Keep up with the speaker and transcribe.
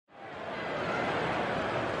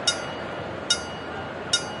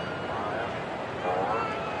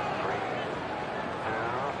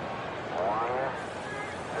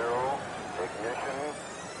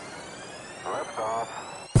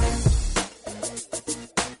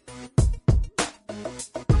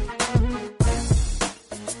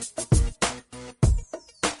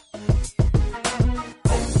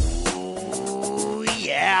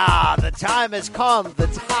time has come. The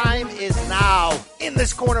time is now. In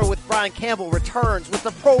this corner with Brian Campbell returns with the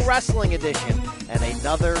Pro Wrestling Edition and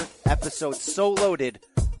another episode so loaded.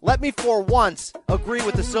 Let me for once agree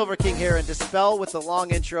with the Silver King here and dispel with the long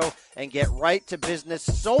intro and get right to business.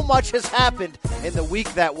 So much has happened in the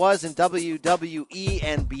week that was in WWE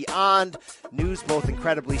and beyond. News both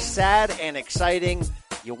incredibly sad and exciting.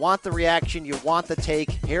 You want the reaction, you want the take.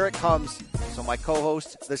 Here it comes. So my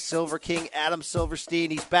co-host, the Silver King, Adam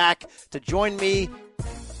Silverstein, he's back to join me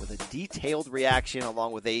with a detailed reaction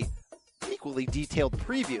along with a equally detailed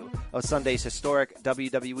preview of Sunday's historic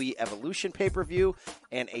WWE Evolution pay-per-view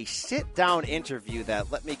and a sit-down interview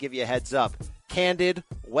that, let me give you a heads up, candid,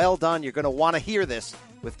 well done. You're going to want to hear this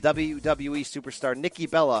with WWE superstar Nikki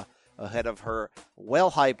Bella ahead of her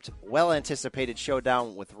well-hyped, well-anticipated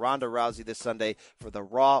showdown with Ronda Rousey this Sunday for the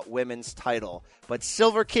Raw Women's title. But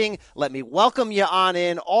Silver King, let me welcome you on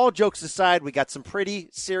in. All jokes aside, we got some pretty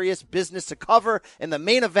serious business to cover in the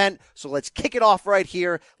main event, so let's kick it off right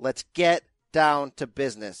here. Let's get down to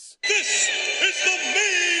business. This is the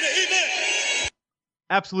main event!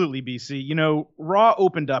 Absolutely, BC. You know, Raw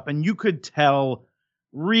opened up, and you could tell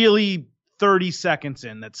really 30 seconds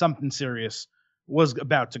in that something serious was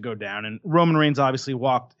about to go down. And Roman Reigns obviously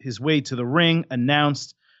walked his way to the ring,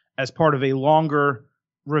 announced as part of a longer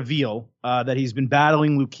reveal that he's been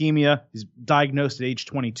battling leukemia. He's diagnosed at age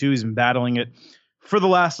 22. He's been battling it for the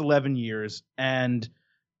last 11 years. And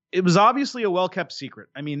it was obviously a well-kept secret.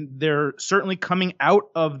 I mean, they're certainly coming out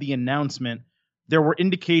of the announcement. There were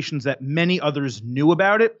indications that many others knew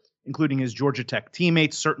about it, including his Georgia Tech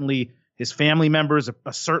teammates, certainly his family members,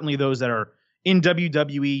 certainly those that are in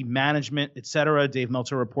WWE management, etc. Dave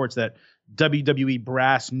Meltzer reports that WWE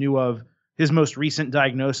brass knew of his most recent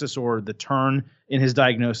diagnosis or the turn in his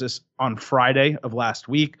diagnosis on Friday of last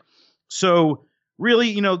week. So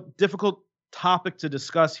really, you know, difficult topic to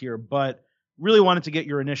discuss here, but really wanted to get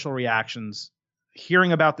your initial reactions,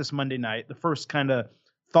 hearing about this Monday night, the first kind of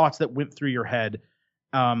thoughts that went through your head,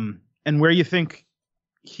 and where you think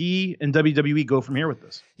he and WWE go from here with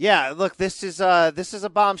this. Yeah, look, this is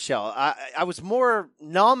a bombshell. I was more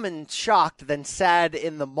numb and shocked than sad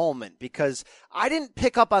in the moment because I didn't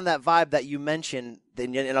pick up on that vibe that you mentioned.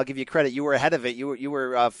 And I'll give you credit. You were ahead of it. You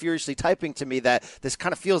were furiously typing to me that this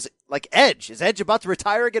kind of feels like Edge. Is Edge about to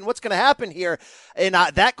retire again? What's going to happen here? And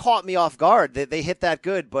that caught me off guard. They hit that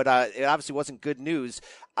good, but it obviously wasn't good news.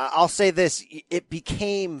 I'll say this. It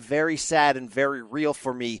became very sad and very real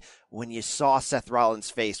for me when you saw Seth Rollins'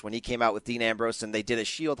 face when he came out with Dean Ambrose and they did a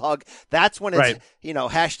shield hug. That's when it's, right. You know,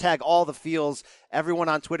 hashtag all the feels. Everyone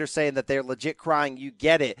on Twitter saying that they're legit crying. You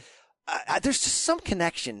get it. There's just some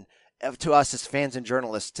connection to us as fans and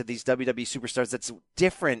journalists to these WWE superstars that's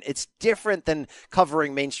different. It's different than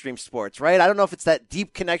covering mainstream sports, right? I don't know if it's that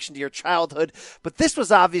deep connection to your childhood, but this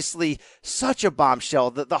was obviously such a bombshell.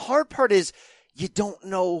 The hard part is you don't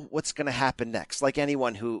know what's going to happen next. Like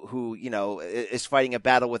anyone who, you know, is fighting a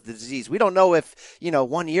battle with the disease. We don't know if, you know,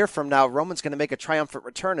 1 year from now, Roman's going to make a triumphant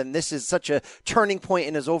return. And this is such a turning point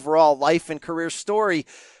in his overall life and career story,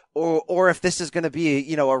 or if this is going to be,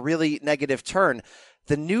 you know, a really negative turn.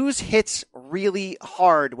 The news hits really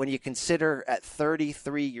hard when you consider at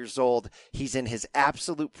 33 years old, he's in his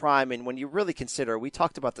absolute prime. And when you really consider, we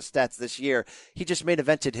talked about the stats this year, he just main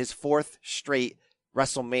evented his fourth straight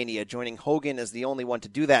WrestleMania, joining Hogan as the only one to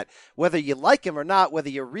do that. Whether you like him or not, whether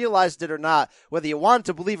you realized it or not, whether you wanted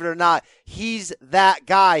to believe it or not, he's that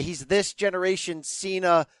guy. He's this generation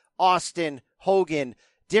Cena, Austin, Hogan,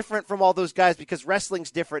 different from all those guys because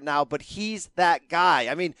wrestling's different now, but he's that guy.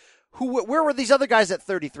 I mean, where were these other guys at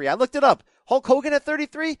 33? I looked it up. Hulk Hogan at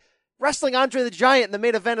 33? Wrestling Andre the Giant in the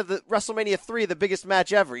main event of the WrestleMania 3, the biggest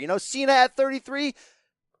match ever. You know, Cena at 33?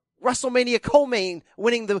 WrestleMania co-main,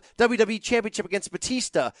 winning the WWE Championship against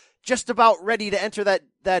Batista, just about ready to enter that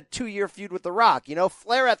 2-year feud with The Rock. You know,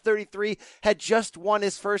 Flair at 33 had just won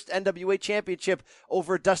his first NWA Championship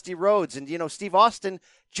over Dusty Rhodes. And, you know, Steve Austin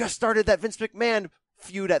just started that Vince McMahon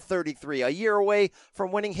feud at 33, a year away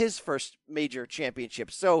from winning his first major championship.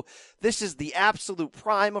 So this is the absolute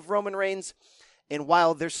prime of Roman Reigns. And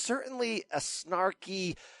while there's certainly a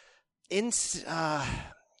snarky,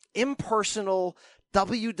 impersonal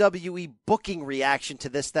WWE booking reaction to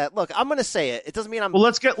this, that look, I'm going to say it. It doesn't mean I'm. Well,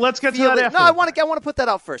 let's get to that after. No, I want to put that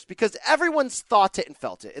out first because everyone's thought it and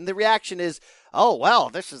felt it, and the reaction is, oh well,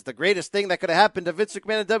 this is the greatest thing that could have happened to Vince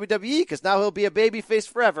McMahon in WWE because now he'll be a babyface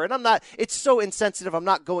forever. And I'm not. It's so insensitive. I'm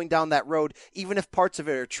not going down that road, even if parts of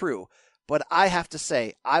it are true. But I have to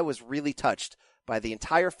say, I was really touched by the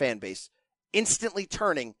entire fan base instantly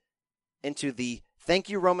turning into the "Thank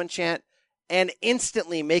you, Roman" chant. And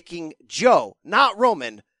instantly making Joe, not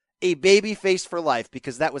Roman, a baby face for life,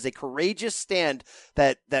 because that was a courageous stand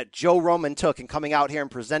that Joe Roman took in coming out here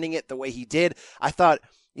and presenting it the way he did. I thought,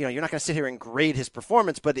 you're not going to sit here and grade his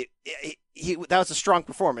performance, but that was a strong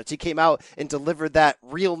performance. He came out and delivered that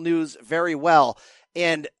real news very well.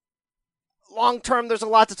 And long term, there's a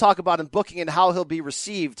lot to talk about in booking and how he'll be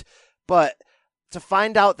received. But to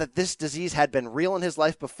find out that this disease had been real in his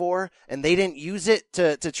life before and they didn't use it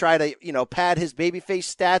to try to, pad his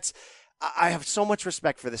babyface stats, I have so much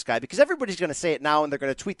respect for this guy, because everybody's going to say it now and they're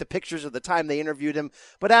going to tweet the pictures of the time they interviewed him.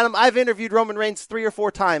 But Adam, I've interviewed Roman Reigns 3 or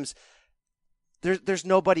 4 times. There's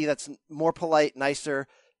nobody that's more polite, nicer,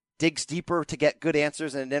 digs deeper to get good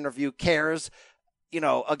answers in an interview, cares.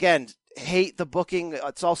 Again, hate the booking.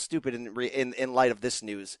 It's all stupid in light of this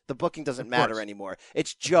news. The booking doesn't matter anymore.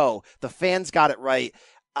 It's Joe. The fans got it right.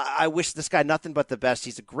 I wish this guy nothing but the best.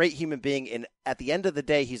 He's a great human being, and at the end of the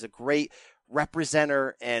day, he's a great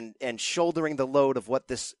representer and shouldering the load of what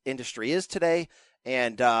this industry is today.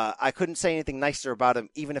 And I couldn't say anything nicer about him,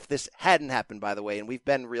 even if this hadn't happened, by the way. And we've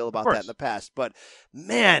been real about that in the past. But,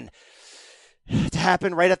 man, to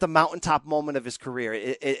happen right at the mountaintop moment of his career,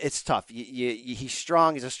 it's tough. He's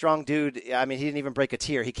strong. He's a strong dude. I mean, he didn't even break a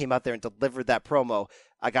tear. He came out there and delivered that promo.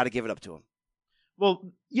 I got to give it up to him.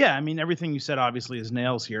 Well, yeah, I mean, everything you said obviously is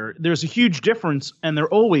nails here. There's a huge difference, and there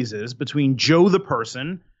always is, between Joe the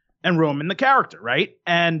person and Roman the character, right?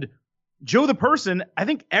 And Joe the person, I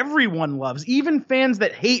think everyone loves. Even fans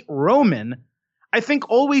that hate Roman, I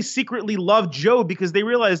think always secretly love Joe, because they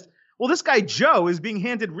realized, well, this guy Joe is being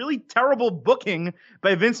handed really terrible booking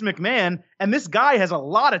by Vince McMahon, and this guy has a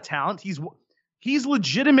lot of talent. He's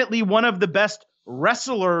legitimately one of the best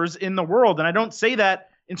wrestlers in the world, and I don't say that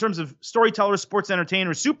in terms of storytellers, sports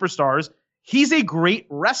entertainers, superstars. He's a great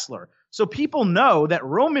wrestler. So people know that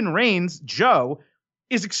Roman Reigns, Joe,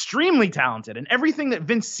 is extremely talented, and everything that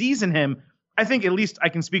Vince sees in him, I think, at least I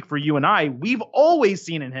can speak for you and I, we've always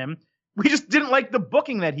seen in him. We just didn't like the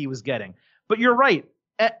booking that he was getting. But you're right.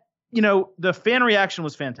 The fan reaction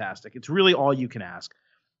was fantastic. It's really all you can ask.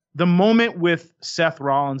 The moment with Seth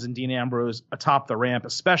Rollins and Dean Ambrose atop the ramp,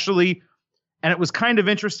 especially, and it was kind of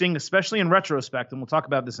interesting, especially in retrospect, and we'll talk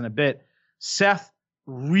about this in a bit, Seth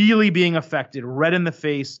really being affected, red in the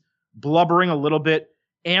face, blubbering a little bit,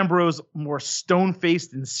 Ambrose more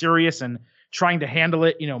stone-faced and serious and trying to handle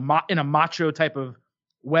it, in a macho type of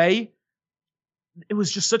way. It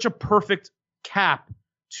was just such a perfect cap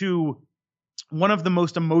to one of the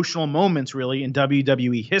most emotional moments, really, in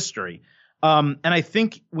WWE history. And I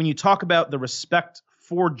think when you talk about the respect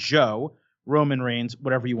for Joe, Roman Reigns,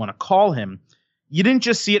 whatever you want to call him, you didn't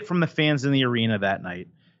just see it from the fans in the arena that night.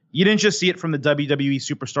 You didn't just see it from the WWE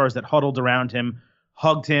superstars that huddled around him,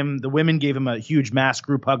 hugged him. The women gave him a huge mass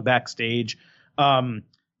group hug backstage.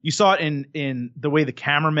 You saw it in the way the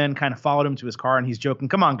cameramen kind of followed him to his car, and he's joking,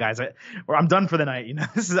 "Come on, guys, I'm done for the night.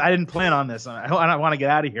 I didn't plan on this. I want to get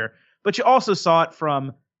out of here." But you also saw it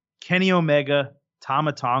from Kenny Omega,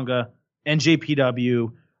 Tama Tonga,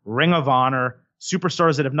 NJPW, Ring of Honor,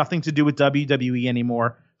 superstars that have nothing to do with WWE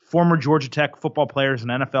anymore, former Georgia Tech football players and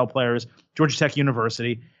NFL players, Georgia Tech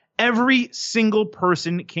University. Every single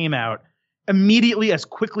person came out immediately, as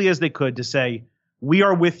quickly as they could, to say, "We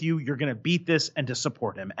are with you. You're going to beat this," and to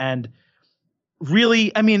support him. And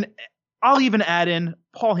really, I mean, I'll even add in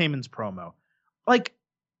Paul Heyman's promo. Like,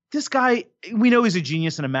 this guy, we know he's a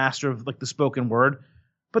genius and a master of the spoken word,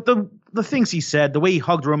 but the things he said, the way he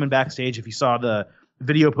hugged Roman backstage, if you saw the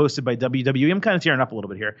video posted by WWE, I'm kind of tearing up a little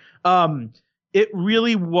bit here. It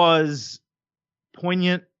really was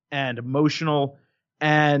poignant and emotional,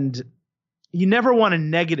 and you never want a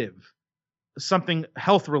negative, something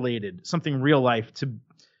health related, something real life, to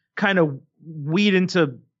kind of weed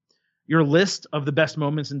into your list of the best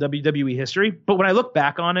moments in WWE history. But when I look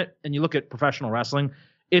back on it and you look at professional wrestling,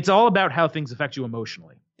 it's all about how things affect you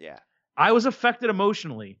emotionally. Yeah. I was affected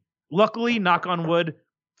emotionally. Luckily, knock on wood,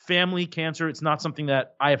 family, cancer, it's not something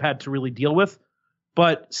that I have had to really deal with.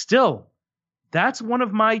 But still, that's one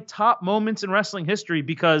of my top moments in wrestling history,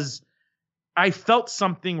 because I felt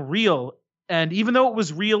something real. And even though it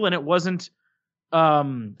was real and it wasn't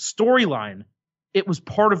storyline, it was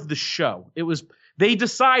part of the show. They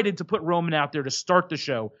decided to put Roman out there to start the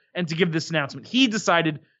show and to give this announcement. He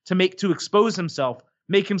decided to expose himself,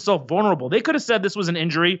 make himself vulnerable. They could have said this was an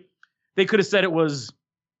injury. They could have said it was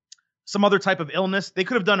some other type of illness. They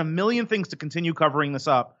could have done a million things to continue covering this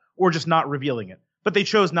up or just not revealing it. But they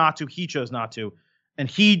chose not to. He chose not to. And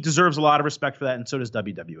he deserves a lot of respect for that, and so does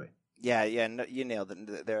WWE. Yeah, no, you nailed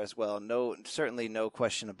it there as well. Certainly no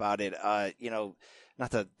question about it.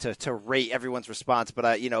 Not to rate everyone's response, but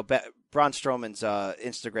Braun Strowman's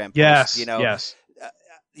Instagram post. Yes.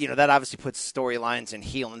 that obviously puts storylines and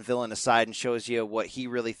heel and villain aside and shows you what he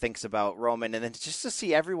really thinks about Roman. And then just to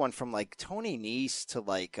see everyone from like Tony Nese to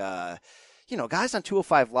like, guys on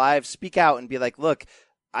 205 Live speak out and be like, look,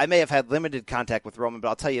 I may have had limited contact with Roman, but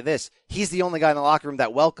I'll tell you this, he's the only guy in the locker room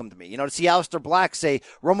that welcomed me. To see Aleister Black say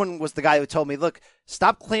Roman was the guy who told me, look,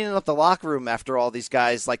 stop cleaning up the locker room after all these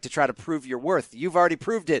guys like to try to prove your worth. You've already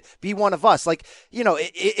proved it. Be one of us. Like,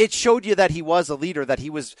 it showed you that he was a leader, that he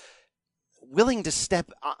was willing to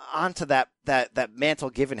step onto that mantle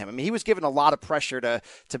given him. I mean, he was given a lot of pressure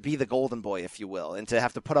to be the golden boy, if you will, and to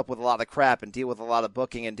have to put up with a lot of crap and deal with a lot of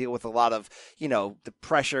booking and deal with a lot of, the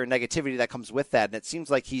pressure and negativity that comes with that. And it seems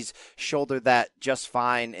like he's shouldered that just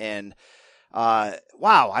fine. And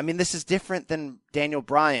wow, I mean, this is different than Daniel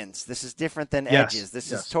Bryan's. This is different than Edge's.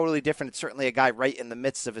 This is totally different. It's certainly a guy right in the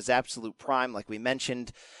midst of his absolute prime, like we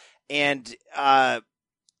mentioned. And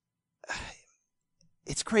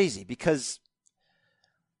it's crazy because,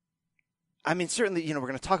 I mean, certainly, we're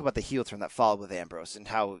going to talk about the heel turn that followed with Ambrose and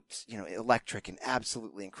how, electric and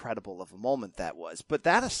absolutely incredible of a moment that was. But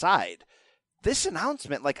that aside, this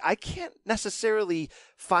announcement, like, I can't necessarily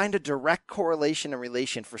find a direct correlation and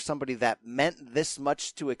relation for somebody that meant this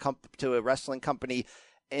much to a wrestling company.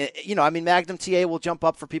 I mean, Magnum TA will jump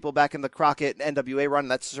up for people back in the Crockett NWA run.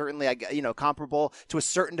 That's certainly, comparable to a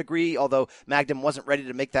certain degree, although Magnum wasn't ready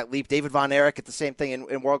to make that leap. David Von Erich at the same thing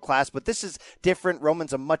in world class, but this is different.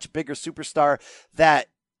 Roman's a much bigger superstar that,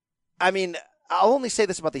 I mean, I'll only say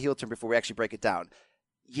this about the heel turn before we actually break it down.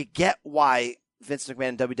 You get why Vince McMahon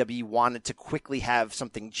and WWE wanted to quickly have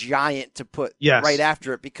something giant to put right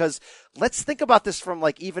after it, because let's think about this from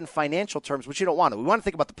like even financial terms, which you don't want to. We want to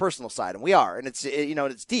think about the personal side, and we are, and it's, and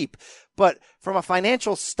it's deep. But from a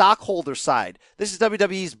financial stockholder side, this is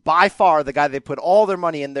WWE's by far the guy they put all their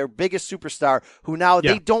money in, their biggest superstar, who now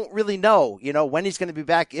they don't really know, when he's going to be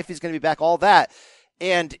back, if he's going to be back, all that.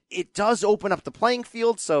 And it does open up the playing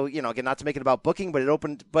field. So, again, not to make it about booking,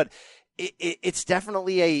 but it's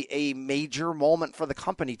definitely a major moment for the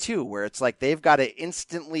company too, where it's like they've got to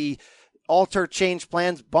instantly alter, change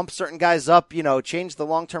plans, bump certain guys up, change the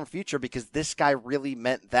long-term future, because this guy really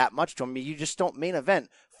meant that much to him. I mean, you just don't main event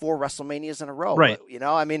 4 WrestleManias in a row, right?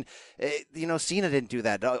 I mean, Cena didn't do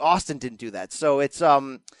that. Austin didn't do that. So it's,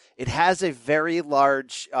 it has a very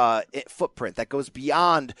large footprint that goes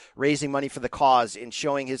beyond raising money for the cause and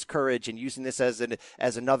showing his courage and using this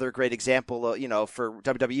as another great example, for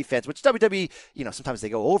WWE fans, which WWE, sometimes they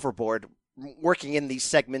go overboard working in these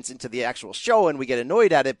segments into the actual show and we get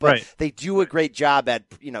annoyed at it, but they do a great job at,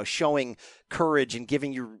 showing courage and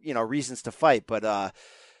giving you, reasons to fight. But,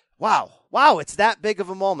 wow, it's that big of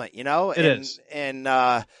a moment, It is.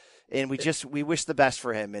 And we wish the best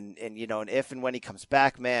for him. And if and when he comes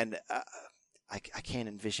back, man, I can't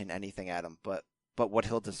envision anything at him but what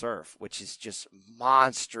he'll deserve, which is just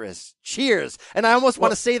monstrous cheers. And I almost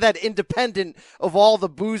want to say that independent of all the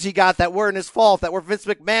boos he got that weren't his fault, that were Vince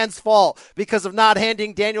McMahon's fault because of not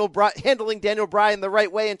handling Daniel Bryan the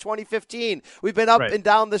right way in 2015. We've been up and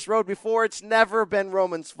down this road before. It's never been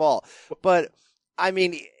Roman's fault. But, I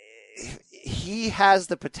mean, he has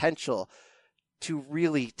the potential to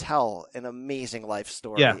really tell an amazing life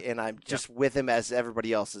story. And I'm just with him as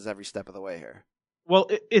everybody else is every step of the way here. Well,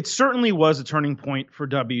 it certainly was a turning point for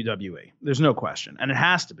WWE. There's no question. And it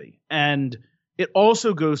has to be. And it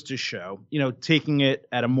also goes to show, taking it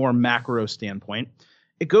at a more macro standpoint,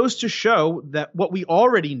 it goes to show that what we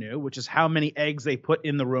already knew, which is how many eggs they put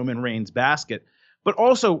in the Roman Reigns basket, but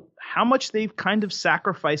also how much they've kind of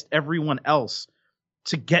sacrificed everyone else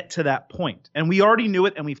to get to that point. And we already knew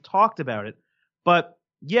it and we've talked about it. But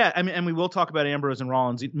yeah, I mean, and we will talk about Ambrose and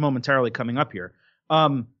Rollins momentarily coming up here.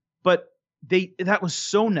 But that was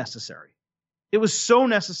so necessary. It was so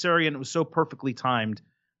necessary and it was so perfectly timed,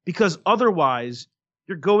 because otherwise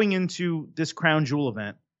you're going into this crown jewel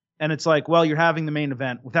event and it's like, well, you're having the main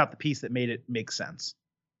event without the piece that made it make sense.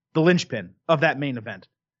 The linchpin of that main event.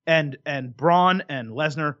 And Braun and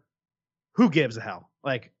Lesnar, who gives a hell?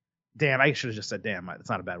 Like, damn, I should have just said damn. That's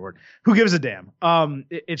not a bad word. Who gives a damn?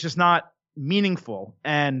 It's just not meaningful.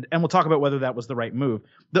 And we'll talk about whether that was the right move.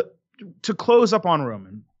 To close up on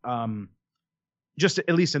Roman, just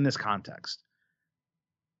at least in this context,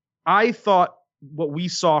 I thought what we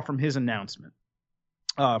saw from his announcement,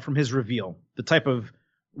 from his reveal, the type of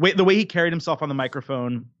the way he carried himself on the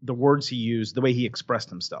microphone, the words he used, the way he expressed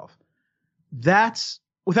himself, that's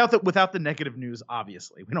without the negative news.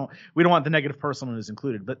 Obviously, we don't want the negative personal news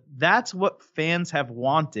included, but that's what fans have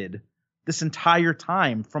wanted this entire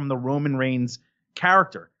time from the Roman Reigns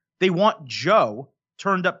character. They want Joe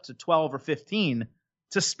turned up to 12 or 15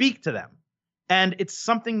 to speak to them. And it's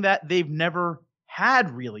something that they've never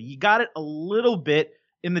had, really. You got it a little bit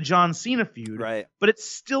in the John Cena feud. Right. But it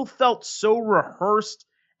still felt so rehearsed.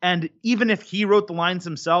 And even if he wrote the lines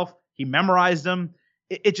himself, he memorized them.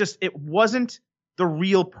 It wasn't the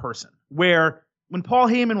real person. Where when Paul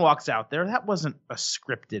Heyman walks out there, that wasn't a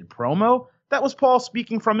scripted promo. That was Paul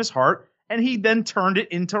speaking from his heart, and he then turned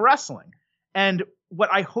it into wrestling. And what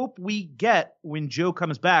I hope we get when Joe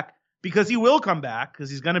comes back, because he will come back, because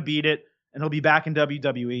he's going to beat it, and he'll be back in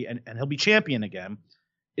WWE, and he'll be champion again,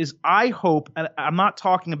 is I hope, and I'm not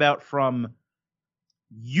talking about from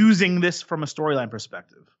using this from a storyline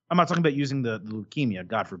perspective. I'm not talking about using the leukemia,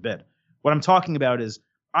 God forbid. What I'm talking about is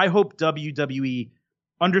I hope WWE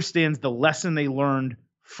understands the lesson they learned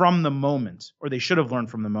from the moment, or they should have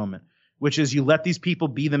learned from the moment, which is you let these people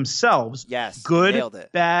be themselves. Yes. Good, Nailed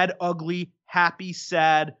it. bad, ugly, happy,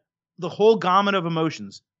 sad, the whole gamut of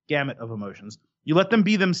emotions. You let them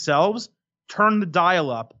be themselves, turn the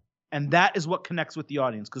dial up, and that is what connects with the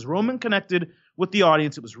audience. Because Roman connected with the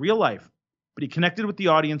audience. It was real life, but he connected with the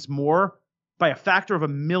audience more by a factor of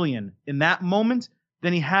 1,000,000 in that moment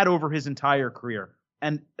than he had over his entire career.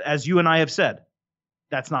 And as you and I have said,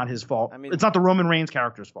 that's not his fault. I mean, it's not the Roman Reigns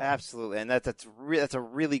character's fault. Absolutely. And that's a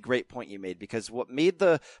really great point you made, because what made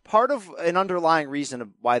the part of an underlying reason of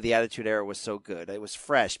why the Attitude Era was so good, it was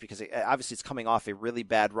fresh, because obviously it's coming off a really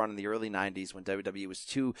bad run in the early 90s when WWE was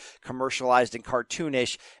too commercialized and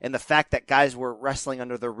cartoonish, and the fact that guys were wrestling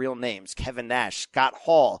under their real names, Kevin Nash, Scott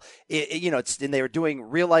Hall, and they were doing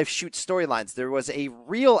real life shoot storylines. There was a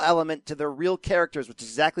real element to their real characters, which is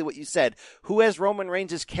exactly what you said. Who has Roman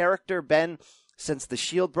Reigns' character been? Since the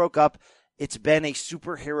Shield broke up, it's been a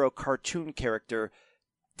superhero cartoon character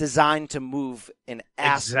designed to move an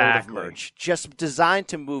assload of merch. Just designed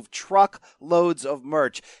to move truckloads of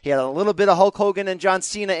merch. He had a little bit of Hulk Hogan and John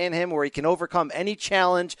Cena in him, where he can overcome any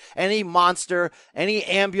challenge, any monster, any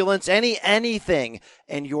ambulance, anything.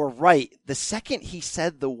 And you're right. The second he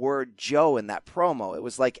said the word Joe in that promo, it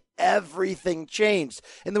was like everything changed.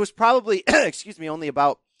 And there was probably, only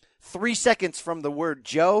about 3 seconds from the word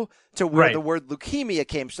Joe to where the word leukemia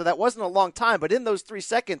came. So that wasn't a long time, but in those 3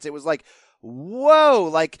 seconds, it was like, whoa,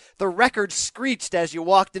 like the record screeched as you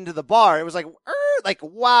walked into the bar. It was like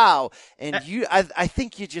wow. And I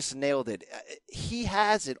think you just nailed it. He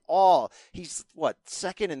has it all. He's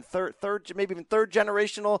second and third, maybe even third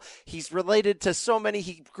generational. He's related to so many.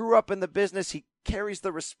 He grew up in the business. He carries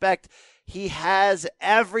the respect. He has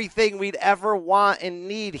everything we'd ever want and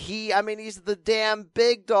need. He's the damn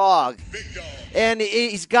big dog. Big dog. And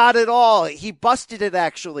he's got it all. He busted it,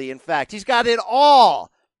 actually. In fact, he's got it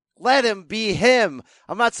all. Let him be him.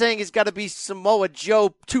 I'm not saying he's got to be Samoa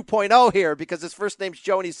Joe 2.0 here, because his first name's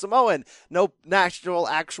Joe and he's Samoan. No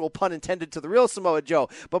actual pun intended to the real Samoa Joe.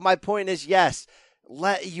 But my point is, yes,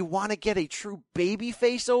 you want to get a true baby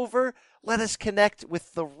face over? Let us connect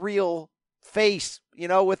with the real face,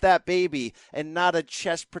 with that baby, and not a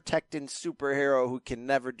chest-protecting superhero who can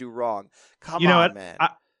never do wrong. Come on, man.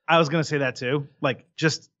 I was going to say that too. Like,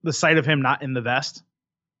 just the sight of him not in the vest,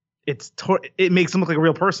 it makes him look like a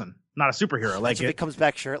real person, not a superhero. Like, if he comes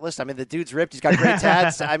back shirtless, the dude's ripped. He's got great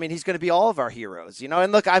tats. He's going to be all of our heroes,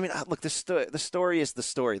 And look, the story is the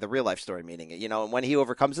story, the real life story, meaning it, And when he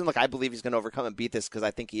overcomes him, I believe he's going to overcome and beat this, because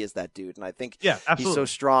I think he is that dude, and I think he's so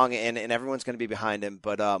strong, and everyone's going to be behind him.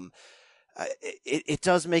 But it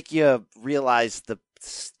does make you realize the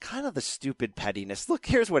kind of the stupid pettiness. Look,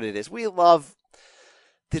 here's what it is. We love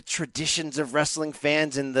the traditions of wrestling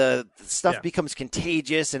fans, and the stuff becomes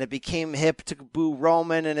contagious, and it became hip to boo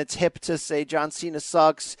Roman, and it's hip to say John Cena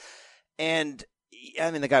sucks. And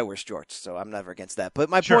the guy wears jorts, so I'm never against that. But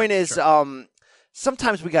my point is,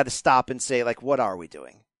 sometimes we got to stop and say, what are we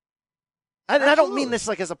doing? And I don't mean this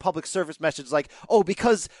as a public service message,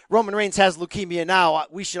 because Roman Reigns has leukemia now,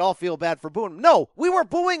 we should all feel bad for booing him. No, we were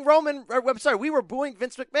booing we were booing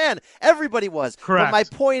Vince McMahon. Everybody was. Correct. But my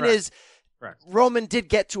point is, Roman did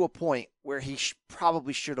get to a point where he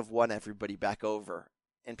probably should have won everybody back over,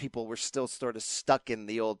 and people were still sort of stuck in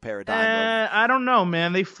the old paradigm. I don't know,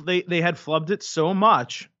 man. They had flubbed it so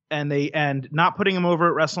much, and not putting him over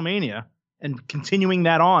at WrestleMania and continuing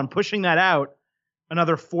that on, pushing that out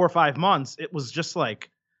another 4 or 5 months. It was just and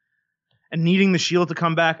needing the Shield to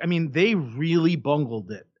come back. They really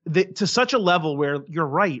bungled it to such a level where you're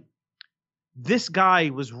right. This guy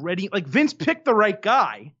was ready. Vince picked the right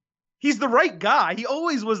guy. He's the right guy. He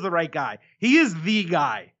always was the right guy. He is the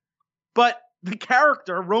guy. But the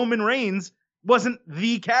character, Roman Reigns, wasn't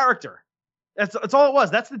the character. That's all it was.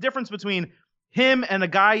 That's the difference between him and a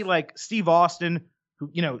guy like Steve Austin, who,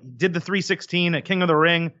 did the 316 at King of the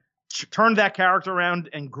Ring, turned that character around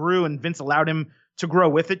and grew, and Vince allowed him to grow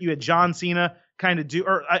with it. You had John Cena kind of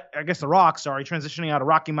I guess The Rock, transitioning out of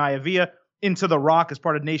Rocky Maivia into The Rock as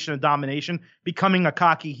part of Nation of Domination, becoming a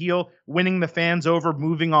cocky heel, winning the fans over,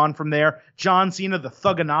 moving on from there. John Cena, the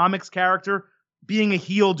Thugonomics character, being a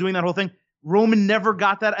heel, doing that whole thing. Roman never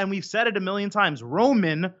got that, and we've said it a million times.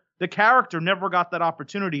 Roman, the character, never got that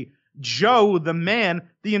opportunity. Joe, the man,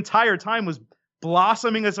 the entire time was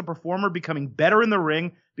blossoming as a performer, becoming better in the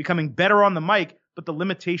ring, becoming better on the mic, but the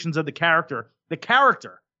limitations of the character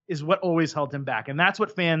is what always held him back. And that's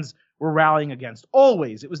what fans were rallying against.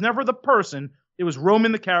 Always. It was never the person. It was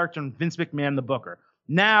Roman, the character, and Vince McMahon, the booker.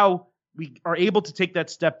 Now we are able to take that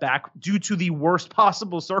step back due to the worst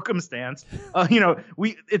possible circumstance.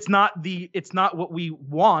 It's not what we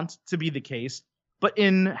want to be the case, but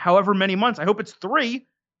in however many months, I hope it's 3,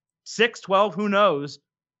 6, 12, who knows,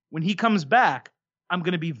 when he comes back, I'm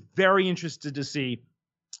going to be very interested to see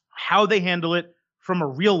how they handle it from a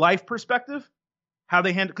real life perspective,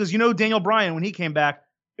 because Daniel Bryan, when he came back,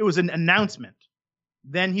 it was an announcement.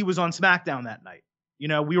 Then he was on SmackDown that night.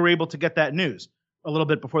 We were able to get that news a little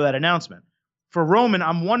bit before that announcement. For Roman,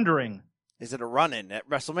 I'm wondering, is it a run-in at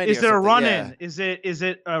WrestleMania? Is it a run-in? Yeah. Is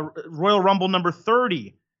it a Royal Rumble number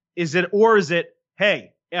 30? Is it,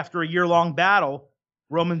 hey, after a year-long battle,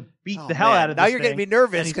 Roman beat the hell out of this Now you're thing, getting me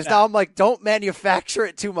nervous because now I'm like, don't manufacture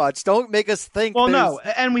it too much. Don't make us think. Well, no.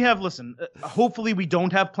 And hopefully we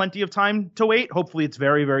don't have plenty of time to wait. Hopefully it's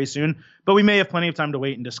very, very soon. But we may have plenty of time to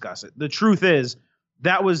wait and discuss it. The truth is,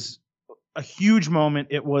 that was a huge moment.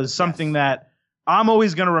 It was something that I'm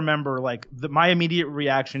always going to remember, like my immediate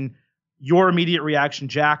reaction, your immediate reaction,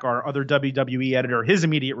 Jack, our other WWE editor, his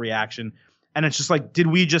immediate reaction. And it's just like, did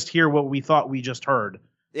we just hear what we thought we just heard?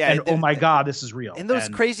 Yeah, and oh my God, this is real. In those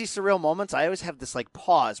crazy surreal moments, I always have this like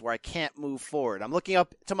pause where I can't move forward. I'm looking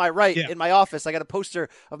up to my right in my office. I got a poster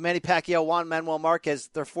of Manny Pacquiao, Juan Manuel Marquez,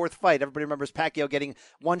 their 4th fight. Everybody remembers Pacquiao getting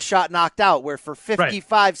one shot knocked out, where for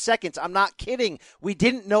 55 seconds, I'm not kidding, we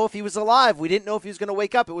didn't know if he was alive. We didn't know if he was going to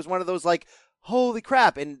wake up. It was one of those like, holy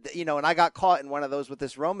crap. And, and I got caught in one of those with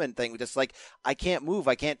this Roman thing. Just like, I can't move.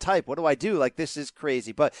 I can't type. What do I do? Like, this is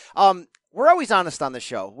crazy. But, we're always honest on the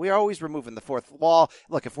show. We're always removing the fourth wall.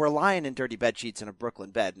 Look, if we're lying in dirty bed sheets in a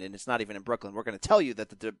Brooklyn bed, and it's not even in Brooklyn, we're going to tell you that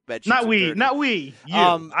the bed sheets are dirty. Not we. You.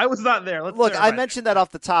 I was not there. Look, I mentioned that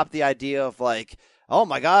off the top, the idea of like, oh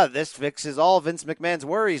my God, this fixes all Vince McMahon's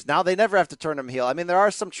worries. Now they never have to turn him heel. I mean, there are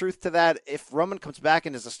some truth to that. If Roman comes back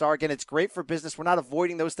and is a star again, it's great for business. We're not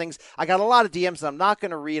avoiding those things. I got a lot of DMs that I'm not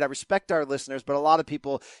going to read. I respect our listeners, but a lot of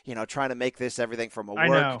people, trying to make this everything from a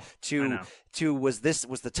work to was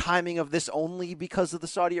the timing of this only because of the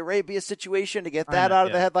Saudi Arabia situation to get that out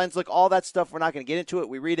of the headlines? Look, all that stuff, we're not going to get into it.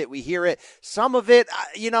 We read it, we hear it. Some of it,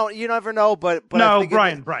 you never know, but no,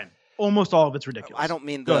 Brian. Almost all of it's ridiculous. I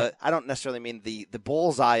don't necessarily mean the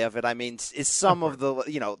bullseye of it. I mean, is some of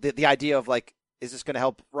the idea of like, is this going to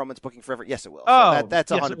help Roman's booking forever? Yes, it will. So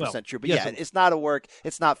that's 100% true. But it's not a work.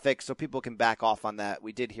 It's not fixed. So people can back off on that.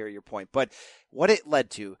 We did hear your point, but what it led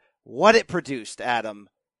to, what it produced, Adam,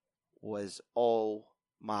 was, oh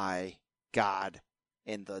my God,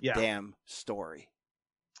 in the damn story.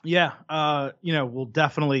 Yeah. We'll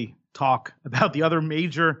definitely talk about the other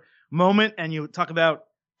major moment, and you talk about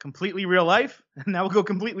completely real life, and now we'll go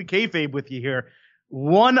completely kayfabe with you here.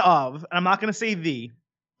 One of, I'm not going to say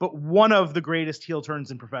but one of the greatest heel turns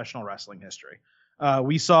in professional wrestling history.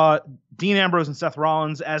 We saw Dean Ambrose and Seth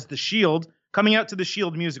Rollins as the Shield, coming out to the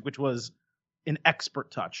Shield music, which was an expert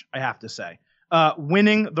touch, I have to say.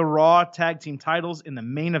 Winning the Raw tag team titles in the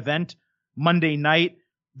main event Monday night.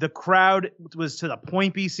 The crowd was to the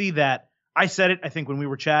point, BC, that I said it, I think, when we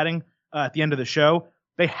were chatting at the end of the show.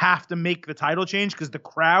 They have to make the title change because the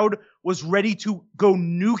crowd was ready to go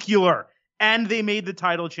nuclear, and they made the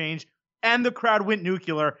title change, and the crowd went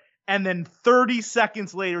nuclear. And then 30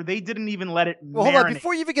 seconds later, they didn't even let it marinate. Hold on.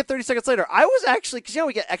 Before you even get 30 seconds later, I was actually, because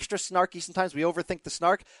we get extra snarky sometimes. We overthink the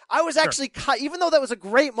snark. I was actually, even though that was a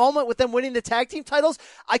great moment with them winning the tag team titles,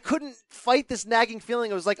 I couldn't fight this nagging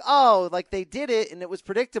feeling. It was like, they did it, and it was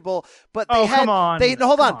predictable. But they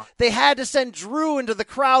They had to send Drew into the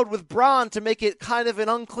crowd with Braun to make it kind of an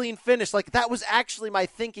unclean finish. Like, that was actually my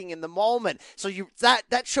thinking in the moment. So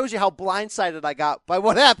that shows you how blindsided I got by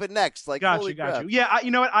what happened next. Like, got you. Yeah,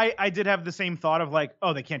 you know what? I did have the same thought of like,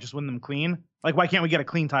 they can't just win them clean. Like, why can't we get a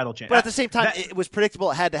clean title change? But at the same time, it was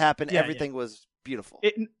predictable. It had to happen. Everything was beautiful.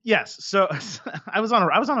 Yes. So I was on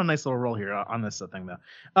a nice little roll here on this thing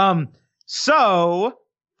though. So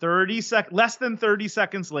less than 30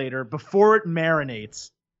 seconds later, before it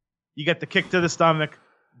marinates, you get the kick to the stomach,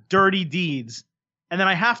 dirty deeds. And then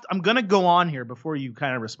I'm going to go on here before you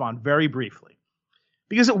kind of respond very briefly,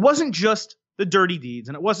 because it wasn't just the dirty deeds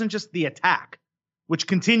and it wasn't just the attack, which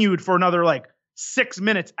continued for another like 6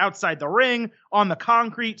 minutes outside the ring, on the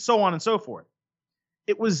concrete, so on and so forth.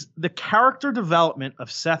 It was the character development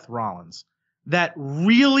of Seth Rollins that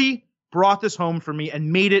really brought this home for me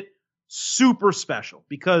and made it super special,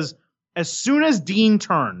 because as soon as Dean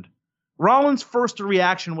turned, Rollins' first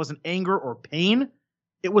reaction wasn't anger or pain.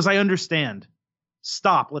 It was, I understand.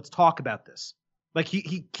 Stop. Let's talk about this. Like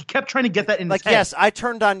he kept trying to get that in his head. Yes, I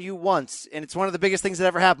turned on you once, and it's one of the biggest things that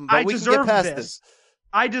ever happened, but we can get past this.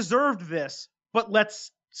 I deserved this, but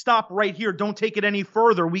let's stop right here. Don't take it any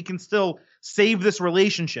further. We can still save this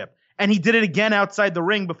relationship. And he did it again outside the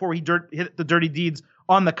ring before he hit the dirty deeds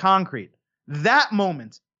on the concrete. That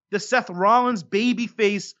moment, the Seth Rollins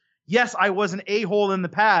babyface, yes, I was an a-hole in the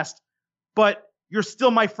past, but you're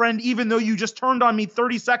still my friend even though you just turned on me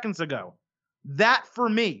 30 seconds ago. That, for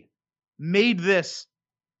me, made this,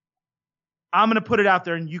 I'm going to put it out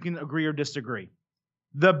there and you can agree or disagree,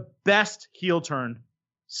 the best heel turn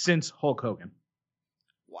since Hulk Hogan.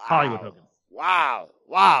 Wow. Hollywood Hogan. Wow.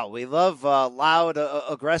 We love loud,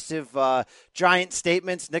 aggressive, giant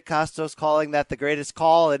statements. Nick Costos calling that the greatest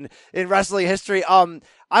call in wrestling history.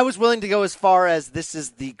 I was willing to go as far as this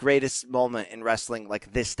is the greatest moment in wrestling,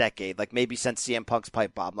 like this decade, like maybe since CM Punk's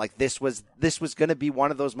pipe bomb. Like this was going to be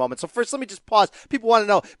one of those moments. So first, let me just pause. People want to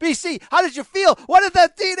know, BC, how did you feel? What did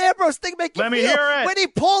that Dean Ambrose thing make you feel? Let me hear it. When he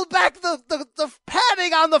pulled back the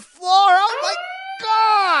padding on the floor, oh my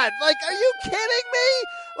God! Like, are you kidding me?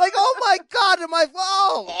 Like, oh my God, am I?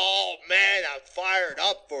 Oh man, I'm fired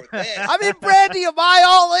up for this. I mean, Brandy, am I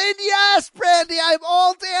all in? Yes, Brandy, I'm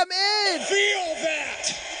all damn in. Feel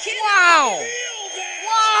that. Wow. Feel that.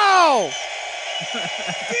 Wow.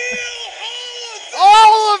 Feel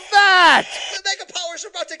All of that. The mega powers are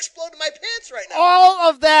about to explode in my pants right now. All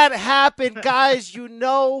of that happened, guys. You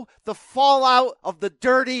know the fallout of the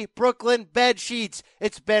dirty Brooklyn bed sheets.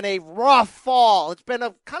 It's been a rough fall. It's been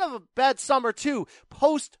a kind of a bad summer, too.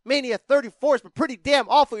 Post-Mania 34 has been pretty damn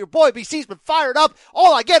awful. Your boy BC's been fired up.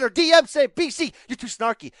 All I get are DMs saying, BC, you're too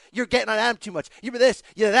snarky. You're getting on Adam too much. You're this,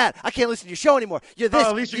 you're that. I can't listen to your show anymore. You're this.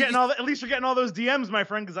 At least you're getting all those DMs, my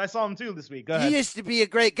friend, because I saw them too this week. Go ahead. You used to be a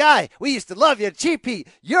great guy. We used to love you, Cheapy.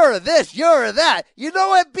 You're this, you're that. You know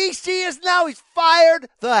what BC is now? He's fired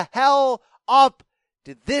the hell up.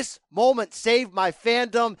 Did this moment save my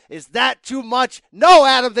fandom? Is that too much? No,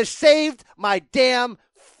 Adam, this saved my damn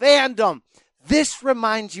fandom. This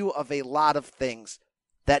reminds you of a lot of things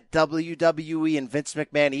that WWE and Vince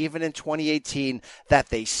McMahon, even in 2018, that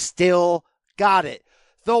they still got it.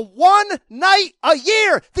 The one night a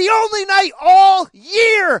year, the only night all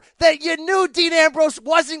year that you knew Dean Ambrose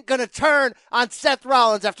wasn't going to turn on Seth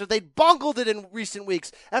Rollins after they bungled it in recent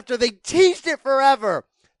weeks, after they teased it forever.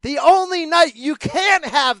 The only night you can't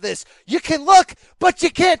have this. You can look, but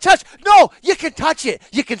you can't touch. No, you can touch it.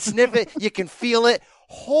 You can sniff it. You can feel it.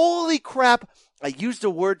 Holy crap. I used a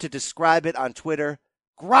word to describe it on Twitter.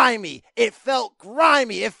 Grimy. It felt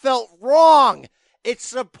grimy. It felt wrong. It's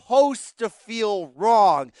supposed to feel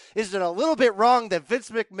wrong. Is it a little bit wrong that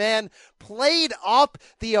Vince McMahon played up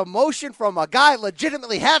the emotion from a guy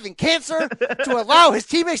legitimately having cancer to allow his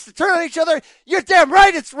teammates to turn on each other? You're damn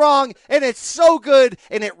right it's wrong, and it's so good,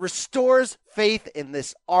 and it restores faith in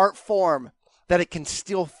this art form, that it can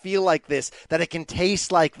still feel like this, that it can taste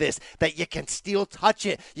like this, that you can still touch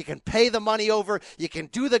it. You can pay the money over, you can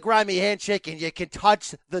do the grimy handshake, and you can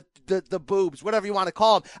touch the boobs, whatever you want to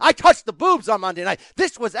call them. I touched the boobs on Monday night.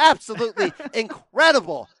 This was absolutely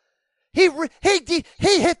incredible. He hit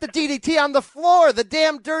the DDT on the floor, the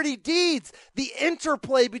damn dirty deeds, the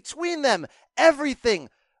interplay between them, everything.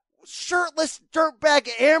 Shirtless dirtbag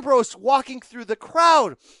Ambrose walking through the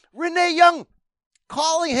crowd. Renee Young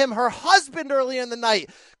calling him her husband early in the night.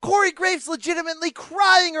 Corey Graves legitimately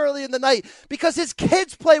crying early in the night because his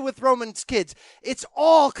kids play with Roman's kids. It's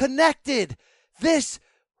all connected. This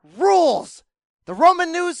rules. The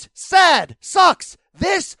Roman news, sad, sucks.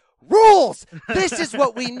 This rules. This is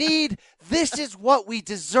what we need. This is what we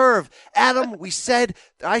deserve. Adam,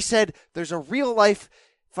 I said there's a real life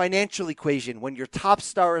financial equation when your top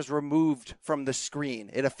star is removed from the screen.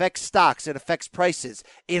 It affects stocks. It affects prices.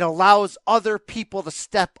 It allows other people to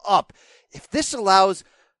step up. If this allows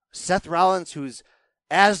Seth Rollins, who's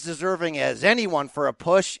as deserving as anyone for a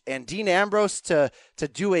push, and Dean Ambrose to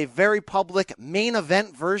do a very public main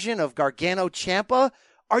event version of Gargano Ciampa,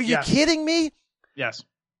 are you kidding me? Yes.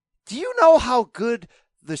 Do you know how good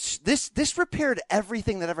this repaired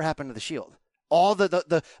everything that ever happened to the Shield? All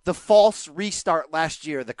the false restart last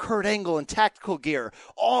year, the Kurt Angle and tactical gear,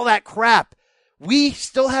 all that crap. We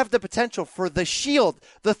still have the potential for the Shield,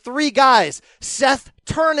 the three guys, Seth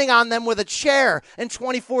turning on them with a chair in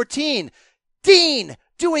 2014, Dean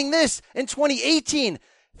doing this in 2018.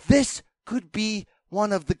 This could be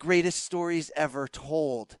one of the greatest stories ever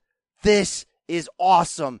told. This is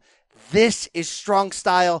awesome. This is strong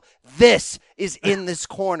style. This is in this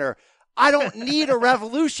corner. I don't need a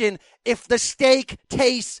revolution if the steak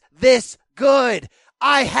tastes this good.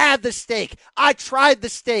 I had the steak. I tried the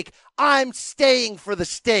steak. I'm staying for the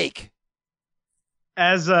steak.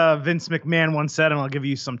 As Vince McMahon once said, and I'll give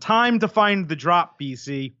you some time to find the drop,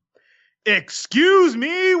 BC. Excuse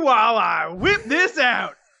me while I whip this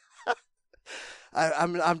out.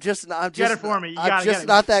 I'm just get it for me. I'm just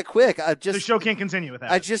not that quick. The show can't continue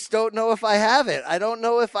without I it. just don't know if I have it. I don't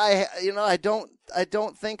know if I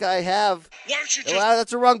don't think I have. Why don't you just... Well,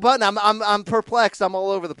 that's a wrong button. I'm perplexed. I'm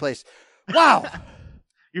all over the place. Wow.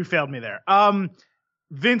 You failed me there.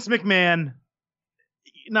 Vince McMahon,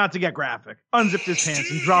 not to get graphic, unzipped his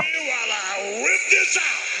pants and dropped. While I whip this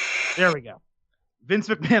out. There we go. Vince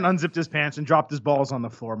McMahon unzipped his pants and dropped his balls on the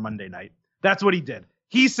floor Monday night. That's what he did.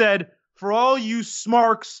 He said, for all you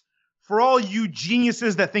smarks, for all you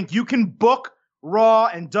geniuses that think you can book Raw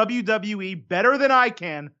and WWE better than I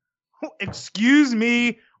can, excuse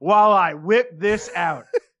me while I whip this out.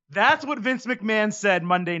 That's what Vince McMahon said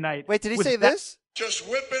Monday night. Wait, did he say this? Just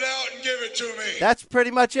whip it out and give it to me. That's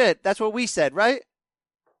pretty much it. That's what we said, right?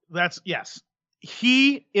 Yes.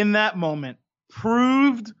 He, in that moment,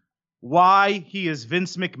 proved why he is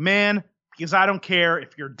Vince McMahon, because I don't care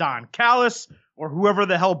if you're Don Callis or whoever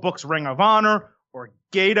the hell books Ring of Honor or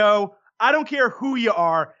Gato. I don't care who you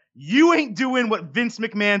are. You ain't doing what Vince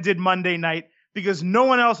McMahon did Monday night because no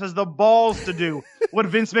one else has the balls to do what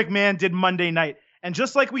Vince McMahon did Monday night. And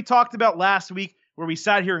just like we talked about last week, where we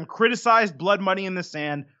sat here and criticized Blood Money in the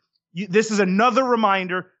Sand, this is another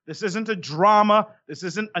reminder. This isn't a drama. This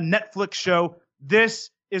isn't a Netflix show. This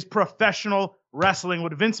is professional wrestling.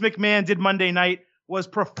 What Vince McMahon did Monday night was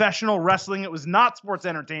professional wrestling. It was not sports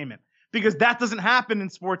entertainment, because that doesn't happen in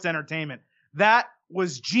sports entertainment. That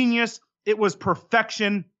was genius. It was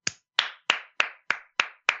perfection. Yeah,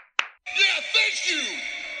 thank you.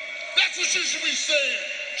 That's what you should be saying.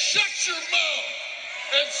 Shut your mouth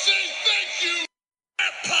and say thank you. I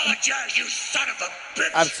apologize, you son of a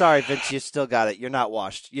bitch. I'm sorry, Vince. You still got it. You're not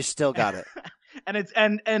washed. You still got it.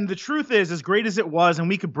 And the truth is, as great as it was, and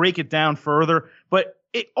we could break it down further, but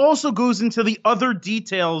it also goes into the other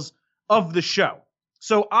details of the show.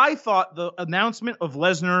 So I thought the announcement of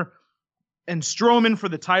Lesnar and Strowman for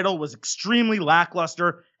the title was extremely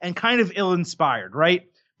lackluster and kind of ill-inspired, right?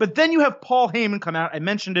 But then you have Paul Heyman come out, I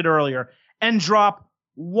mentioned it earlier, and drop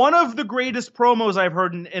one of the greatest promos I've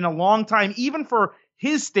heard in a long time, even for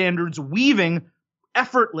his standards, weaving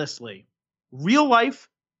effortlessly real life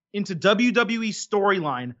into WWE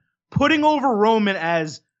storyline, putting over Roman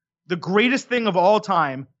as the greatest thing of all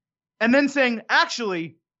time, and then saying,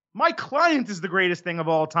 actually, my client is the greatest thing of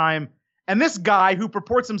all time, and this guy who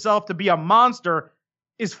purports himself to be a monster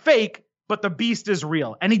is fake, but the beast is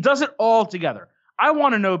real. And he does it all together. I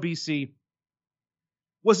want to know, BC,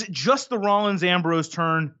 was it just the Rollins-Ambrose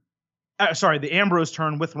turn, the Ambrose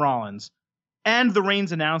turn with Rollins and the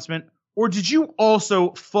Reigns announcement, or did you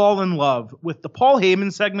also fall in love with the Paul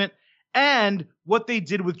Heyman segment and what they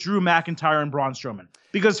did with Drew McIntyre and Braun Strowman?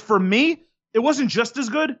 Because for me, it wasn't just as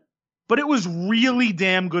good, but it was really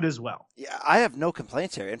damn good as well. Yeah, I have no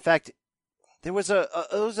complaints here. In fact, there was it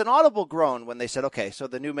was an audible groan when they said, okay, so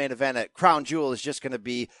the new main event at Crown Jewel is just going to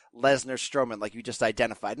be Lesnar-Strowman, like you just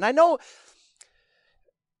identified. And I know,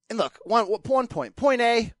 and look, one point. Point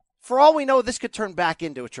A, for all we know, this could turn back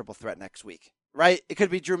into a triple threat next week, right? It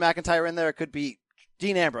could be Drew McIntyre in there. It could be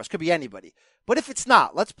Dean Ambrose. It could be anybody. But if it's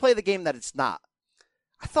not, let's play the game that it's not.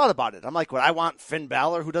 I thought about it. I'm like, would I want Finn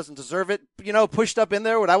Balor, who doesn't deserve it, pushed up in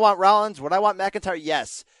there? Would I want Rollins? Would I want McIntyre?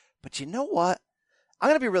 Yes. But you know what? I'm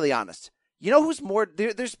going to be really honest. You know who's more?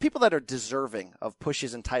 There's people that are deserving of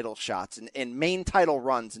pushes and title shots and main title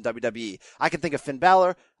runs in WWE. I can think of Finn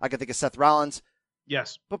Balor. I can think of Seth Rollins.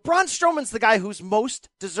 Yes. But Braun Strowman's the guy who's most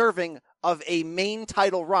deserving of a main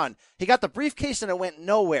title run. He got the briefcase and it went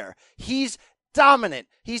nowhere. He's dominant.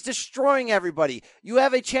 He's destroying everybody. You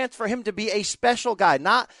have a chance for him to be a special guy,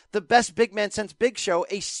 not the best big man since Big Show,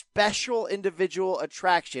 a special individual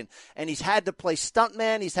attraction. And he's had to play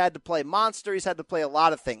stuntman. He's had to play monster. He's had to play a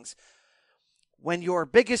lot of things. When your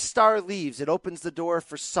biggest star leaves, it opens the door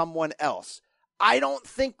for someone else. I don't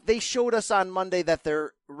think they showed us on Monday that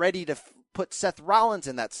they're ready to put Seth Rollins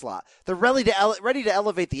in that slot. They're ready to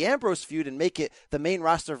elevate the Ambrose feud and make it the main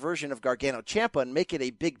roster version of Gargano Ciampa and make it a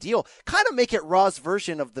big deal. Kind of make it Raw's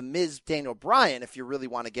version of the Miz Daniel Bryan if you really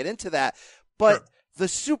want to get into that. But sure. The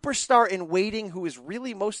superstar in waiting who is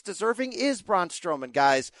really most deserving is Braun Strowman,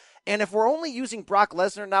 guys. And if we're only using Brock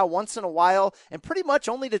Lesnar now once in a while and pretty much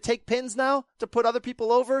only to take pins now to put other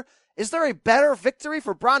people over, is there a better victory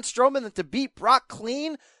for Braun Strowman than to beat Brock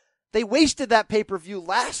clean? They wasted that pay-per-view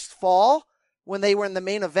last fall when they were in the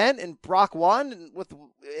main event and Brock won and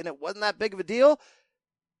it wasn't that big of a deal.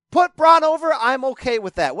 Put Braun over, I'm okay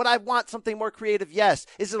with that. Would I want something more creative? Yes.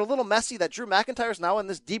 Is it a little messy that Drew McIntyre is now in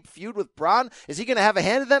this deep feud with Braun? Is he going to have a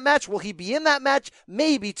hand in that match? Will he be in that match?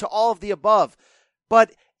 Maybe, to all of the above.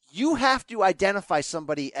 But you have to identify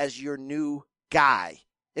somebody as your new guy.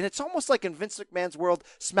 And it's almost like in Vince McMahon's world,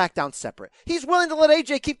 SmackDown's separate. He's willing to let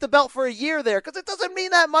AJ keep the belt for a year there because it doesn't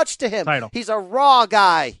mean that much to him. Title. He's a Raw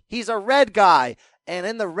guy. He's a Red guy. And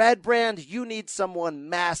in the Red brand, you need someone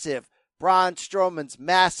massive. Braun Strowman's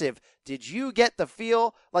massive. Did you get the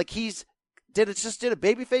feel like did a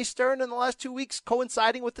babyface turn in the last 2 weeks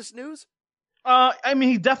coinciding with this news? I mean,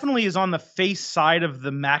 he definitely is on the face side of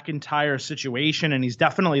the McIntyre situation, and he's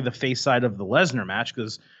definitely the face side of the Lesnar match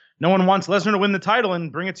because no one wants Lesnar to win the title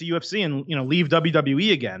and bring it to UFC and, leave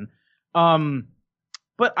WWE again.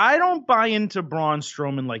 But I don't buy into Braun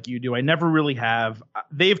Strowman like you do. I never really have.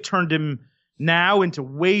 They've turned him now into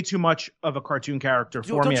way too much of a cartoon character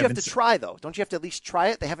for me. Don't you have to try, though? Don't you have to at least try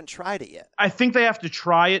it? They haven't tried it yet. I think they have to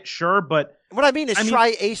try it, sure, but... What I mean is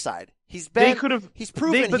try A side. He's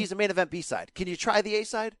proven he's a main event B side. Can you try the A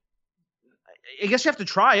side? I guess you have to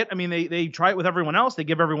try it. I mean, they try it with everyone else. They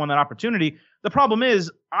give everyone that opportunity. The problem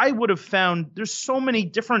is, I would have found there's so many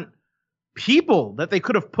different people that they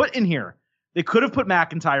could have put in here. They could have put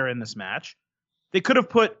McIntyre in this match. They could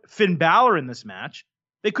have put Finn Balor in this match.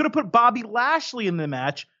 They could have put Bobby Lashley in the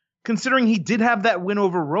match, considering he did have that win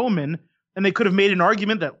over Roman, and they could have made an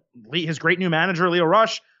argument that his great new manager, Leo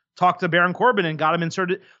Rush, talked to Baron Corbin and got him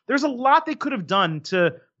inserted. There's a lot they could have done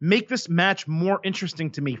to make this match more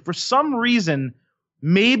interesting to me. For some reason,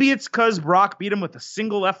 maybe it's because Brock beat him with a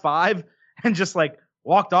single F5 and just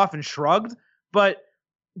walked off and shrugged, but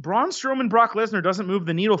Braun Strowman, Brock Lesnar doesn't move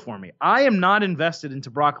the needle for me. I am not invested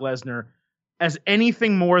into Brock Lesnar as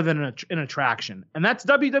anything more than an attraction. And that's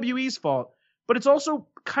WWE's fault. But it's also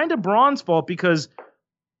kind of Braun's fault because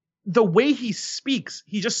the way he speaks,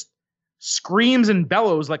 he just screams and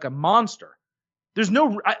bellows like a monster. There's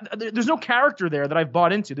no character there that I've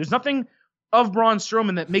bought into. There's nothing of Braun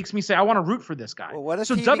Strowman that makes me say, I want to root for this guy. Well,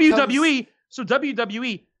 WWE,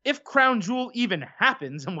 if Crown Jewel even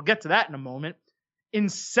happens, and we'll get to that in a moment, in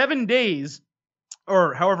 7 days,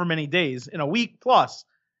 or however many days, in a week plus,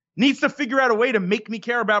 needs to figure out a way to make me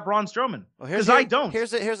care about Braun Strowman. Because I don't.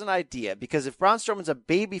 Here's an idea. Because if Braun Strowman's a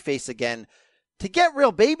babyface again, to get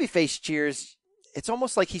real babyface cheers, it's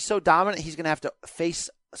almost like he's so dominant, he's going to have to face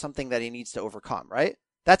something that he needs to overcome, right?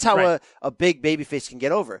 That's how a big babyface can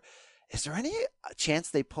get over. Is there any chance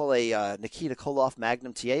they pull a Nikita Koloff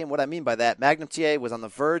Magnum TA? And what I mean by that, Magnum TA was on the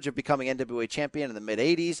verge of becoming NWA champion in the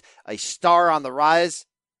mid-'80s, a star on the rise,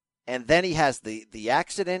 and then he has the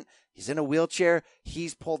accident. He's in a wheelchair.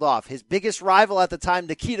 He's pulled off. His biggest rival at the time,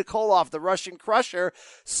 Nikita Koloff, the Russian Crusher,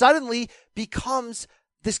 suddenly becomes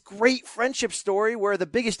this great friendship story where the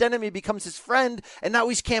biggest enemy becomes his friend, and now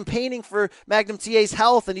he's campaigning for Magnum TA's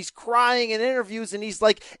health, and he's crying in interviews, and he's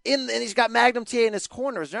and he's got Magnum TA in his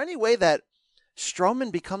corner. Is there any way that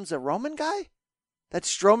Strowman becomes a Roman guy? That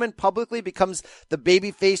Strowman publicly becomes the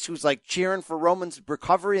babyface who's cheering for Roman's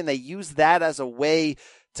recovery, and they use that as a way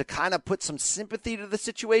to kind of put some sympathy to the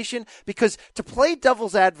situation? Because to play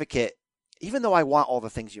devil's advocate, even though I want all the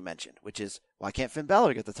things you mentioned, which is, why can't Finn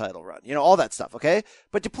Balor get the title run? All that stuff, okay?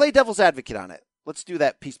 But to play devil's advocate on it, let's do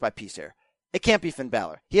that piece by piece here. It can't be Finn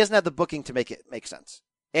Balor. He hasn't had the booking to make it make sense.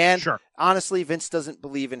 And honestly, Vince doesn't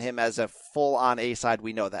believe in him as a full-on A-side.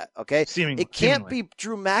 We know that, okay? It can't be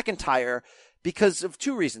Drew McIntyre because of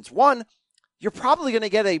two reasons. One, you're probably going to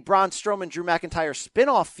get a Braun Strowman-Drew McIntyre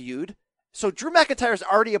spin-off feud. So Drew McIntyre is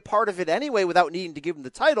already a part of it anyway without needing to give him the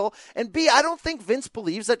title. And B, I don't think Vince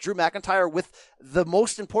believes that Drew McIntyre, with the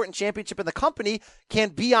most important championship in the company,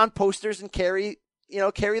 can be on posters and carry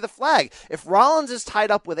the flag. If Rollins is tied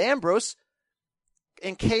up with Ambrose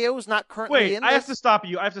and KO's not currently in this... I have to stop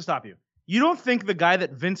you. You don't think the guy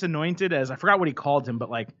that Vince anointed as, I forgot what he called him, but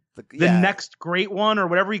the next great one or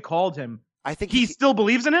whatever he called him, I think he still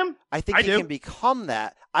believes in him? I think he can become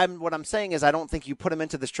that. What I'm saying is I don't think you put him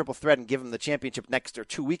into this triple threat and give him the championship next or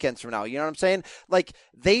 2 weekends from now. You know what I'm saying?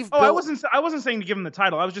 I wasn't saying to give him the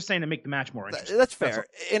title. I was just saying to make the match more interesting. That's fair.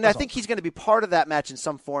 I think he's going to be part of that match in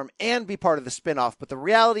some form and be part of the spinoff. But the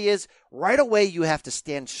reality is, right away you have to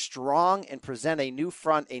stand strong and present a new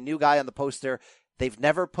front, a new guy on the poster. They've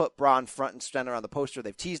never put Braun front and center on the poster.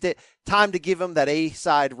 They've teased it. Time to give him that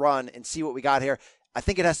A-side run and see what we got here. I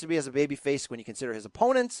think it has to be as a babyface when you consider his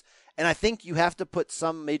opponents, and I think you have to put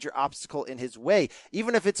some major obstacle in his way,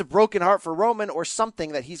 even if it's a broken heart for Roman or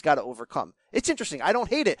something that he's got to overcome. It's interesting. I don't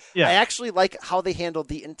hate it. Yeah. I actually like how they handled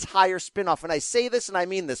the entire spinoff, and I say this and I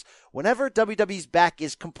mean this. Whenever WWE's back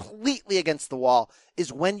is completely against the wall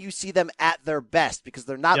is when you see them at their best because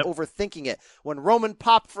they're not overthinking it. When Roman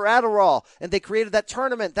popped for Adderall and they created that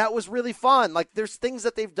tournament, that was really fun. Like, there's things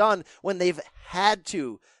that they've done when they've had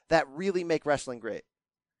to that really make wrestling great.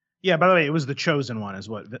 Yeah, by the way, it was the Chosen One is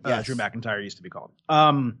what Yes. Drew McIntyre used to be called.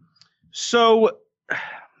 So,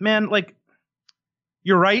 man, like,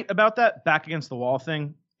 you're right about that back against the wall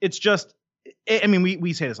thing. It's just, I mean,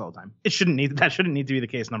 we say this all the time. That shouldn't need to be the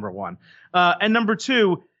case, number one. And number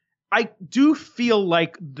two, I do feel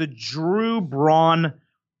like the Drew Braun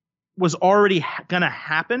was already going to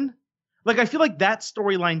happen. Like, I feel like that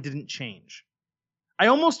storyline didn't change. I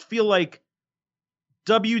almost feel like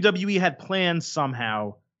WWE had plans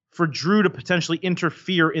somehow for Drew to potentially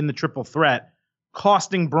interfere in the triple threat,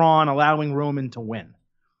 costing Braun, allowing Roman to win.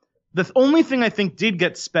 The only thing I think did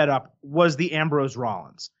get sped up was the Ambrose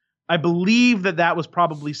Rollins. I believe that was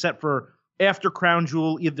probably set for after Crown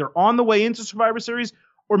Jewel, either on the way into Survivor Series,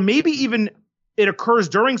 or maybe even it occurs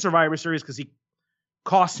during Survivor Series because he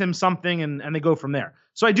costs him something and they go from there.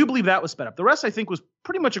 So I do believe that was sped up. The rest I think was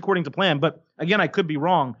pretty much according to plan, but again, I could be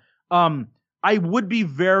wrong. I would be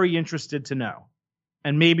very interested to know,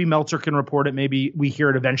 and maybe Meltzer can report it. Maybe we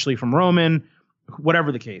hear it eventually from Roman,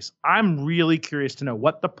 whatever the case. I'm really curious to know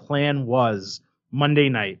what the plan was Monday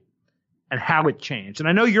night and how it changed. And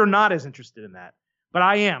I know you're not as interested in that, but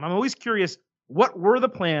I am. I'm always curious, what were the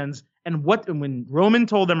plans and when Roman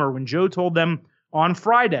told them or when Joe told them on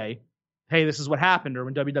Friday, hey, this is what happened, or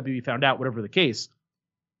when WWE found out, whatever the case.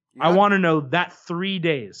 I want to know that 3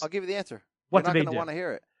 days. I'll give you the answer. What did they do? You're not going to want to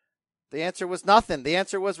hear it. The answer was nothing. The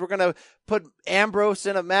answer was we're going to put Ambrose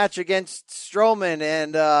in a match against Strowman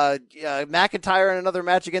and McIntyre in another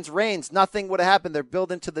match against Reigns. Nothing would have happened. They're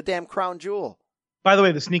building to the damn crown jewel. By the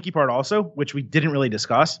way, the sneaky part also, which we didn't really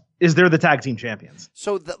discuss, is they're the tag team champions.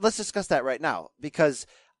 So let's discuss that right now because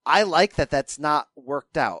I like that that's not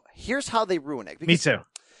worked out. Here's how they ruin it. Me too.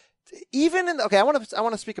 Even I want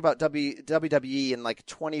to speak about WWE in like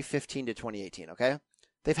 2015 to 2018. Okay.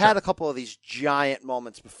 They've had a couple of these giant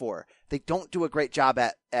moments before. They don't do a great job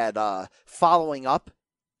at following up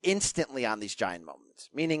instantly on these giant moments.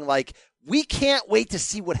 Meaning, like, we can't wait to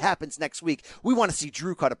see what happens next week. We want to see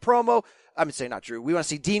Drew cut a promo. I'm saying not Drew. We want to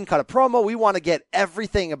see Dean cut a promo. We want to get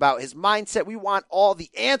everything about his mindset. We want all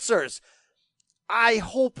the answers. I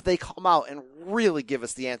hope they come out and really give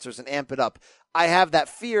us the answers and amp it up. I have that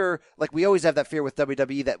fear, like we always have that fear with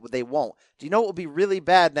WWE, that they won't. Do you know what will be really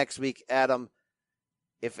bad next week, Adam?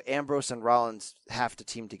 If Ambrose and Rollins have to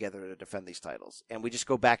team together to defend these titles, and we just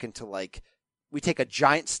go back into we take a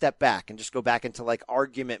giant step back and just go back into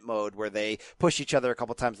argument mode where they push each other a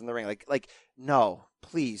couple times in the ring. No,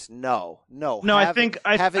 please, no. No, I think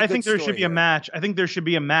there should be a match. I think there should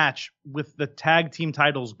be a match with the tag team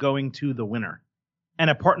titles going to the winner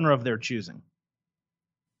and a partner of their choosing.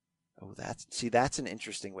 Oh, that's an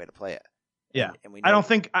interesting way to play it. Yeah, and we I don't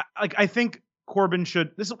think I think Corbin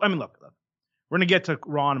should. Look. We're going to get to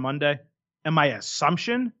Raw on Monday, and my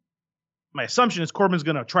assumption is Corbin's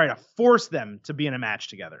going to try to force them to be in a match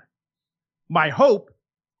together. My hope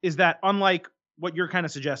is that, unlike what you're kind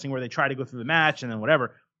of suggesting, where they try to go through the match and then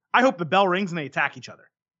whatever, I hope the bell rings and they attack each other.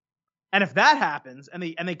 And if that happens, and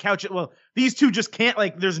they couch it, well, these two just can't,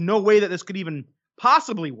 there's no way that this could even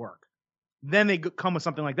possibly work. Then they come with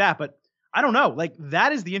something like that. But I don't know.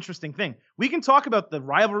 That is the interesting thing. We can talk about the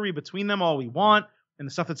rivalry between them all we want, and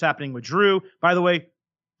the stuff that's happening with Drew. By the way,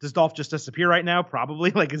 does Dolph just disappear right now?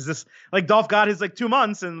 Probably. Is this Dolph got his 2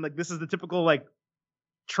 months and this is the typical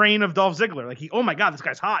train of Dolph Ziggler. Oh my God, this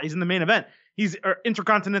guy's hot. He's in the main event. He's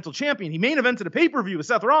Intercontinental Champion. He main evented a pay-per-view with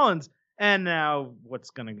Seth Rollins. And now what's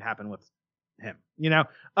going to happen with him?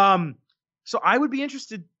 So I would be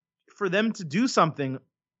interested for them to do something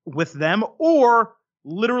with them, or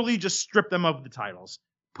literally just strip them of the titles.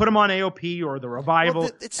 Put them on AOP or the Revival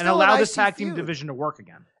and allow this tag team division to work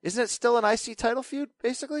again. Isn't it still an IC title feud,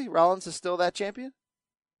 basically? Rollins is still that champion?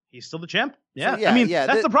 He's still the champ. Yeah. So,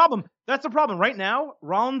 that's the problem. That's the problem. Right now,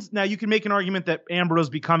 Rollins, now you can make an argument that Ambrose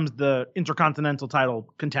becomes the Intercontinental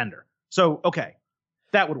title contender. So, okay,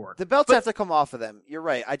 that would work. The belts have to come off of them. You're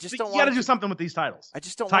right. I just don't want you got to do something with these titles. I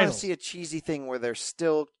just don't want to see a cheesy thing where they're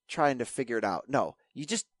still trying to figure it out. No, you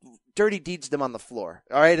just dirty deeds them on the floor.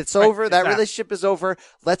 All right, it's over. That relationship is over.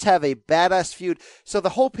 Let's have a badass feud. So the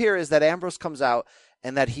hope here is that Ambrose comes out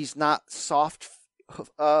and that he's not soft.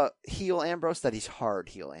 heel Ambrose, that he's hard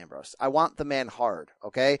heel Ambrose. I want the man hard,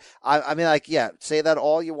 okay? I mean, like, yeah, say that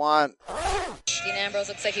all you want. Dean Ambrose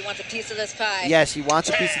looks like he wants a piece of this pie. Yes, he wants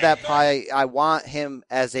a piece of that pie. I want him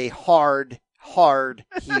as a hard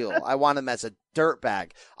heel. I want him as a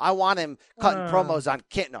dirtbag. I want him cutting promos on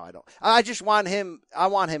Kit. No, I don't. I just want him. I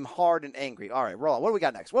want him hard and angry. All right, roll on. What do we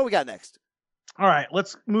got next? All right,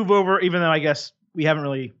 let's move over. Even though I guess we haven't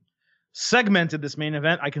really segmented this main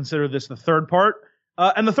event, I consider this the third part.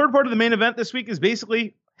 And the third part of the main event this week is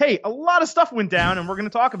basically, hey, a lot of stuff went down, and we're going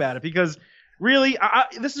to talk about it because really,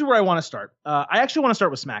 this is where I want to start. I actually want to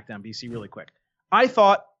start with SmackDown, BC, really quick. I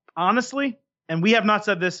thought, honestly, and we have not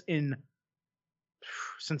said this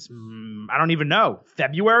since, I don't even know,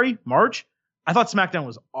 February, March, I thought SmackDown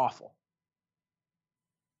was awful.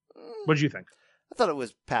 What did you think? I thought it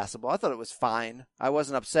was passable. I thought it was fine. I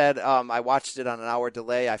wasn't upset. I watched it on an hour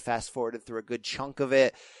delay. I fast-forwarded through a good chunk of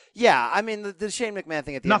it. Yeah, I mean, the Shane McMahon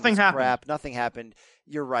thing at the end was crap. Nothing happened.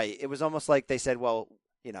 You're right. It was almost like they said, well,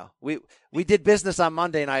 you know, we did business on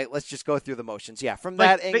Monday night. Let's just go through the motions. Yeah, from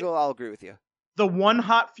that angle, I'll agree with you. The one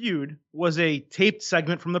hot feud was a taped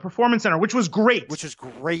segment from the Performance Center, which was great. Which was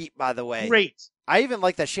great, by the way. Great. I even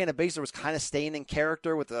like that Shayna Baszler was kind of staying in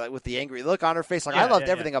character with the angry look on her face. Like, I loved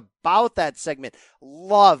everything about that segment.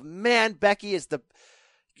 Man, Becky is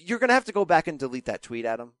you're going to have to go back and delete that tweet,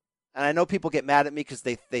 Adam. And I know people get mad at me because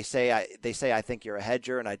they say I think you're a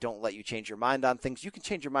hedger and I don't let you change your mind on things. You can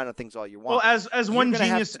change your mind on things all you want. Well, as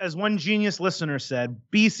one genius listener said,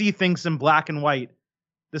 BC thinks in black and white.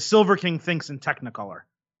 The Silver King thinks in Technicolor.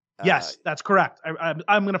 Yes, that's correct.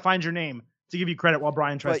 I'm going to find your name to give you credit while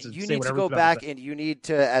Brian tries to say whatever. But you need to go back and you need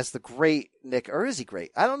to, as the great Nick, or is he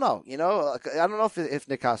great? I don't know. You know, I don't know if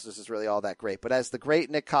Nick Costos is really all that great. But as the great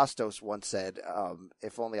Nick Costos once said,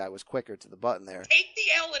 if only I was quicker to the button there. Take the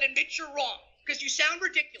L and admit you're wrong because you sound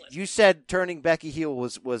ridiculous. You said turning Becky heel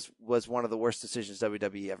was one of the worst decisions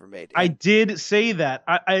WWE ever made. I did say that.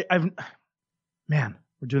 Man,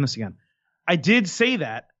 we're doing this again. I did say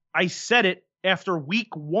that. I said it after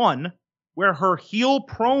week 1 where her heel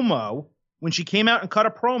promo, when she came out and cut a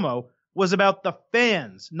promo, was about the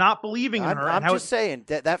fans not believing in her. I'm just saying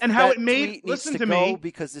that and how it made, listen to me,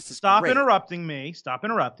 because this is stop great. interrupting me,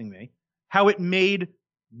 how it made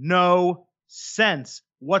no sense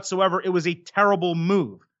whatsoever. It was a terrible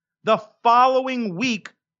move. The following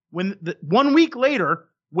week, 1 week later,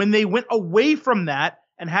 when they went away from that,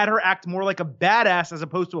 and had her act more like a badass as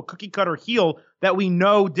opposed to a cookie-cutter heel that we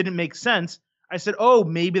know didn't make sense, I said, oh,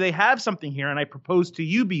 maybe they have something here. And I proposed to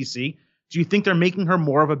you, BC, do you think they're making her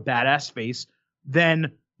more of a badass face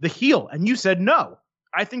than the heel? And you said no.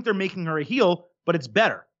 I think they're making her a heel, but it's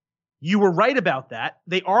better. You were right about that.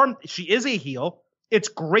 She is a heel. It's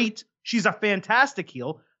great. She's a fantastic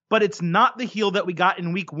heel, but it's not the heel that we got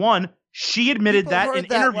in week 1. She admitted that in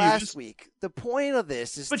interviews last week. The point of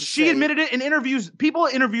this is, but she admitted it in interviews. People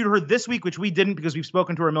interviewed her this week, which we didn't because we've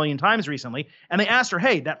spoken to her a million times recently. And they asked her,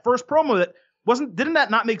 "Hey, that first promo didn't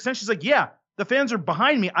that not make sense?" She's like, "Yeah, the fans are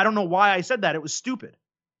behind me. I don't know why I said that. It was stupid."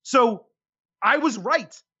 So I was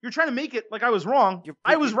right. You're trying to make it like I was wrong.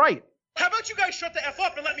 I was right. How about you guys shut the F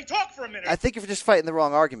up and let me talk for a minute? I think you're just fighting the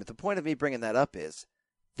wrong argument. The point of me bringing that up is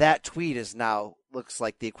that tweet is now looks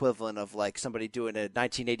like the equivalent of like somebody doing a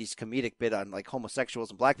 1980s comedic bit on like homosexuals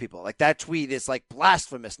and black people. Like that tweet is like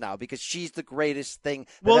blasphemous now because she's the greatest thing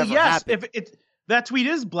that ever happened. That tweet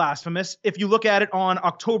is blasphemous if you look at it on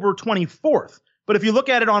October 24th. But if you look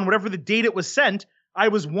at it on whatever the date it was sent, I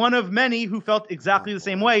was one of many who felt exactly the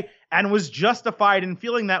same way and was justified in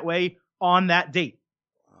feeling that way on that date.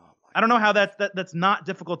 I don't know how that's not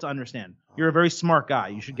difficult to understand. You're a very smart guy.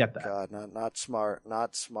 You should get that. God, not smart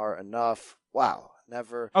enough. Wow,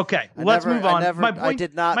 never. Okay, let's move on. I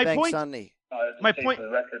did not bang Sonny. My point. For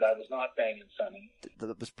the record, I was not banging Sonny.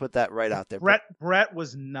 Let's put that right out there. Brett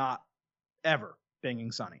was not ever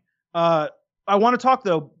banging Sonny. I want to talk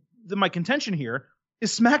though. My contention here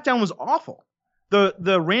is SmackDown was awful.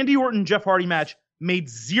 The Randy Orton Jeff Hardy match made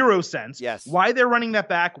zero sense. Yes. Why they're running that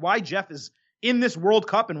back? Why Jeff is in this World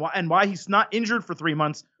Cup and why he's not injured for 3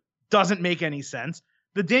 months doesn't make any sense.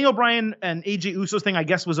 The Daniel Bryan and AJ Usos thing, I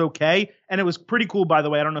guess, was okay. And it was pretty cool, by the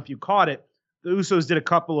way. I don't know if you caught it. The Usos did a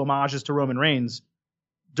couple homages to Roman Reigns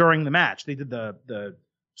during the match. They did the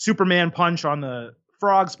Superman punch on the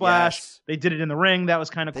frog splash. Yes. They did it in the ring. That was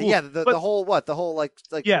kind of cool. Yeah, the whole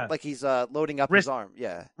like he's loading up his arm.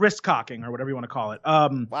 Yeah. Wrist cocking or whatever you want to call it.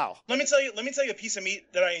 Wow. Let me tell you a piece of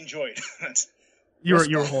meat that I enjoyed. You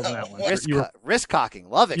were holding that one. Wrist cocking.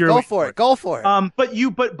 Love it. Go for it. Go for it.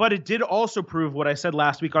 But it did also prove what I said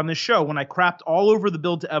last week on this show when I crapped all over the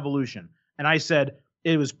build to Evolution. And I said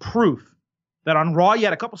it was proof that on Raw you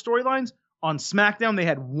had a couple storylines. On SmackDown, they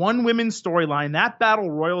had one women's storyline. That Battle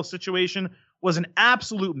Royal situation was an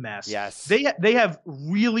absolute mess. Yes. They have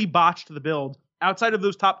really botched the build outside of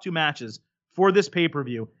those top 2 matches for this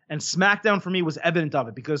pay-per-view. And SmackDown for me was evident of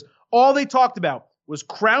it because all they talked about was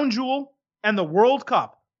Crown Jewel and the World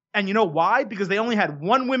Cup. And you know why? Because they only had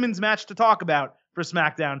one women's match to talk about for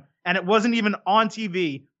SmackDown, and it wasn't even on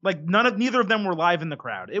TV. Like neither of them were live in the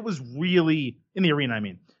crowd. It was really in the arena. I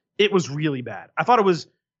mean, it was really bad. I thought it was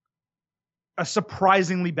a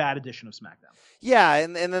surprisingly bad edition of SmackDown. Yeah,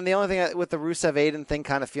 and then the only thing with the Rusev Aiden thing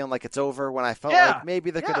kind of feeling like it's over when I felt like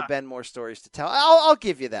maybe there could have been more stories to tell. I'll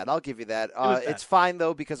give you that. It's fine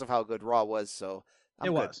though because of how good Raw was. So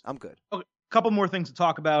I'm good. Okay, couple more things to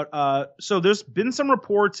talk about. So there's been some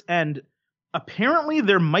reports, and apparently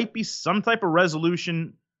there might be some type of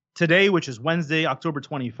resolution today, which is Wednesday, October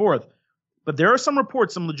 24th. But there are some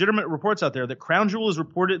reports, some legitimate reports out there that Crown Jewel is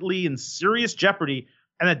reportedly in serious jeopardy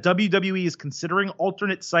and that WWE is considering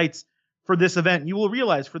alternate sites for this event. You will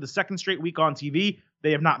realize for the second straight week on TV,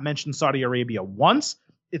 they have not mentioned Saudi Arabia once.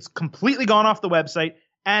 It's completely gone off the website,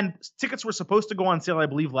 and tickets were supposed to go on sale, I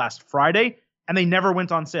believe, last Friday, and they never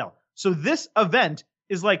went on sale. So this event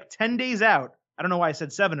is like 10 days out. I don't know why I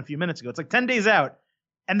said 7 a few minutes ago. It's like 10 days out,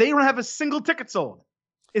 and they don't have a single ticket sold.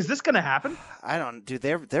 Is this going to happen? I don't, dude.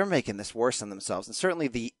 They're making this worse on themselves, and certainly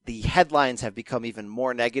the headlines have become even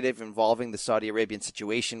more negative involving the Saudi Arabian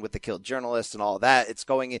situation with the killed journalists and all of that.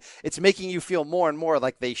 It's making you feel more and more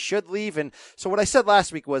like they should leave. And so what I said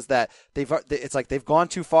last week was that it's like they've gone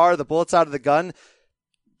too far. The bullet's out of the gun.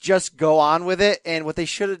 Just go on with it. And what they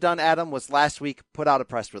should have done, Adam, was last week put out a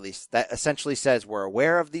press release that essentially says we're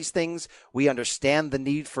aware of these things. We understand the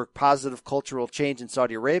need for positive cultural change in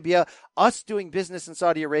Saudi Arabia. Us doing business in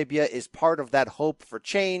Saudi Arabia is part of that hope for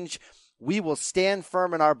change. We will stand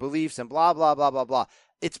firm in our beliefs and blah, blah, blah, blah, blah.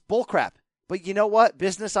 It's bullcrap. But you know what?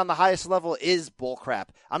 Business on the highest level is bullcrap.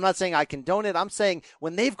 I'm not saying I condone it. I'm saying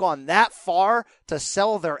when they've gone that far to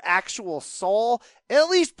sell their actual soul, at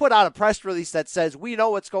least put out a press release that says, we know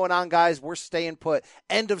what's going on, guys. We're staying put.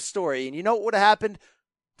 End of story. And you know what would have happened?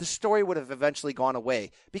 The story would have eventually gone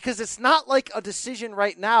away. Because it's not like a decision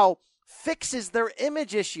right now fixes their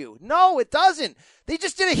image issue. No, it doesn't. They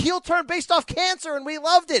just did a heel turn based off cancer, and we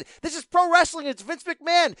loved it. This is pro wrestling. It's Vince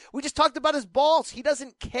McMahon. We just talked about his balls. He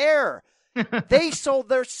doesn't care. They sold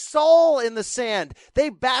their soul in the sand. They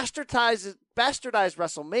bastardized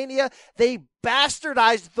WrestleMania. They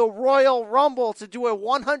bastardized the Royal Rumble to do a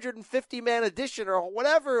 150-man edition or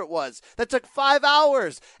whatever it was that took 5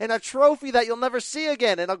 hours and a trophy that you'll never see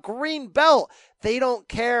again and a green belt. They don't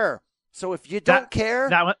care. So if you don't care...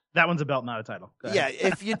 That one's a belt, not a title. Yeah,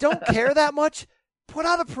 if you don't care that much, put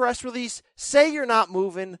out a press release, say you're not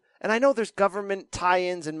moving. And I know there's government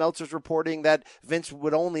tie-ins and Meltzer's reporting that Vince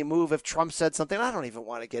would only move if Trump said something. I don't even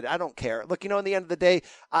want to get it. I don't care. Look, in the end of the day,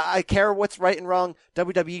 I care what's right and wrong.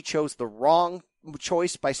 WWE chose the wrong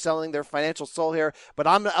choice by selling their financial soul here. But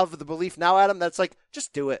I'm of the belief now, Adam, that's like,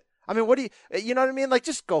 just do it. I mean, you know what I mean? Like,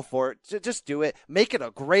 just go for it. Just do it. Make it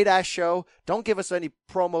a great-ass show. Don't give us any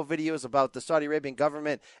promo videos about the Saudi Arabian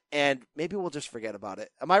government, and maybe we'll just forget about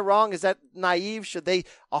it. Am I wrong? Is that naive? Should they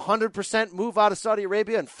 100% move out of Saudi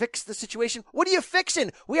Arabia and fix the situation? What are you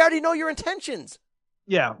fixing? We already know your intentions.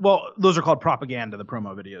 Yeah, well, those are called propaganda, the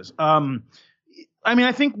promo videos. I mean,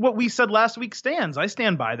 I think what we said last week stands. I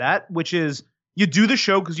stand by that, which is you do the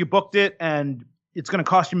show because you booked it, and it's going to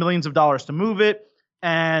cost you millions of dollars to move it.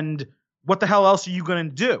 And what the hell else are you going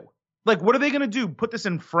to do? Like, what are they going to do? Put this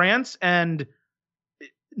in France and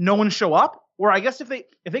no one show up? Or I guess if they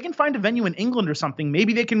can find a venue in England or something,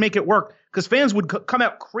 maybe they can make it work. Because fans would come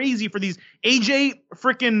out crazy for these. AJ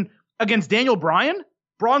freaking against Daniel Bryan,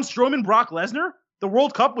 Braun Strowman, Brock Lesnar, the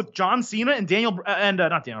World Cup with John Cena and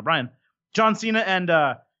John Cena and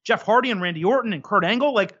Jeff Hardy and Randy Orton and Kurt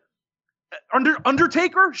Angle. Like,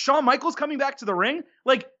 Undertaker, Shawn Michaels coming back to the ring.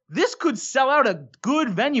 Like, this could sell out a good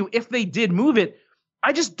venue if they did move it.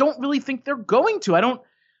 I just don't really think they're going to.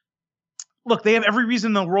 Look, they have every reason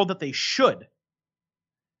in the world that they should.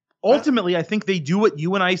 Ultimately, I think they do what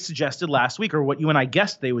you and I suggested last week, or what you and I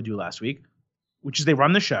guessed they would do last week, which is they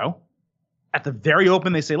run the show. At the very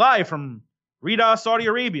open, they say live from Riyadh, Saudi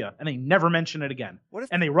Arabia, and they never mention it again.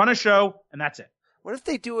 And they run a show, and that's it. What if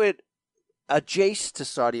they do it adjacent to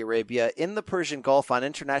Saudi Arabia in the Persian Gulf on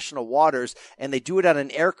international waters, and they do it on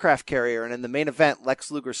an aircraft carrier, and in the main event,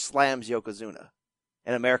 Lex Luger slams Yokozuna,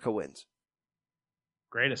 and America wins?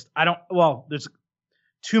 Greatest. There's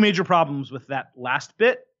two major problems with that last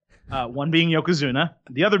bit. One being Yokozuna,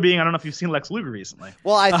 the other being, I don't know if you've seen Lex Luger recently.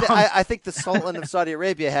 Well, I think the Sultan of Saudi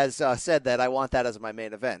Arabia has said that I want that as my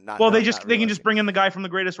main event. They can just bring in the guy from the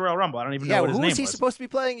Greatest Royal Rumble. I don't even know what his name was. Who is he supposed to be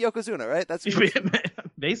playing? Yokozuna, right? That's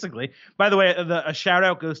basically. By the way, a shout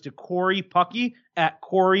out goes to Corey Pucky at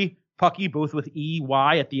Corey Pucky, both with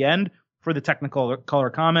EY at the end, for the technical color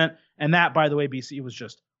comment. And that, by the way, BC, was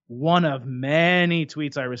just one of many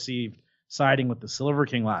tweets I received siding with the Silver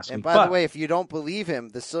King last week. And by the way, if you don't believe him,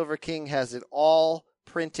 the Silver King has it all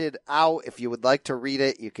printed out. If you would like to read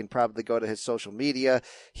it, you can probably go to his social media.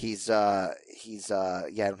 He's I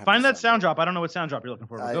don't have find that sound drop. I don't know what sound drop you're looking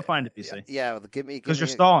for. Go find it, BC. Yeah, give me because you're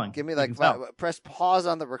stalling. Give me press pause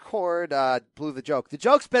on the record. Blew the joke. The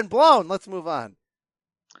joke's been blown. Let's move on.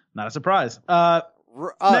 Not a surprise.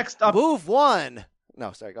 Next up, move one.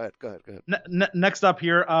 No, sorry. Go ahead. Next up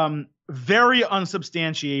here, very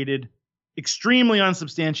unsubstantiated, extremely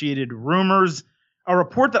unsubstantiated rumors. A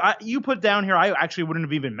report that you put down here, I actually wouldn't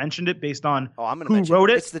have even mentioned it based on who wrote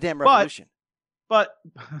it. It's the damn Revolution. But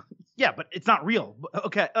yeah, but it's not real.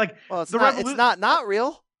 Okay, it's not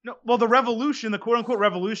real. No, well, the revolution, the quote unquote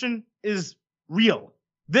revolution, is real.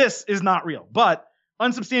 This is not real. But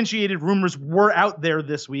unsubstantiated rumors were out there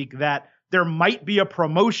this week that there might be a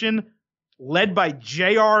promotion led by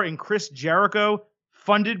JR and Chris Jericho,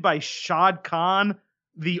 funded by Shad Khan,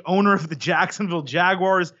 the owner of the Jacksonville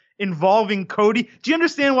Jaguars, involving Cody. Do you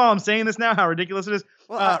understand why I'm saying this now, how ridiculous it is?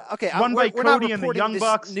 Well, run by Cody and the Young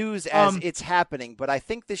Bucks. News as it's happening, but I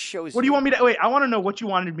think this shows. What do you want me to? Wait, I want to know what you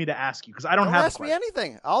wanted me to ask you because I don't have. Ask me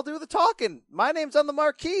anything. I'll do the talking. My name's on the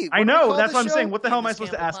marquee. I know. That's what I'm saying. What the hell am I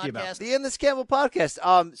supposed to ask you about? The In This Campbell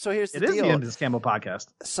podcast. So here's the deal. It is the In This Campbell podcast.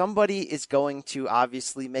 Somebody is going to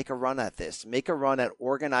obviously make a run at this. Make a run at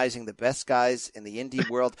organizing the best guys in the indie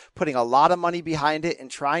world, putting a lot of money behind it,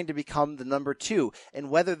 and trying to become the number 2. And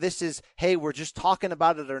whether this is, hey, we're just talking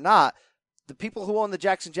about it or not. The people who own the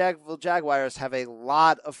Jacksonville Jaguars have a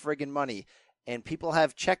lot of friggin' money, and people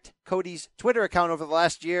have checked Cody's Twitter account over the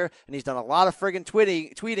last year, and he's done a lot of friggin'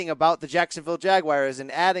 tweeting about the Jacksonville Jaguars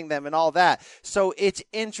and adding them and all that. So it's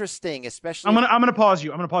interesting, especially. I'm gonna pause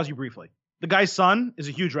you. I'm gonna pause you briefly. The guy's son is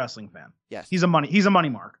a huge wrestling fan. Yes, he's a money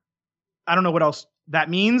mark. I don't know what else that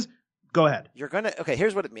means. Go ahead. Okay,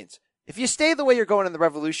 here's what it means. If you stay the way you're going in the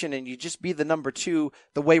Revolution and you just be the number 2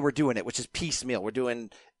 the way we're doing it, which is piecemeal, we're doing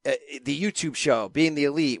the YouTube show, being the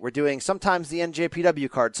elite, we're doing sometimes the NJPW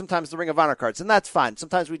cards, sometimes the Ring of Honor cards, and that's fine.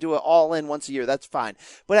 Sometimes we do it all in once a year, that's fine.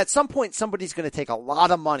 But at some point, somebody's going to take a lot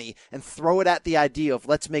of money and throw it at the idea of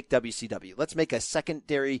let's make WCW. Let's make a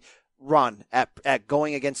secondary run at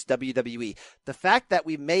going against WWE. The fact that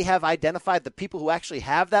we may have identified the people who actually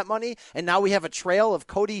have that money, and now we have a trail of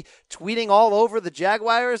Cody tweeting all over the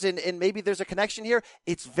Jaguars, and maybe there's a connection here,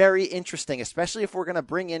 it's very interesting, especially if we're going to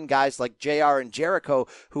bring in guys like JR and Jericho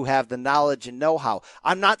who have the knowledge and know-how.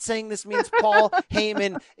 I'm not saying this means Paul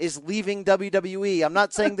Heyman is leaving WWE. I'm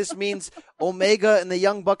not saying this means Omega and the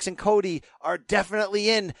Young Bucks and Cody are definitely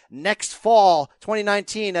in next fall,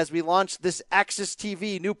 2019, as we launch this Axis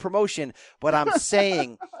TV new promotion. But I'm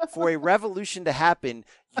saying for a revolution to happen,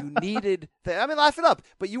 you needed laugh it up,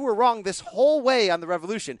 but you were wrong this whole way on the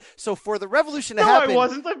revolution. So for the revolution to happen. No, I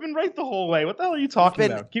wasn't. I've been right the whole way. What the hell are you talking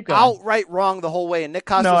about? Keep going. Outright wrong the whole way. And Nick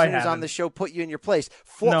Costos, who was on the show, put you in your place.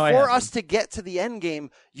 For us to get to the end game,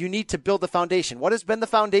 you need to build the foundation. What has been the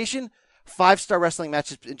foundation? 5-star wrestling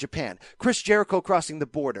matches in Japan. Chris Jericho crossing the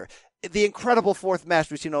border. The incredible 4th match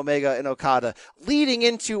between Omega and Okada, leading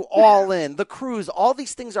into All In, the Cruise, all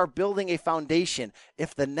these things are building a foundation.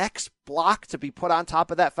 If the next block to be put on top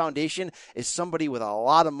of that foundation is somebody with a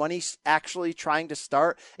lot of money actually trying to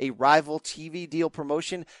start a rival TV deal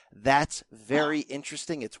promotion, that's very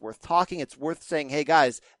interesting. It's worth talking. It's worth saying, hey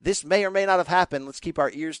guys, this may or may not have happened. Let's keep our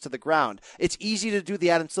ears to the ground. It's easy to do the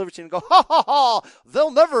Adam Silverstein and go, ha ha ha, they'll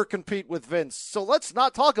never compete with Vince, so let's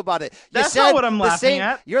not talk about it. That's not what I'm laughing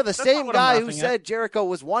at. You're the same guy who said Jericho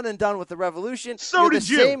was one and done with the Revolution. So did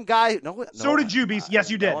you. Same guy. So did you, Beast. Yes,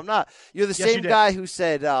 you did. No, I'm not. You're the same guy who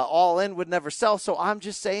said All In would never sell. So I'm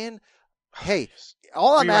just saying, hey,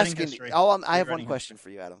 all I'm asking, I have one question for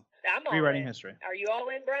you, Adam. I'm all Rewriting in. history. Are you all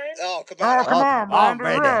in, Brian? Oh, come on.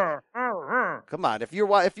 Brandon. Come on. If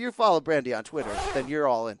you follow Brandy on Twitter, then you're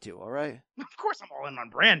all into, all right? Of course I'm all in on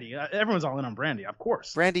Brandy. Everyone's all in on Brandy, of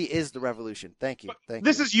course. Brandy is the Revolution. Thank you.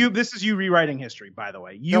 This is you rewriting history, by the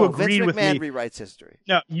way. You agreed with me. Vince McMahon rewrites history.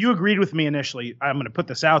 No, you agreed with me initially. I'm going to put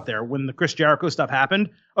this out there. When the Chris Jericho stuff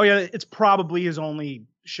happened, oh yeah, it's probably his only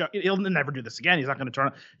show. He'll never do this again. He's not going to turn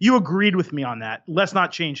on. You agreed with me on that. Let's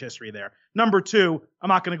not change history there. Number 2, I'm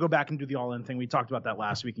not going to go back and do the All In thing. We talked about that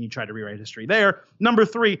last week, and you tried to rewrite history there. Number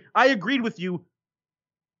 3, I agreed with you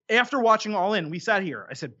after watching All In, we sat here.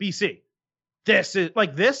 I said, BC, this is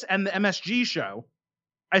like this and the MSG show.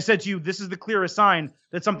 I said to you, this is the clearest sign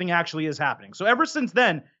that something actually is happening. So ever since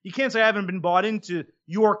then, you can't say I haven't been bought into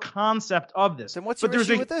your concept of this. Then what's your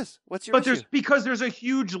issue with this? What's your issue? Because there's a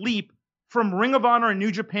huge leap from Ring of Honor and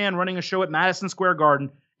New Japan running a show at Madison Square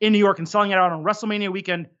Garden in New York and selling it out on WrestleMania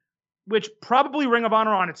weekend, which probably Ring of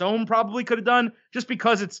Honor on its own probably could have done just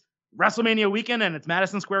because it's WrestleMania weekend and it's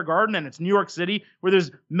Madison Square Garden and it's New York City where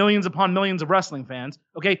there's millions upon millions of wrestling fans.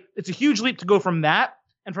 Okay, it's a huge leap to go from that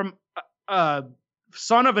and from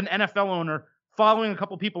son of an NFL owner following a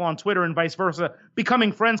couple people on Twitter and vice versa,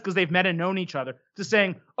 becoming friends because they've met and known each other, to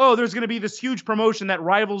saying, oh, there's going to be this huge promotion that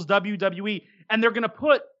rivals WWE, and they're going to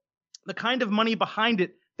put the kind of money behind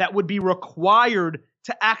it that would be required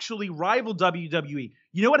to actually rival WWE.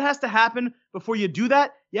 You know what has to happen before you do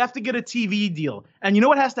that? You have to get a TV deal. And you know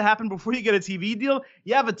what has to happen before you get a TV deal?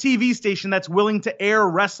 You have a TV station that's willing to air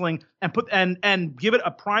wrestling and put and give it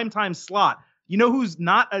a primetime slot. You know who's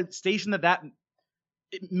not a station that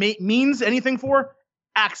means anything for?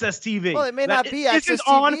 Access TV. Well, it may not be Access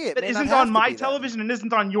TV. It isn't on my television and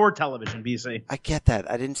isn't on your television, BC. I get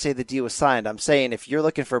that. I didn't say the deal was signed. I'm saying if you're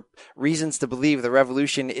looking for reasons to believe the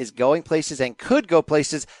Revolution is going places and could go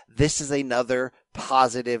places, this is another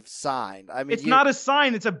positive sign. I mean, it's not a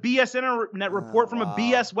sign. It's a BS internet report from a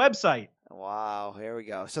BS website. Wow, here we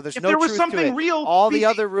go. So there's if no there was truth something to it. real, all the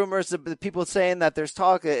other rumors, the people saying that there's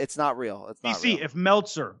talk, it's not real. It's not real. If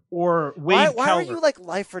Meltzer or Wade why Keller, are you like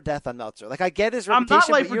life or death on Meltzer? Like I get his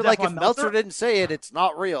reputation, but you're like, if Meltzer didn't say it, it's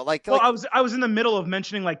not real. Well, I was in the middle of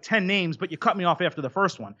mentioning like 10 names, but you cut me off after the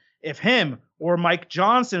first one. If him or Mike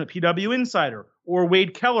Johnson at PW Insider or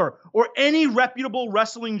Wade Keller or any reputable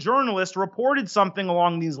wrestling journalist reported something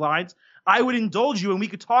along these lines, I would indulge you and we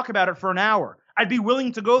could talk about it for an hour. I'd be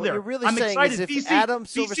willing to go there. You're really I'm saying excited. Is if BC, Adam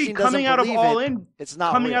Silverstein BC coming out of All In, it's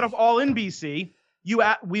not coming real. out of All In, BC.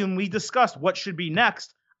 When we discussed what should be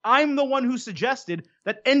next, I'm the one who suggested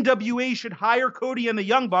that NWA should hire Cody and the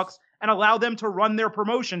Young Bucks and allow them to run their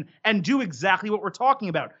promotion and do exactly what we're talking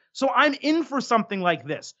about. So I'm in for something like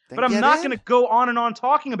this, but I'm not going to go on and on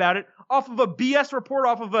talking about it off of a BS report,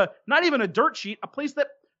 off of not even a dirt sheet, a place that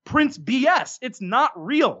prints BS. It's not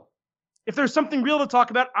real. If there's something real to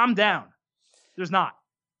talk about, I'm down. There's not.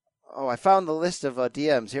 Oh, I found the list of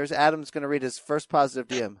DMs. Here's Adam's going to read his first positive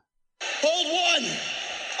DM. Hold one.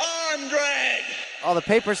 Arm drag. Oh, the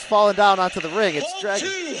paper's falling down onto the ring. It's Hold dragging.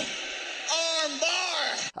 two. Arm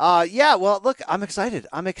bar. Yeah, well, look, I'm excited.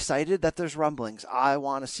 I'm excited that there's rumblings. I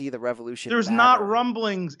want to see the Revolution. There's not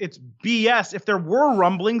rumblings. It's BS. If there were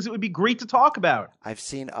rumblings, it would be great to talk about. I've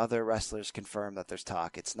seen other wrestlers confirm that there's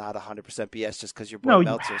talk. It's not 100% BS just because your boy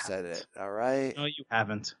Meltzer said it. All right? No, you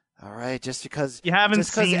haven't. All right, just because you haven't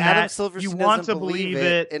seen Adam that, Silverstein you want doesn't to believe believe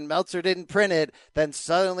it, and Meltzer didn't print it, then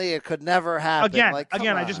suddenly it could never happen.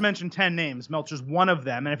 Again, I just mentioned 10 names. Meltzer's one of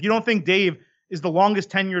them, and if you don't think Dave is the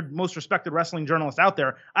longest tenured, most respected wrestling journalist out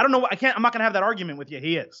there, I don't know. I'm not going to have that argument with you.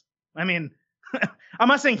 He is. I mean, I'm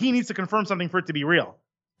not saying he needs to confirm something for it to be real,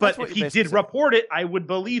 but if he did report it, I would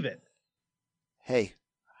believe it. Hey.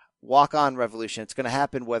 Walk on, Revolution. It's going to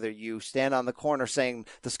happen whether you stand on the corner saying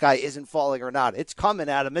the sky isn't falling or not. It's coming,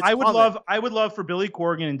 Adam. I would love for Billy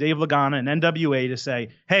Corgan and Dave Lagana and NWA to say,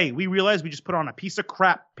 hey, we realize we just put on a piece of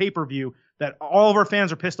crap pay-per-view that all of our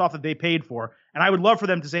fans are pissed off that they paid for. And I would love for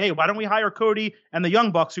them to say, hey, why don't we hire Cody and the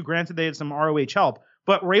Young Bucks, who granted they had some ROH help,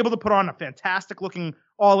 but were able to put on a fantastic looking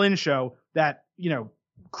all-in show that,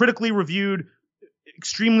 critically reviewed,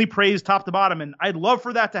 extremely praised top to bottom. And I'd love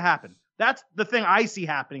for that to happen. That's the thing I see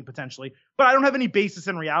happening potentially, but I don't have any basis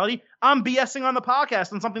in reality. I'm BSing on the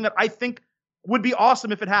podcast on something that I think would be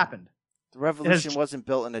awesome if it happened. The Revolution wasn't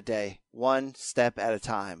built in a day, one step at a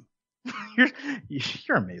time.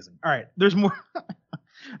 You're amazing. All right, there's more.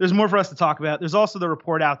 There's more for us to talk about. There's also the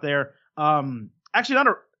report out there.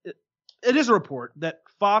 It is a report that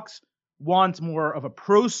Fox wants more of a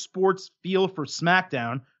pro sports feel for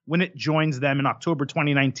SmackDown when it joins them in October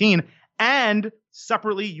 2019. And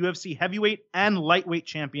separately, UFC heavyweight and lightweight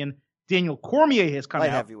champion Daniel Cormier has come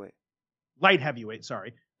out. Light heavyweight,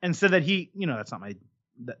 sorry. And said that he, that's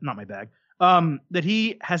not my bag. That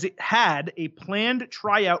he has had a planned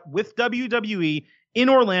tryout with WWE in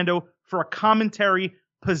Orlando for a commentary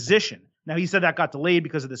position. Now, he said that got delayed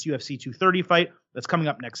because of this UFC 230 fight that's coming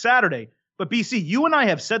up next Saturday. But BC, you and I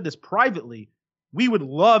have said this privately. We would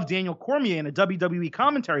love Daniel Cormier in a WWE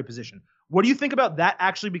commentary position. What do you think about that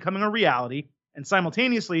actually becoming a reality? And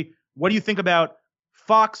simultaneously, what do you think about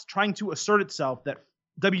Fox trying to assert itself that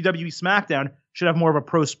WWE SmackDown should have more of a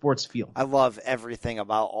pro sports feel? I love everything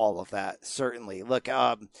about all of that, certainly. Look,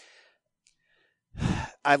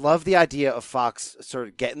 I love the idea of Fox sort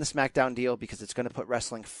of getting the SmackDown deal because it's going to put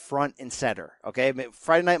wrestling front and center. Okay,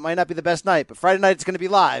 Friday night might not be the best night, but Friday night it's going to be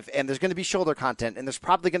live, and there's going to be shoulder content, and there's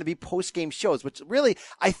probably going to be post-game shows, which really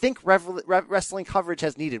I think wrestling coverage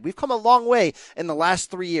has needed. We've come a long way in the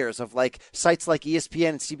last 3 years of like sites like ESPN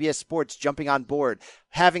and CBS Sports jumping on board,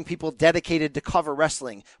 having people dedicated to cover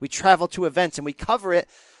wrestling. We travel to events and we cover it.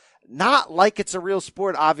 Not like it's a real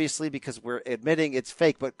sport, obviously, because we're admitting it's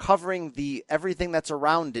fake, but covering everything that's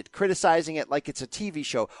around it, criticizing it like it's a TV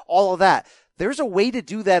show, all of that. There's a way to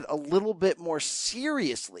do that a little bit more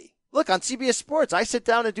seriously. Look, on CBS Sports, I sit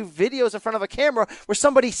down and do videos in front of a camera where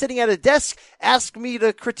somebody sitting at a desk asks me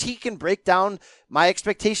to critique and break down my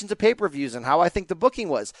expectations of pay-per-views and how I think the booking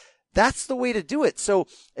was. That's the way to do it. So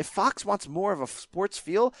if Fox wants more of a sports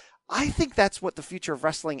feel, I think that's what the future of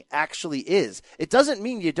wrestling actually is. It doesn't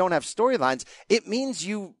mean you don't have storylines. It means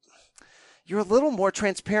you're a little more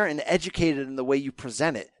transparent and educated in the way you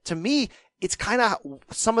present it. To me, it's kind of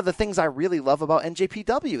some of the things I really love about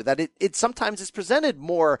NJPW, that it sometimes is presented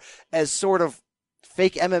more as sort of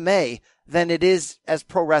fake MMA than it is as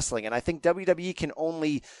pro wrestling. And I think WWE can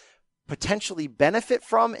only potentially benefit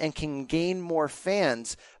from and can gain more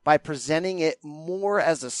fans by presenting it more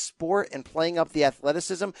as a sport and playing up the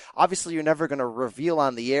athleticism. Obviously, you're never going to reveal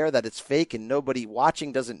on the air that it's fake and nobody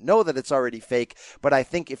watching doesn't know that it's already fake. But I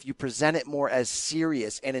think if you present it more as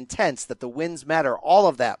serious and intense, that the wins matter, all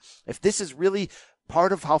of that, if this is really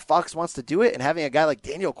part of how Fox wants to do it, and having a guy like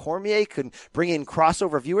Daniel Cormier can bring in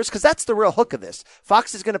crossover viewers, because that's the real hook of this.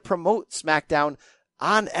 Fox is going to promote SmackDown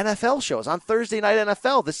on NFL shows, on Thursday Night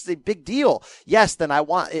NFL. This is a big deal. Yes, then I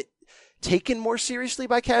want it taken more seriously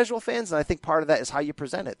by casual fans, and I think part of that is how you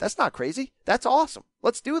present it. That's not crazy. That's awesome.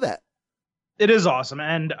 Let's do that. It is awesome,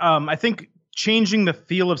 and I think changing the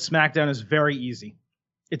feel of SmackDown is very easy.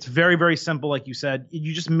 It's very, very simple, like you said.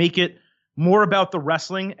 You just make it more about the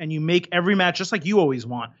wrestling, and you make every match, just like you always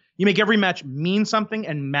want, you make every match mean something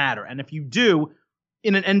and matter. And if you do,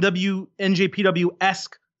 in an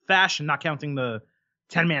NJPW-esque fashion, not counting the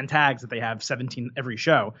 10-man tags that they have 17 every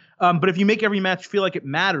show. But if you make every match feel like it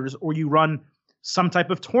matters, or you run some type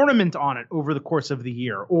of tournament on it over the course of the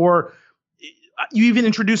year, or you even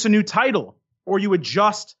introduce a new title, or you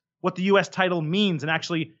adjust what the U.S. title means and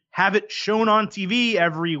actually have it shown on TV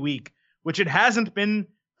every week, which it hasn't been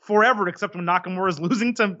forever, except when Nakamura is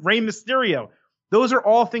losing to Rey Mysterio. Those are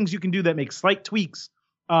all things you can do that make slight tweaks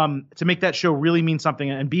to make that show really mean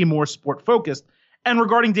something and be more sport focused. And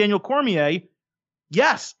regarding Daniel Cormier,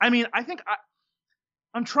 yes, I mean, I think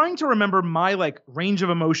I'm trying to remember my range of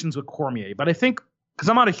emotions with Cormier, but I think because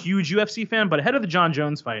I'm not a huge UFC fan, but ahead of the John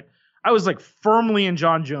Jones fight, I was firmly in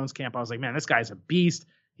John Jones' camp. I was like, man, this guy's a beast.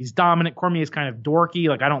 He's dominant. Cormier's kind of dorky.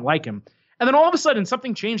 I don't like him. And then all of a sudden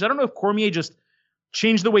something changed. I don't know if Cormier just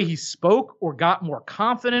changed the way he spoke or got more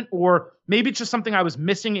confident, or maybe it's just something I was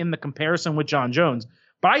missing in the comparison with John Jones.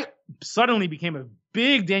 But I suddenly became a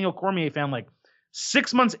big Daniel Cormier fan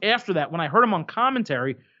 6 months after that, when I heard him on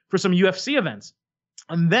commentary for some UFC events.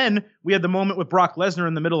 And then we had the moment with Brock Lesnar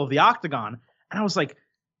in the middle of the octagon. And I was like,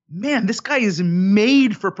 man, this guy is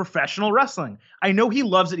made for professional wrestling. I know he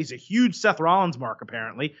loves it. He's a huge Seth Rollins mark,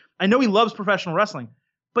 apparently. I know he loves professional wrestling.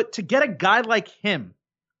 But to get a guy like him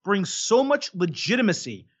brings so much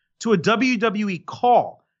legitimacy to a WWE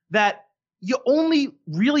call that you only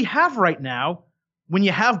really have right now when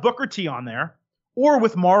you have Booker T on there, or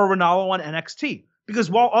with Mauro Ranallo on NXT. Because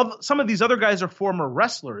while some of these other guys are former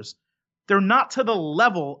wrestlers, they're not to the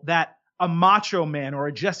level that a Macho Man or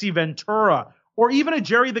a Jesse Ventura or even a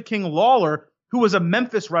Jerry the King Lawler, who was a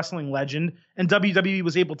Memphis wrestling legend, and WWE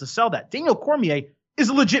was able to sell that. Daniel Cormier is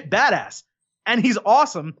a legit badass, and he's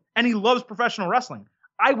awesome, and he loves professional wrestling.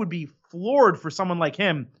 I would be floored for someone like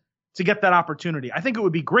him to get that opportunity. I think it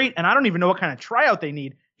would be great, and I don't even know what kind of tryout they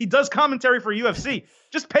need. He does commentary for UFC.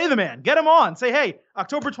 Just pay the man. Get him on. Say, hey,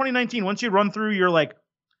 October 2019, once you run through your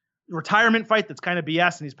retirement fight that's kind of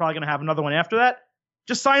BS, and he's probably going to have another one after that,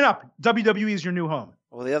 just sign up. WWE is your new home.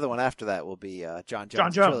 Well, the other one after that will be John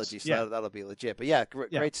Jones trilogy, so that'll be legit. But yeah,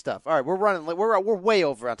 great stuff. All right, we're running. We're way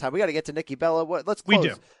over on time. We got to get to Nikki Bella. Let's close. We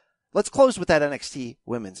do. Let's close with that NXT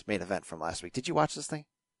women's main event from last week. Did you watch this thing?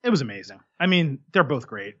 It was amazing. I mean, they're both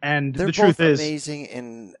great, and the truth is amazing.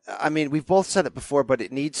 And I mean, we've both said it before, but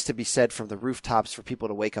it needs to be said from the rooftops for people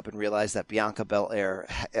to wake up and realize that Bianca Belair.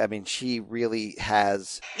 I mean, she really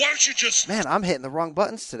has. Why don't you just? Man, I'm hitting the wrong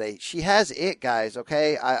buttons today. She has it, guys.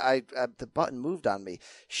 Okay, I the button moved on me.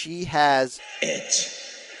 She has it.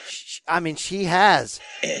 She has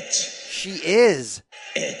it. She is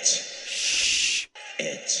it. Shh.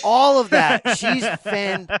 It. All of that. She's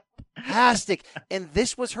fantastic. And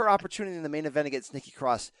this was her opportunity in the main event against Nikki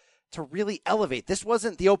Cross to really elevate. This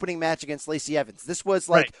wasn't the opening match against Lacey Evans. This was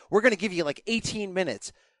like, we're going to give you like 18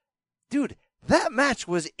 minutes. Dude, that match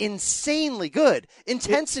was insanely good.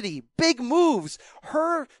 Intensity, big moves.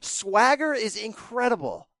 Her swagger is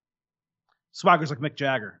incredible. Swagger's like Mick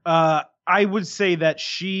Jagger. I would say that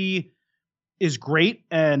she is great,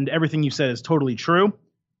 and everything you said is totally true.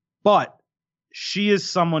 But she is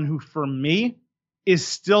someone who, for me, is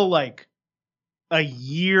still like a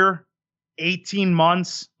year, 18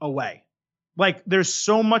 months away. Like, there's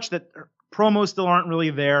so much that promos still aren't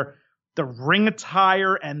really there. The ring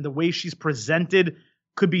attire and the way she's presented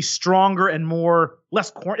could be stronger and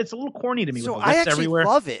less corny. It's a little corny to me. So with the I lips actually everywhere.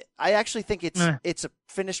 love it. I actually think it's a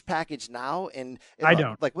finished package now, and I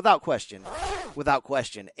don't. like without question.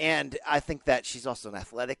 And I think that she's also an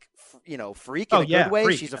athletic, freak in a good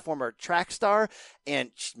way. She's a former track star,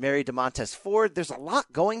 and she's married to Montez Ford. There's a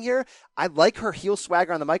lot going here. I like her heel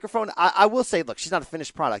swagger on the microphone. I will say, look, she's not a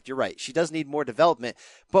finished product. You're right. She does need more development.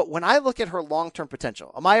 But when I look at her long-term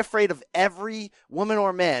potential, am I afraid of every woman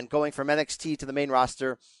or man going from NXT to the main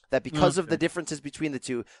roster, that because of the differences between the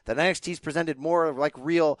two, that NXT's presented more like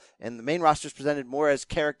real and the main roster's presented more as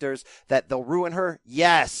characters, that they'll ruin her?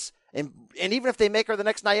 Yes. And even if they make her the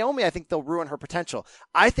next Naomi, I think they'll ruin her potential.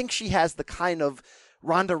 I think she has the kind of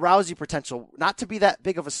Ronda Rousey potential, not to be that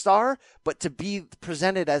big of a star, but to be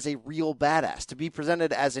presented as a real badass, to be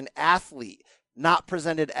presented as an athlete, not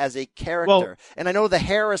presented as a character. Well, and I know the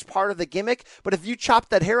hair is part of the gimmick, but if you chop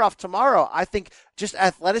that hair off tomorrow, I think just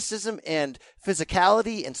athleticism and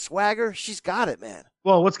physicality and swagger, she's got it, man.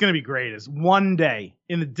 Well, what's going to be great is one day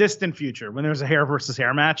in the distant future, when there's a hair versus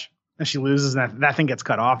hair match and she loses and that thing gets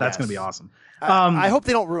cut off, that's going to be awesome. I hope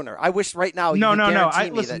they don't ruin her. I wish right now. No.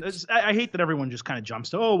 Listen, I hate that everyone just kind of jumps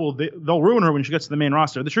to, they'll ruin her when she gets to the main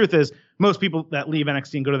roster. The truth is, most people that leave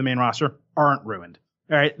NXT and go to the main roster aren't ruined.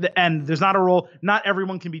 All right, and there's not a role. Not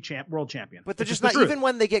everyone can be world champion. But they're just not. Even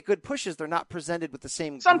when they get good pushes, they're not presented with the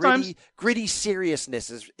same gritty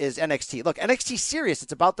seriousness as NXT. Look, NXT's serious.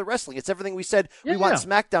 It's about the wrestling. It's everything we said we want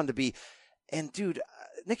SmackDown to be. And dude,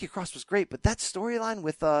 Nikki Cross was great, but that storyline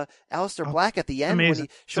with Aleister Black at the end when he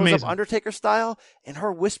shows up Undertaker style, and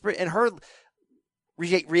her whisper and her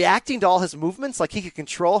reacting to all his movements, like he could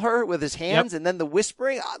control her with his hands, and then the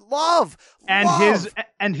whispering, I love.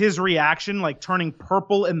 His reaction, like turning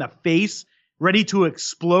purple in the face, ready to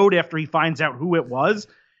explode after he finds out who it was.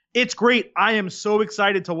 It's great. I am so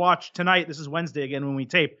excited to watch tonight. This is Wednesday again when we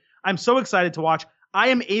tape. I'm so excited to watch. I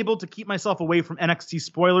am able to keep myself away from NXT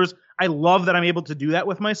spoilers. I love that I'm able to do that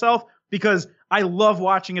with myself because I love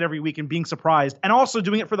watching it every week and being surprised, and also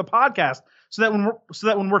doing it for the podcast so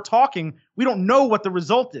that when we're talking, we don't know what the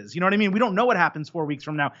result is. You know what I mean? We don't know what happens 4 weeks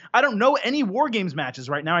from now. I don't know any War Games matches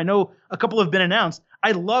right now. I know a couple have been announced.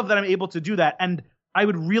 I love that I'm able to do that, and I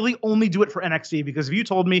would really only do it for NXT, because if you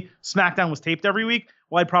told me SmackDown was taped every week,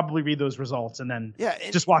 well, I'd probably read those results and then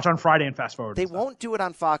just watch on Friday and fast forward. They won't do it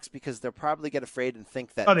on Fox because they'll probably get afraid and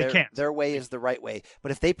think that their way is the right way.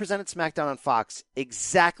 But if they presented SmackDown on Fox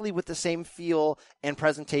exactly with the same feel and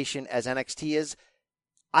presentation as NXT is,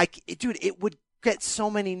 it would get so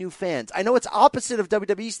many new fans. I know it's opposite of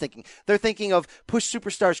WWE's thinking. They're thinking of push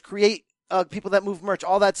superstars, create people that move merch,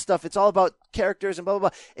 all that stuff. It's all about characters and blah, blah,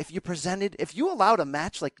 blah. If you allowed a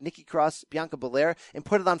match like Nikki Cross, Bianca Belair, and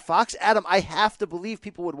put it on Fox, Adam, I have to believe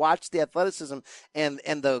people would watch the athleticism and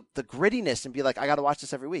the grittiness and be like, I got to watch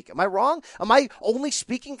this every week. Am I wrong? Am I only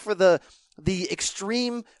speaking for the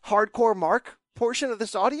extreme hardcore mark portion of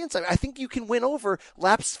this audience? I think you can win over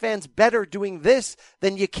lapsed fans better doing this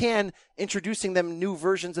than you can introducing them new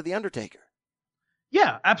versions of The Undertaker.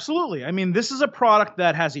 Yeah, absolutely. I mean, this is a product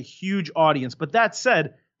that has a huge audience. But that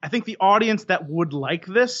said, I think the audience that would like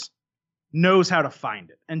this knows how to find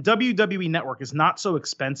it. And WWE Network is not so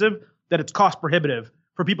expensive that it's cost prohibitive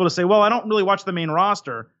for people to say, well, I don't really watch the main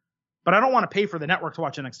roster, but I don't want to pay for the network to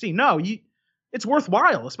watch NXT. No, it's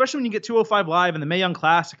worthwhile, especially when you get 205 Live and the Mae Young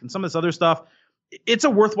Classic and some of this other stuff. It's a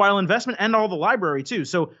worthwhile investment, and all the library too.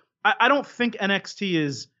 So I don't think NXT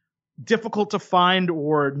is difficult to find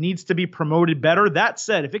or needs to be promoted better. That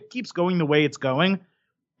said, if it keeps going the way it's going,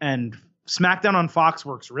 and SmackDown on Fox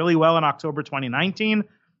works really well in October 2019,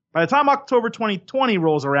 by the time October 2020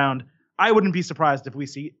 rolls around, I wouldn't be surprised if we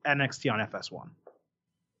see NXT on FS1.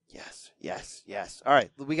 Yes. All right,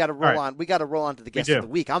 we got to roll on. We got to roll on to the guest of the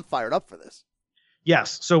week. I'm fired up for this.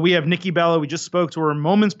 Yes. So we have Nikki Bella. We just spoke to her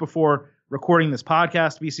moments before recording this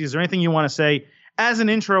podcast. BC, is there anything you want to say as an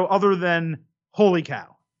intro other than holy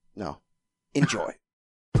cow? No. Enjoy.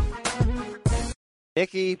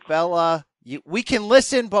 Nikki Bella, we can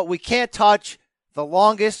listen, but we can't touch the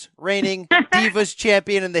longest reigning Divas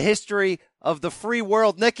champion in the history of the free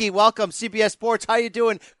world. Nikki, welcome, CBS Sports. How you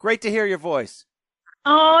doing? Great to hear your voice.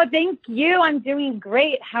 Oh, thank you. I'm doing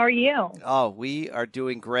great. How are you? Oh, we are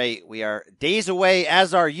doing great. We are days away,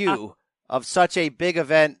 as are you, of such a big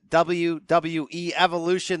event, WWE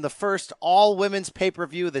Evolution, the first all-women's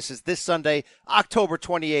pay-per-view. This is this Sunday, October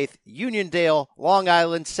 28th, Uniondale, Long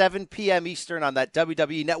Island, 7 p.m. Eastern on that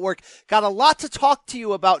WWE Network. Got a lot to talk to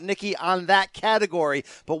you about, Nikki, on that category,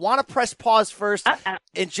 but want to press pause first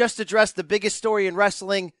and just address the biggest story in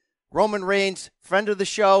wrestling. Roman Reigns, friend of the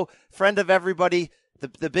show, friend of everybody.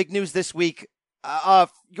 The big news this week,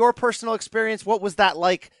 your personal experience, what was that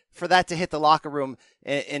like for that to hit the locker room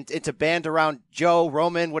and to band around Joe,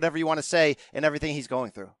 Roman, whatever you want to say, and everything he's going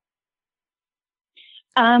through?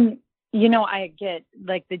 I get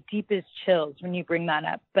like the deepest chills when you bring that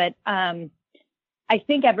up, but I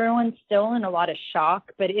think everyone's still in a lot of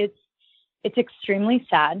shock, but it's extremely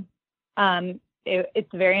sad.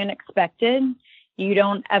 It's very unexpected. You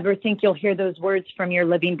don't ever think you'll hear those words from your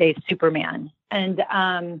living day Superman. And,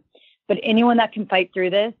 but anyone that can fight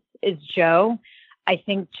through this is Joe. I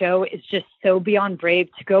think Joe is just so beyond brave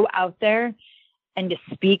to go out there and to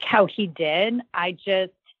speak how he did. To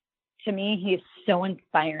me, he's so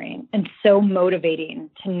inspiring and so motivating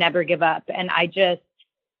to never give up. And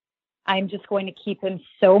I'm just going to keep him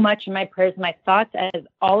so much in my prayers, my thoughts, as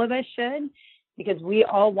all of us should, because we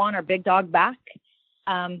all want our big dog back.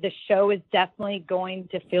 The show is definitely going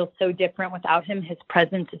to feel so different without him. His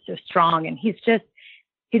presence is so strong, and he's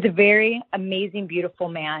a very amazing, beautiful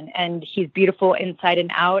man, and he's beautiful inside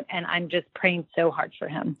and out. And I'm just praying so hard for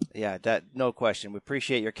him. Yeah, no question. We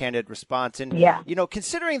appreciate your candid response. And,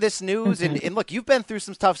 considering this news and look, you've been through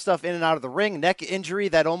some tough stuff in and out of the ring, neck injury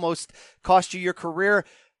that almost cost you your career.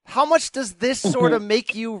 How much does this sort of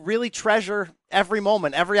make you really treasure every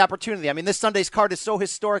moment, every opportunity? I mean, this Sunday's card is so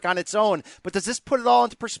historic on its own, but does this put it all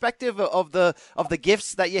into perspective of the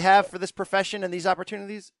gifts that you have for this profession and these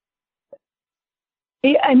opportunities?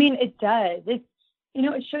 I mean, it does. It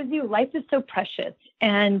shows you life is so precious,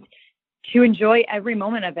 and to enjoy every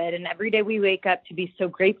moment of it. And every day we wake up to be so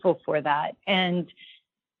grateful for that, and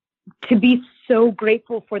to be so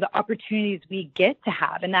grateful for the opportunities we get to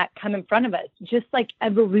have and that come in front of us, just like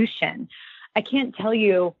Evolution. I can't tell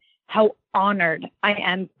you how honored I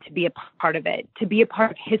am to be a part of it, to be a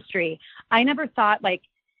part of history. I never thought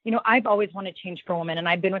I've always wanted change for women, and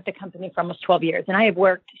I've been with the company for almost 12 years, and I have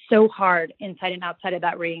worked so hard inside and outside of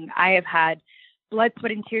that ring. I have had blood,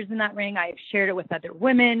 sweat, and tears in that ring. I have shared it with other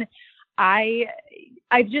women. I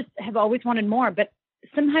just have always wanted more, but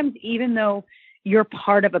sometimes even though you're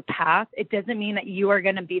part of a path, it doesn't mean that you are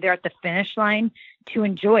going to be there at the finish line to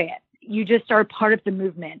enjoy it. You just are part of the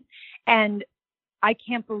movement. And I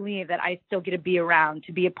can't believe that I still get to be around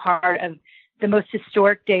to be a part of the most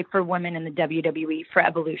historic day for women in the WWE for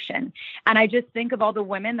Evolution. And I just think of all the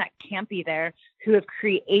women that can't be there who have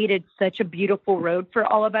created such a beautiful road for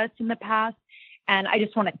all of us in the past. And I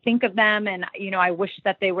just want to think of them. And, I wish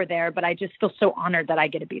that they were there, but I just feel so honored that I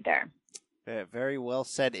get to be there. Very well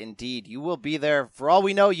said indeed. You will be there. For all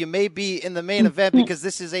we know, you may be in the main event because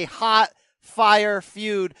this is a hot fire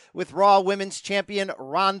feud with Raw Women's Champion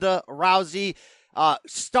Ronda Rousey.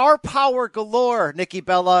 Star power galore, Nikki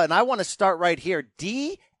Bella. And I want to start right here.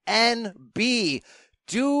 DNB.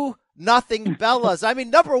 Do nothing Bellas. I mean,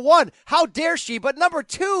 number one, how dare she? But number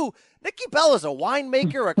two, Nikki Bella's a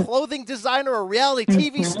winemaker, a clothing designer, a reality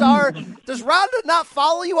TV star. Does Ronda not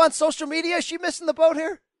follow you on social media? Is she missing the boat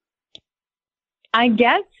here? I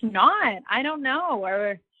guess not. I don't know.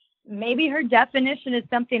 Or maybe her definition is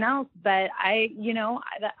something else, but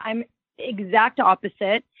I'm exact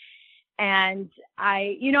opposite. And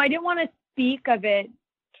I didn't want to speak of it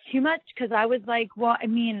too much because I was like, well, I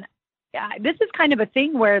mean, this is kind of a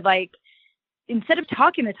thing where instead of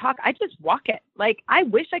talking the talk, I just walk it. I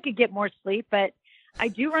wish I could get more sleep, but I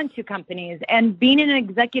do run two companies, and being an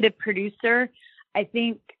executive producer, I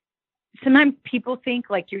think sometimes people think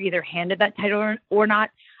you're either handed that title or not.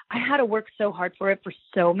 I had to work so hard for it for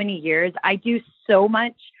so many years. I do so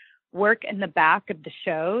much work in the back of the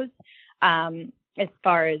shows, as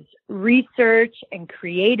far as research and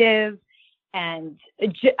creative. And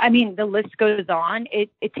the list goes on.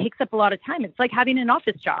 It takes up a lot of time. It's like having an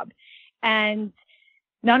office job. And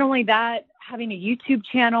not only that, having a YouTube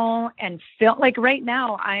channel and film, right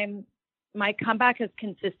now, my comeback has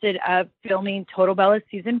consisted of filming Total Bellas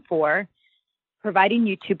Season 4, providing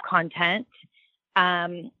YouTube content,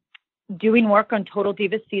 doing work on Total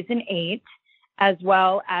Divas Season 8, as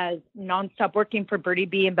well as nonstop working for Birdie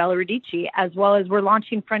B and Bella Radici, as well as we're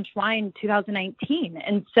launching French Wine 2019.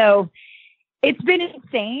 And so it's been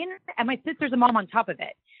insane. And my sister's a mom on top of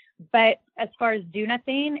it. But as far as do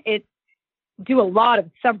nothing, do a lot of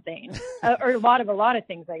something, or a lot of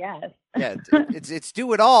things, I guess. Yeah, it's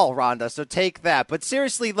do it all, Rhonda. So take that. But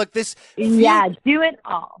seriously, look, this feud, yeah, do it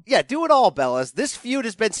all. Yeah, do it all, Bellas. This feud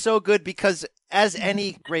has been so good because, as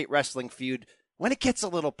any great wrestling feud, when it gets a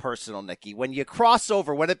little personal, Nikki, when you cross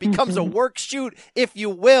over, when it becomes a work shoot, if you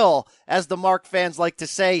will, as the Mark fans like to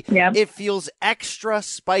say, it feels extra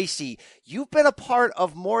spicy. You've been a part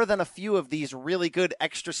of more than a few of these really good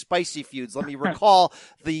extra spicy feuds. Let me recall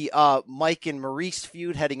the Mike and Maurice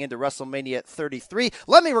feud heading into WrestleMania 33.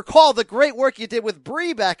 Let me recall the great work you did with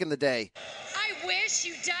Brie back in the day. I wish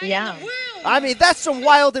you died in the womb. I mean, that's some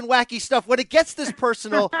wild and wacky stuff. When it gets this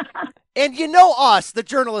personal, and you know us, the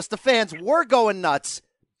journalists, the fans, we're going nuts.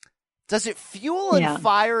 Does it fuel and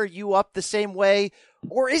fire you up the same way?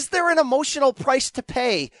 Or is there an emotional price to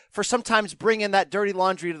pay for sometimes bringing that dirty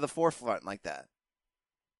laundry to the forefront like that?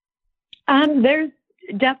 There's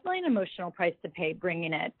definitely an emotional price to pay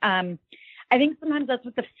bringing it. I think sometimes that's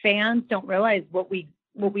what the fans don't realize, what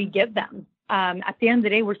we give them. At the end of the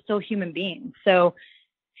day, we're still human beings. So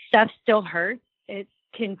stuff still hurts. It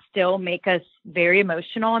can still make us very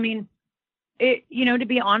emotional. I mean, to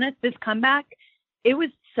be honest, this comeback, it was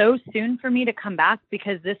so soon for me to come back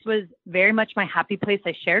because this was very much my happy place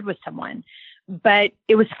I shared with someone. But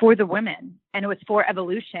it was for the women and it was for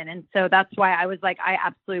Evolution. And so that's why I was like, I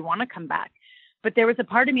absolutely want to come back. But there was a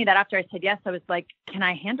part of me that after I said yes, I was like, can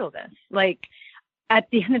I handle this? Like, at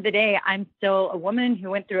the end of the day, I'm still a woman who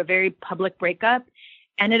went through a very public breakup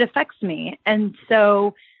and it affects me. And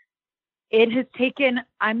so it has taken,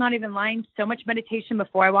 I'm not even lying, so much meditation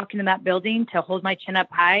before I walk into that building to hold my chin up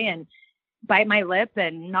high and bite my lip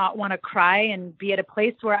and not want to cry and be at a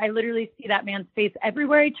place where I literally see that man's face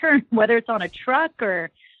everywhere I turn, whether it's on a truck or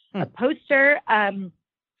a poster.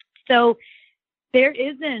 So there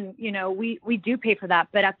isn't, we do pay for that.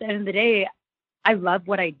 But at the end of the day, I love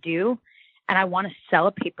what I do and I want to sell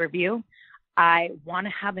a pay-per-view. I want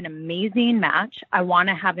to have an amazing match. I want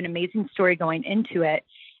to have an amazing story going into it.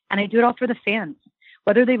 And I do it all for the fans,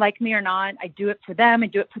 whether they like me or not. I do it for them. I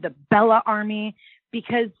do it for the Bella Army,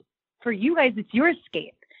 because for you guys, it's your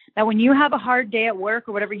escape. That when you have a hard day at work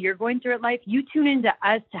or whatever you're going through at life, you tune into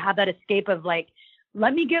us to have that escape of like,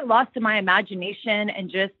 let me get lost in my imagination and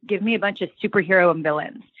just give me a bunch of superhero and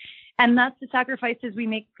villains. And that's the sacrifices we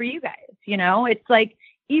make for you guys. It's like,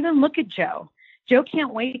 even look at Joe. Joe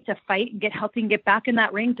can't wait to fight and get healthy and get back in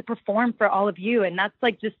that ring to perform for all of you. And that's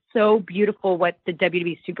like just so beautiful what the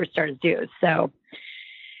WWE superstars do. So,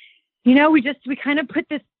 we kind of put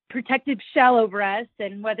this protective shell over us,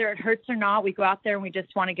 and whether it hurts or not, we go out there and we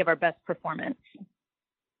just want to give our best performance.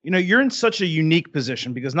 You're in such a unique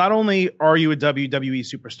position because not only are you a WWE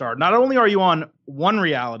superstar, not only are you on one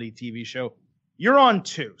reality TV show, you're on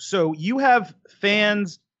two. So you have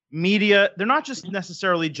fans, media. They're not just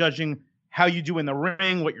necessarily judging how you do in the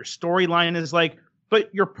ring, what your storyline is like,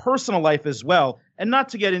 but your personal life as well. And not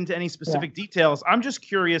to get into any specific details, I'm just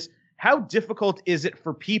curious, how difficult is it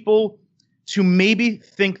for people to maybe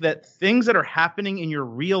think that things that are happening in your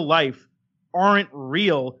real life aren't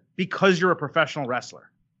real because you're a professional wrestler?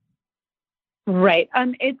 Right.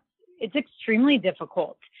 It's extremely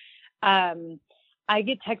difficult. I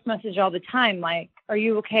get text message all the time, like, are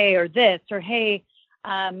you okay? Or this, or, hey,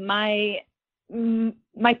 my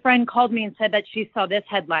friend called me and said that she saw this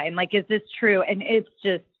headline. Like, is this true? And it's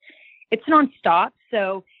nonstop.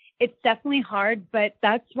 So it's definitely hard, but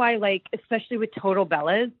that's why, like, especially with Total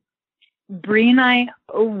Bellas, Brie and I,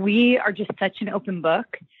 we are just such an open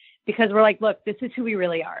book because we're like, look, this is who we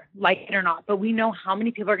really are, like it or not. But we know how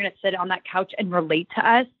many people are going to sit on that couch and relate to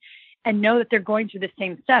us and know that they're going through the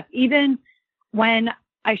same stuff. Even when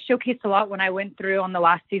I showcased a lot when I went through on the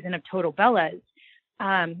last season of Total Bellas,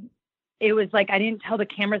 it was like I didn't tell the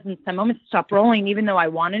cameras in some moments to stop rolling, even though I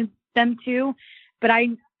wanted them to. But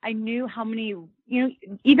I knew how many,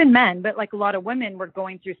 even men, but like a lot of women were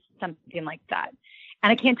going through something like that.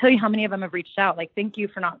 And I can't tell you how many of them have reached out. Like, thank you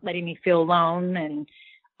for not letting me feel alone and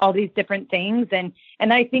all these different things. And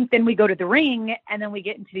I think then we go to the ring and then we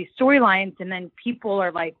get into these storylines and then people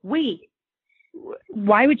are like, wait,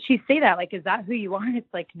 why would she say that? Like, is that who you are? And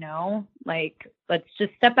it's like, no, like, let's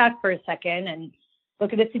just step back for a second and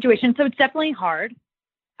look at the situation. So it's definitely hard.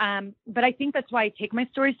 But I think that's why I take my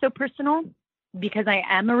story so personal, because I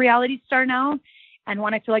am a reality star now. And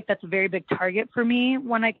one, I feel like that's a very big target for me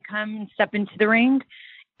when I come and step into the ring.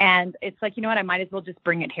 And it's like, you know what, I might as well just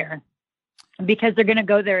bring it here because they're going to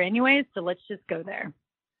go there anyways. So let's just go there.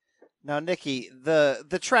 Now, Nikki,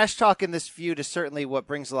 the trash talk in this feud is certainly what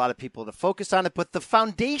brings a lot of people to focus on it. But the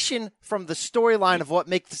foundation from the storyline of what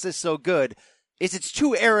makes this so good is it's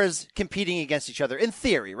two eras competing against each other in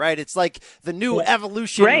theory, right? It's like the new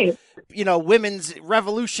evolution, right. Women's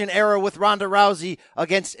revolution era with Ronda Rousey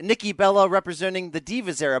against Nikki Bella representing the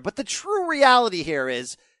Divas era. But the true reality here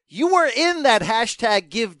is you were in that hashtag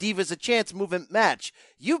Give Divas a Chance movement match.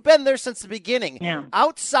 You've been there since the beginning. Yeah.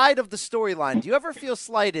 Outside of the storyline, do you ever feel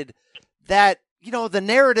slighted that, the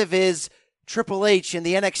narrative is Triple H and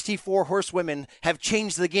the NXT 4 Horsewomen have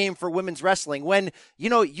changed the game for women's wrestling when,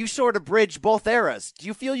 you sort of bridge both eras? Do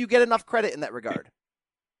you feel you get enough credit in that regard?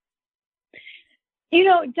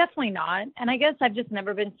 Definitely not. And I guess I've just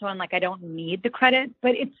never been someone I don't need the credit,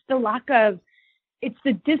 but it's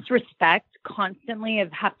the disrespect constantly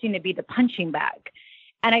of having to be the punching bag.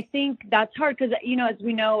 And I think that's hard because, as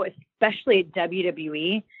we know, especially at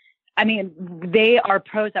WWE, they are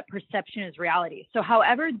pros at perception is reality. So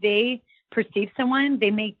however they perceive someone, they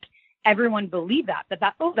make everyone believe that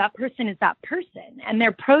person is that person, and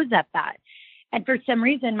they're pros at that. And for some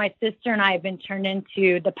reason, my sister and I have been turned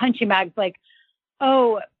into the punching bags,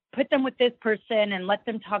 put them with this person and let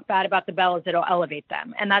them talk bad about the Bellas. It'll elevate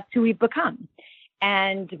them. And that's who we've become.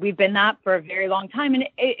 And we've been that for a very long time. And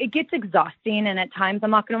it gets exhausting. And at times,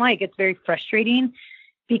 I'm not going to lie, it gets very frustrating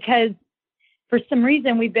because for some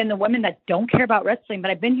reason, we've been the women that don't care about wrestling, but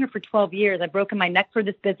I've been here for 12 years. I've broken my neck for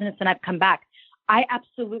this business and I've come back. I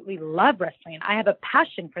absolutely love wrestling. I have a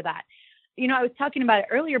passion for that. I was talking about it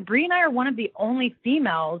earlier. Brie and I are one of the only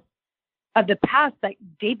females of the past that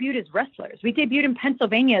debuted as wrestlers. We debuted in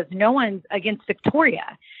Pennsylvania as no one's against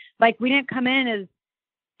Victoria. We didn't come in as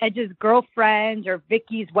Edge's girlfriend or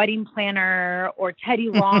Vicky's wedding planner or Teddy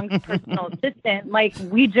Long's personal assistant.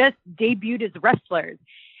 We just debuted as wrestlers.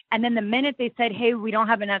 And then the minute they said, hey, we don't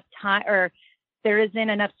have enough time or there isn't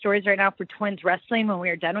enough stories right now for twins wrestling when we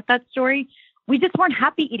were done with that story, we just weren't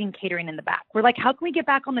happy eating catering in the back. We're like, how can we get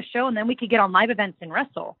back on the show and then we could get on live events and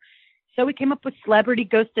wrestle? So we came up with celebrity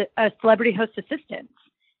host assistants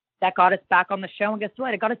that got us back on the show. And guess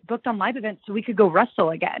what? It got us booked on live events so we could go wrestle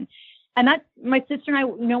again. And that's my sister and I,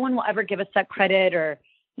 no one will ever give us that credit or,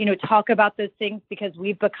 talk about those things because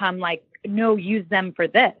we've become no, use them for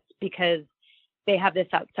this because they have this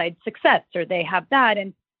outside success or they have that.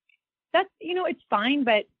 And that's, it's fine,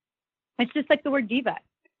 but it's just like the word diva.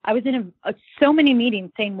 I was in so many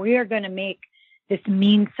meetings saying, we are going to make this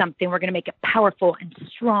mean something. We're going to make it powerful and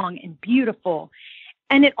strong and beautiful.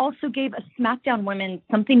 And it also gave us SmackDown women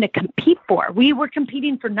something to compete for. We were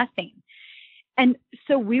competing for nothing. And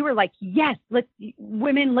so we were like, yes, let's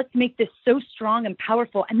make this so strong and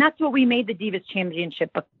powerful. And that's what we made the Divas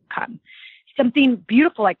Championship become. Something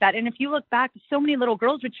beautiful like that. And if you look back, so many little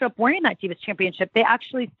girls would show up wearing that Divas Championship. They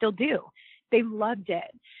actually still do. They loved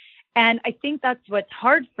it. And I think that's what's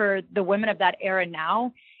hard for the women of that era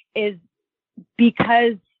now is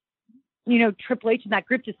because, Triple H and that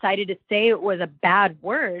group decided to say it was a bad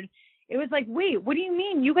word. It was like, wait, what do you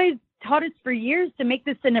mean? You guys taught us for years to make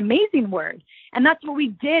this an amazing word. And that's what we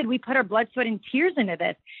did. We put our blood, sweat, and tears into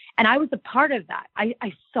this. And I was a part of that.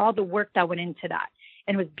 I saw the work that went into that.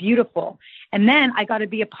 And it was beautiful. And then I got to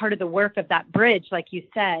be a part of the work of that bridge, like you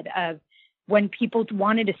said, of when people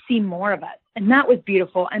wanted to see more of us. And that was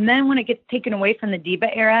beautiful. And then when it gets taken away from the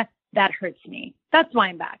diva era, that hurts me. That's why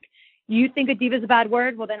I'm back. You think a diva is a bad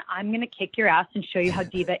word? Well, then I'm going to kick your ass and show you how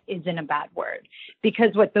diva isn't a bad word.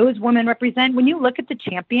 Because what those women represent, when you look at the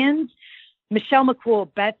champions, Michelle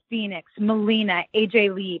McCool, Beth Phoenix, Melina,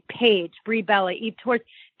 AJ Lee, Paige, Brie Bella, Eve Torres,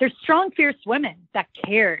 they're strong, fierce women that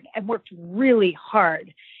cared and worked really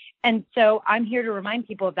hard. And so I'm here to remind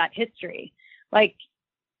people of that history.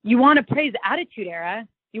 You want to praise the Attitude Era.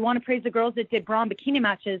 You want to praise the girls that did bra and bikini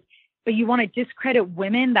matches, but you want to discredit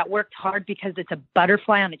women that worked hard because it's a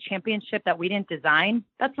butterfly on a championship that we didn't design.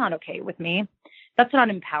 That's not okay with me. That's not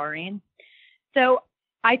empowering. So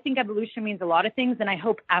I think evolution means a lot of things. And I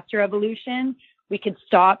hope after evolution, we can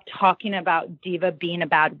stop talking about diva being a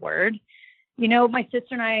bad word. My sister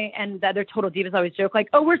and I and the other Total Divas always joke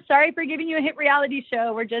oh, we're sorry for giving you a hit reality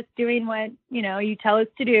show. We're just doing what, you tell us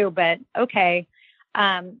to do, but okay.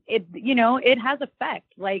 It has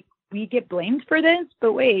effect. We get blamed for this,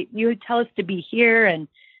 but wait, you tell us to be here. And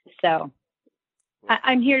so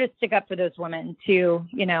I'm here to stick up for those women to,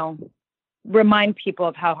 remind people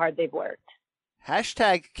of how hard they've worked.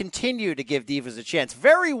 Hashtag continue to give divas a chance.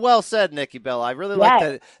 Very well said, Nikki Bella. I really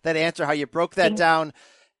like that answer, how you broke that down.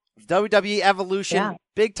 WWE Evolution,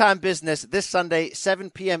 big time business this Sunday,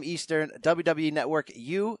 7 p.m. Eastern, WWE Network.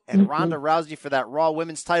 You and Ronda Rousey for that Raw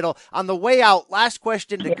Women's title. On the way out, last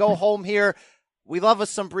question to go home here. We love us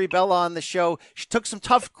some Brie Bella on the show. She took some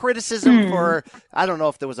tough criticism for, I don't know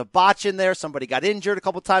if there was a botch in there. Somebody got injured a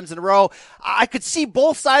couple times in a row. I could see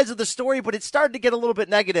both sides of the story, but it started to get a little bit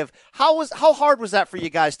negative. How hard was that for you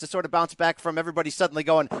guys to sort of bounce back from everybody suddenly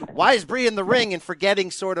going, why is Brie in the ring, and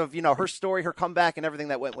forgetting sort of, her story, her comeback, and everything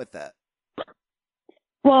that went with that?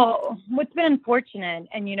 Well, what's been unfortunate,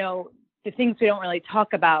 and, the things we don't really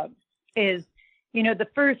talk about is, the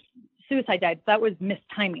first suicide dive, that was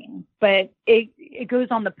mistiming, but it goes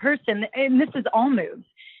on the person, and this is all moves.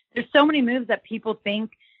 There's so many moves that people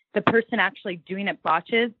think the person actually doing it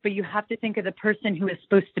botches, but you have to think of the person who is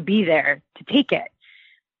supposed to be there to take it.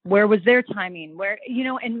 Where was their timing?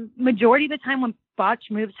 And majority of the time when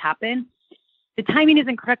botch moves happen, the timing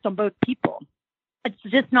isn't correct on both people. It's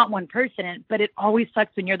just not one person, but it always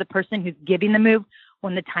sucks when you're the person who's giving the move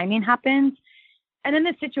when the timing happens. And in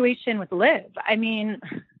this situation with Liv,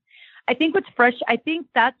 I think what's fresh, I think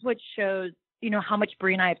that's what shows, how much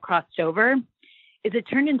Brie and I have crossed over, is it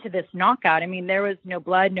turned into this knockout. There was no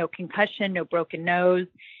blood, no concussion, no broken nose,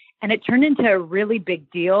 and it turned into a really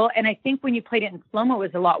big deal. And I think when you played it in slow-mo, it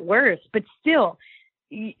was a lot worse, but still,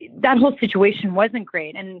 that whole situation wasn't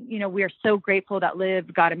great. And, we are so grateful that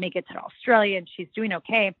Liv got to make it to Australia and she's doing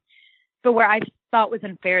okay. But where I thought was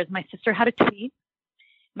unfair is my sister had a tweet.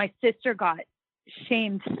 My sister got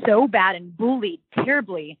shamed so bad and bullied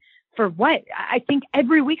terribly. For what? I think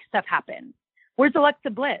every week stuff happens. Where's Alexa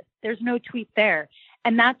Bliss? There's no tweet there.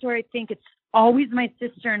 And that's where I think it's always my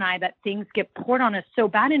sister and I that things get poured on us so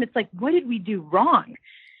bad. And it's like, what did we do wrong?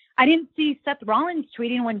 I didn't see Seth Rollins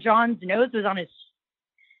tweeting when John's nose was on his,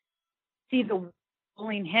 see the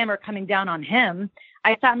bullying him or coming down on him.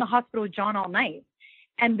 I sat in the hospital with John all night.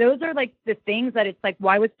 And those are like the things that it's like,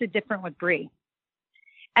 why was it different with Brie?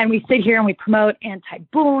 And we sit here and we promote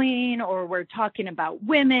anti-bullying, or we're talking about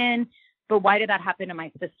women, but why did that happen to my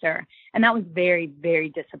sister? And that was very, very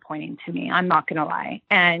disappointing to me. I'm not going to lie.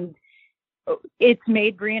 And it's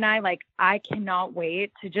made Brie and I cannot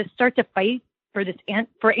wait to just start to fight for this,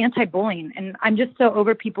 for anti-bullying. And I'm just so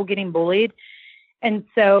over people getting bullied. And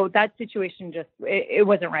so that situation it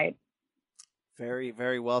wasn't right. Very,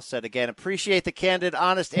 very well said. Again, appreciate the candid,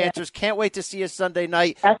 honest answers. Can't wait to see you Sunday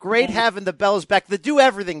night. Great having the Bellas back. The Do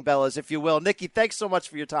Everything Bellas, if you will. Nikki, thanks so much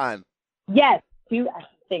for your time. Yes, do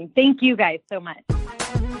everything. Thank you guys so much.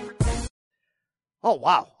 Oh,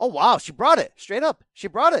 wow. She brought it. Straight up. She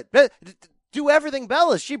brought it. Do Everything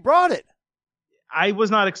Bellas. She brought it. I was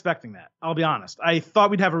not expecting that. I'll be honest. I thought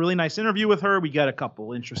we'd have a really nice interview with her. We got a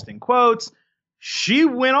couple interesting quotes. She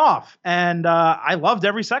went off, and I loved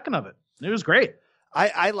every second of it. It was great.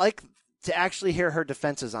 I like to actually hear her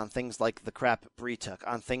defenses on things like the crap Brie took,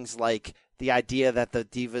 on things like the idea that the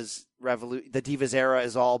Divas era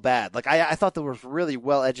is all bad. I thought there were really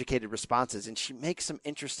well-educated responses, and she makes some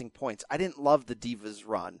interesting points. I didn't love the Divas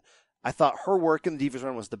run. I thought her work in the Divas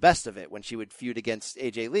run was the best of it when she would feud against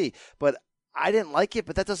AJ Lee, but I didn't like it.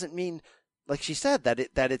 But that doesn't mean, like she said, that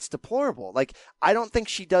it's deplorable. I don't think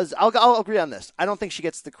she does. I'll agree on this. I don't think she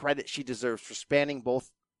gets the credit she deserves for spanning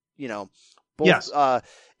both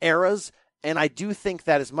eras. And I do think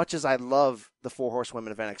that as much as I love the Four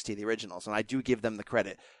Horsewomen of NXT, the originals, and I do give them the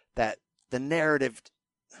credit, that the narrative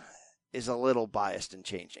is a little biased and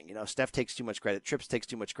changing. Steph takes too much credit. Trips takes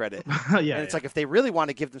too much credit. And it's like, if they really want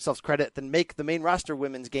to give themselves credit, then make the main roster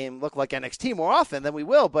women's game look like NXT more often, than we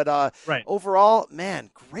will. But overall,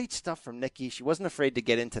 man, great stuff from Nikki. She wasn't afraid to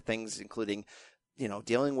get into things, including,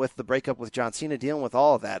 dealing with the breakup with John Cena, dealing with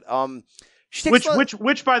all of that.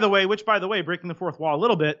 Which by the way, breaking the fourth wall a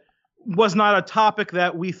little bit, was not a topic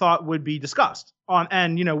that we thought would be discussed on,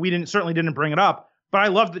 and we certainly didn't bring it up, but I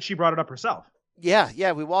loved that she brought it up herself.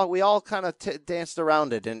 Yeah, we all kind of danced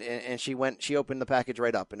around it, and she opened the package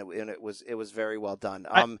right up, and it was very well done.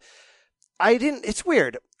 It's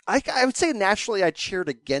weird. I would say naturally I cheered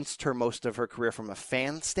against her most of her career from a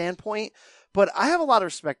fan standpoint, but I have a lot of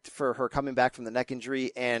respect for her coming back from the neck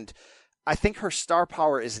injury, and I think her star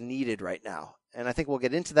power is needed right now, and I think we'll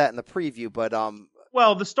get into that in the preview. But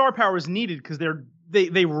well, the star power is needed because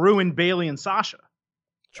they ruined Bayley and Sasha.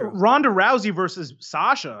 True. Ronda Rousey versus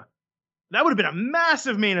Sasha, that would have been a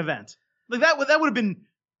massive main event. That would have been.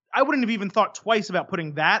 I wouldn't have even thought twice about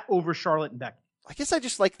putting that over Charlotte and Becky. I guess I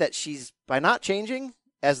just like that she's, by not changing,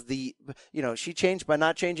 she changed by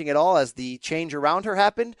not changing at all as the change around her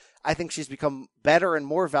happened. I think she's become better and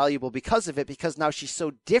more valuable because of it, because now she's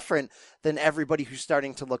so different than everybody who's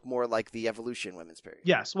starting to look more like the Evolution women's period.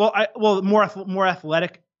 Yes. Well, more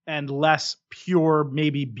athletic and less pure,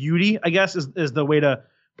 maybe beauty, I guess is the way to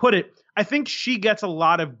put it. I think she gets a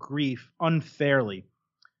lot of grief unfairly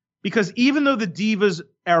because even though the Divas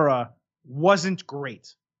era wasn't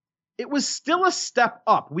great, it was still a step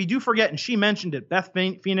up. We do forget, and she mentioned it, Beth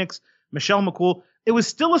Phoenix, Michelle McCool. It was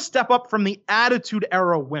still a step up from the Attitude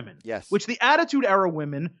Era women. Yes. Which the Attitude Era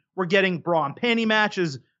women were getting bra and panty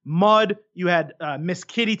matches, mud. You had Miss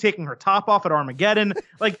Kitty taking her top off at Armageddon.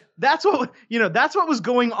 Like, that's what was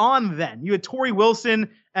going on then. You had Tori Wilson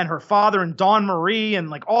and her father and Dawn Marie and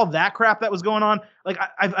like all that crap that was going on. Like,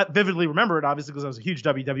 I vividly remember it, obviously, because I was a huge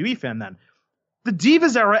WWE fan then. The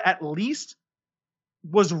Divas Era, at least,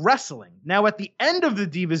 was wrestling. Now, at the end of the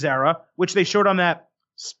Divas Era, which they showed on that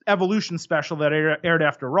Evolution special that aired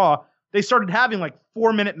after Raw, they started having like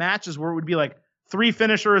 4-minute matches where it would be like 3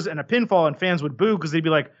 finishers and a pinfall, and fans would boo because they'd be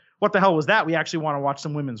like, what the hell was that? We actually want to watch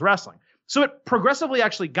some women's wrestling. So it progressively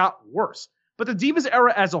actually got worse. But the Divas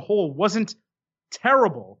Era as a whole wasn't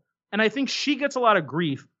terrible. And I think she gets a lot of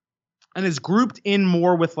grief and is grouped in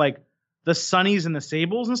more with like the Sunnies and the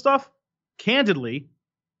Sables and stuff, candidly,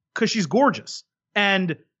 because she's gorgeous.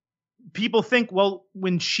 And people think, well,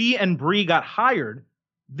 when she and Brie got hired,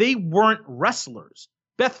 they weren't wrestlers.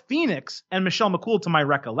 Beth Phoenix and Michelle McCool, to my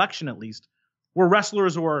recollection at least, were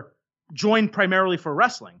wrestlers or joined primarily for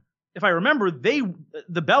wrestling. If I remember, the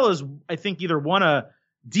Bellas, I think, either won a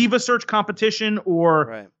Diva Search competition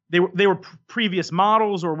or they were previous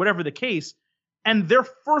models or whatever the case, and their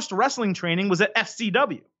first wrestling training was at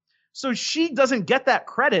FCW. So she doesn't get that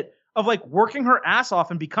credit of like working her ass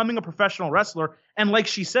off and becoming a professional wrestler, and like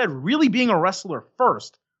she said, really being a wrestler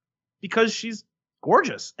first, because she's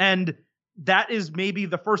gorgeous. And that is maybe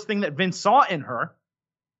the first thing that Vince saw in her,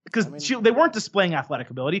 because they weren't displaying athletic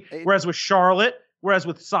ability. Whereas with Charlotte, whereas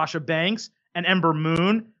with Sasha Banks and Ember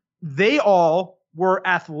Moon, they all were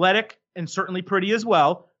athletic and certainly pretty as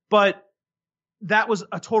well, but that was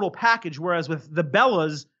a total package. Whereas with the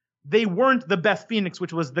Bellas, they weren't the Beth Phoenix,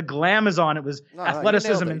 which was the glamazon. It was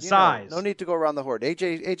athleticism and size. No need to go around the horn.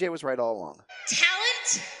 AJ was right all along.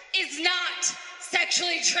 Talent is not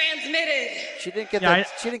sexually transmitted. She didn't get that.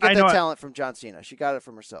 She didn't get that talent from John Cena. She got it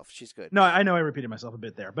from herself. She's good. No, I know I repeated myself a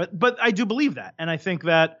bit there, but I do believe that, and I think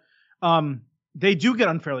that they do get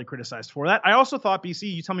unfairly criticized for that. I also thought,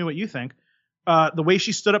 BC, you tell me what you think. The way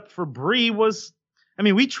she stood up for Brie was, I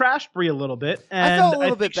mean, we trashed Brie a little bit. And I felt a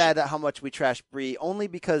little bit bad at how much we trashed Brie, only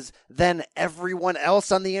because then everyone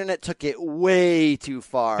else on the internet took it way too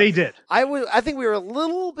far. They did. I think we were a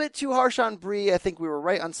little bit too harsh on Brie. I think we were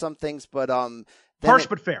right on some things, but harsh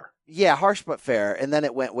but fair. Yeah, harsh but fair. And then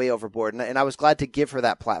it went way overboard. And I was glad to give her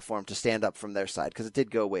that platform to stand up from their side, because it did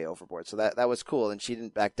go way overboard. So that was cool, and she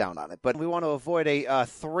didn't back down on it. But we want to avoid a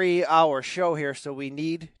 3-hour show here, so we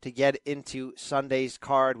need to get into Sunday's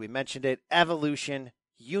card. We mentioned it. Evolution,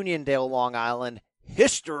 Uniondale, Long Island.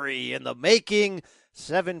 History in the making.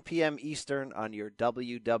 7 p.m. Eastern on your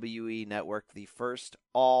WWE network. The first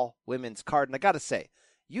all-women's card. And I got to say,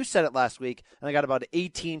 you said it last week, and I got about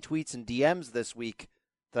 18 tweets and DMs this week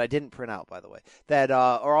that I didn't print out, by the way, that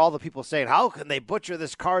are all the people saying, how can they butcher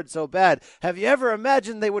this card so bad? Have you ever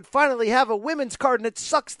imagined they would finally have a women's card and it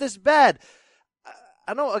sucks this bad?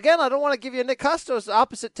 I don't want to give you a Nick Costos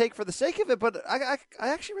opposite take for the sake of it, but I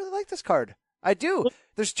actually really like this card. I do.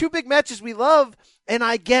 There's 2 big matches we love, and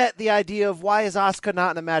I get the idea of why is Asuka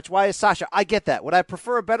not in a match? Why is Sasha? I get that. Would I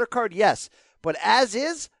prefer a better card? Yes. But as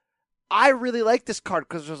is, I really like this card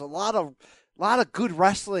because there's a lot of good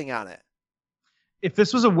wrestling on it. If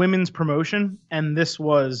this was a women's promotion and this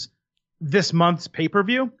was this month's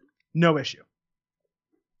pay-per-view, no issue.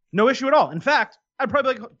 No issue at all. In fact, I'd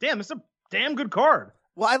probably be like, damn, this is a damn good card.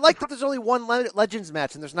 Well, I like that there's only one Legends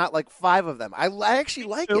match and there's not like 5 of them. I actually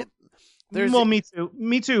like it.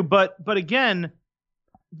 Me too. But again,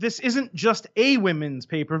 this isn't just a women's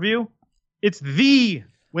pay-per-view. It's the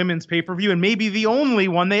women's pay-per-view, and maybe the only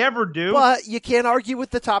one they ever do. But you can't argue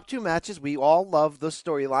with the top 2 matches. We all love those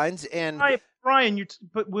storylines. And Brian,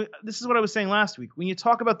 this is what I was saying last week. When you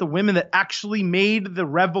talk about the women that actually made the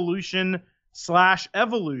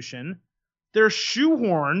Revolution/Evolution, they're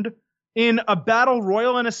shoehorned in a battle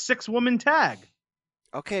royal and a 6-woman tag.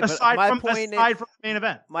 Okay, aside but from the main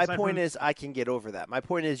event. My point is, I can get over that. My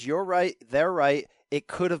point is, you're right, they're right. It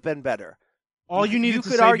could have been better. You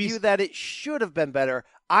could argue that it should have been better.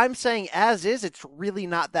 I'm saying as is, it's really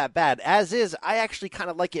not that bad. As is, I actually kind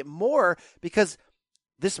of like it more because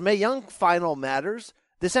this Mae Young final matters.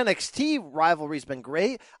 This NXT rivalry's been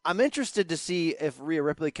great. I'm interested to see if Rhea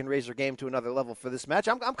Ripley can raise her game to another level for this match.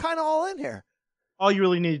 I'm kind of all in here. All you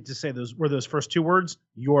really needed to say were those first 2 words.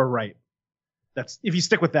 You're right. That's if you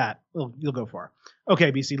stick with that, you'll go far.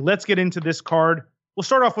 Okay, BC, let's get into this card. We'll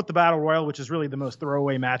start off with the Battle Royal, which is really the most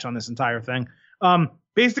throwaway match on this entire thing.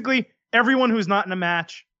 Basically, everyone who's not in a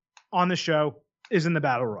match on the show is in the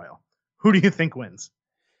Battle Royal. Who do you think wins?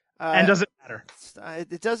 And does it matter.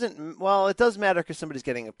 It doesn't. Well, it does matter because somebody's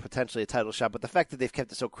getting potentially a title shot. But the fact that they've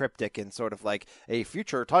kept it so cryptic and sort of like a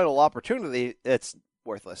future title opportunity, it's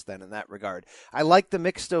worthless then in that regard. I like the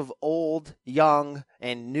mix of old, young,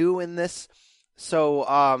 and new in this. So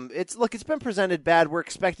it's been presented bad. We're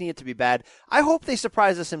expecting it to be bad. I hope they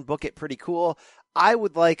surprise us and book it pretty cool. I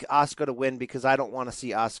would like Asuka to win because I don't want to see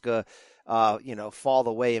Asuka fall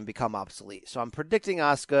away and become obsolete. So I'm predicting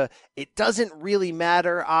Asuka. It doesn't really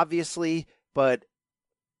matter, obviously, but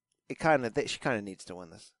she kind of needs to win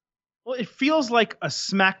this. Well, it feels like a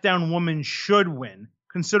SmackDown woman should win,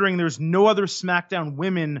 considering there's no other SmackDown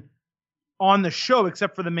women on the show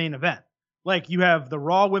except for the main event. Like, you have the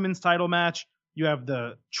Raw Women's title match, you have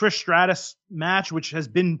the Trish Stratus match, which has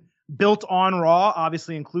been built on Raw,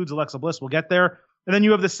 obviously includes Alexa Bliss, we'll get there, and then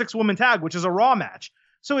you have the 6-woman tag, which is a Raw match.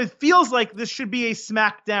 So it feels like this should be a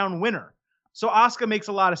SmackDown winner. So Asuka makes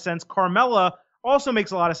a lot of sense. Carmella also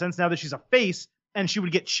makes a lot of sense now that she's a face, and she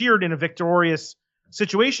would get cheered in a victorious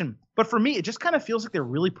situation. But for me, it just kind of feels like they're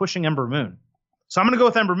really pushing Ember Moon. So I'm going to go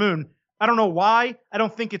with Ember Moon. I don't know why. I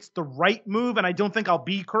don't think it's the right move, and I don't think I'll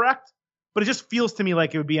be correct. But it just feels to me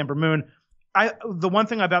like it would be Ember Moon. The one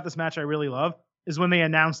thing about this match I really love is when they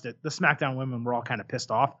announced it, the SmackDown women were all kind of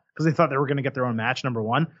pissed off because they thought they were going to get their own match, number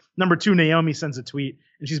one. Number two, Naomi sends a tweet,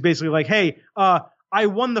 and she's basically like, hey, I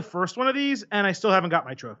won the first one of these, and I still haven't got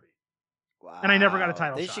my trophy. Wow. And I never got a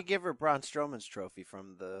title They shot. should give her Braun Strowman's trophy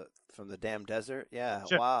from the damn desert. Yeah,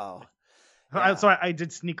 Sure. Wow. Yeah. So I did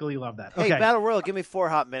sneakily love that. Hey, Okay. Battle Royal, give me 4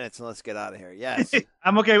 hot minutes and let's get out of here. Yes.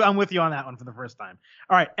 I'm okay. I'm with you on that one for the first time.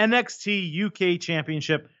 All right. NXT UK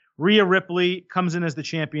Championship. Rhea Ripley comes in as the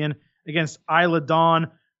champion against Isla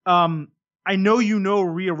Dawn. I know you know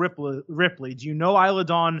Rhea Ripley. Do you know Isla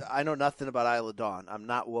Dawn? I know nothing about Isla Dawn. I'm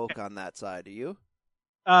not woke on that side. Do you?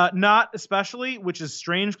 Not especially, which is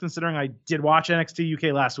strange considering I did watch NXT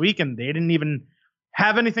UK last week and they didn't even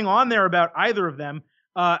have anything on there about either of them.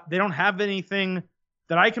 They don't have anything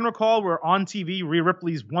that I can recall where on TV Rhea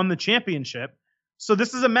Ripley's won the championship. So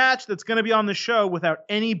this is a match that's going to be on the show without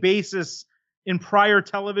any basis in prior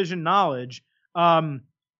television knowledge.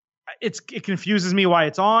 It confuses me why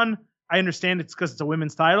it's on. I understand it's because it's a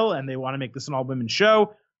women's title and they want to make this an all-women's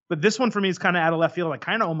show. But this one for me is kind of out of left field. I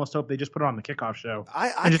kind of almost hope they just put it on the kickoff show.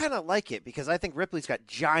 I kind of like it because I think Ripley's got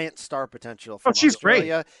giant star potential from she's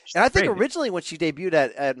Australia. great. She's and I think great. originally when she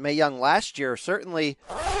debuted at Mae Young last year, certainly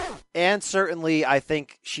I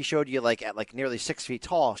think she showed you at nearly 6 feet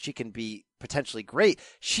tall, she can be potentially great.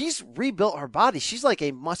 She's rebuilt her body. She's like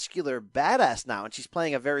a muscular badass now, and she's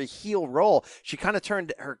playing a very heel role. She kind of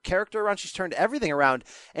turned her character around. She's turned everything around.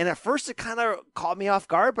 And at first it kind of caught me off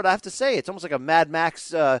guard, but I have to say it's almost like a Mad Max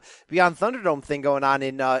Beyond Thunderdome thing going on.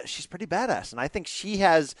 And she's pretty badass. And I think she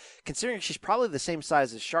has, considering she's probably the same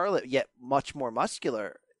size as Charlotte, yet much more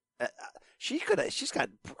muscular, she's got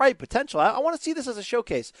bright potential. I want to see this as a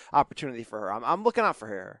showcase opportunity for her. I'm looking out for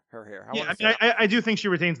her here. I do think she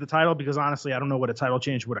retains the title because honestly, I don't know what a title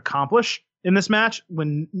change would accomplish in this match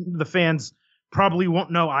when the fans probably won't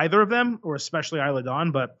know either of them, or especially Isla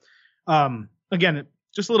Dawn. But again,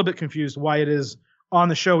 just a little bit confused why it is on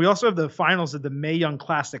the show. We also have the finals of the Mae Young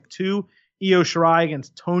Classic 2, Io Shirai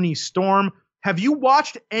against Toni Storm. Have you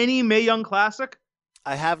watched any Mae Young Classic?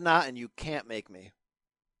 I have not, and you can't make me.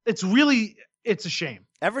 It's a shame.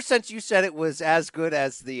 Ever since you said it was as good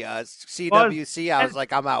as the CWC, I was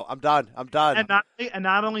like, I'm out. I'm done. And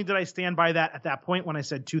not only did I stand by that at that point when I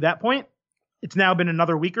said to that point, it's now been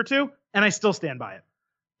another week or two, and I still stand by it.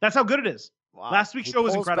 That's how good it is. Wow. Last week's show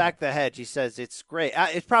was incredible. Back the hedge. He says it's great.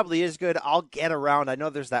 It probably is good. I'll get around. I know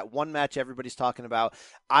there's that one match everybody's talking about.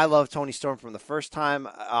 I love Toni Storm from the first time.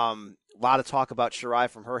 A lot of talk about Shirai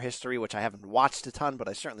from her history, which I haven't watched a ton, but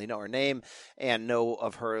I certainly know her name and know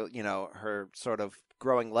of her, her sort of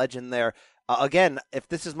growing legend there. Again, if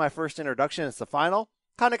this is my first introduction, it's the final.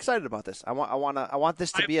 Kind of excited about this. I want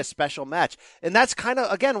this to be a special match, and that's kind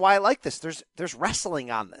of again why I like this. There's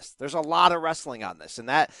wrestling on this. There's a lot of wrestling on this, and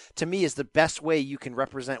that to me is the best way you can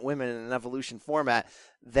represent women in an Evolution format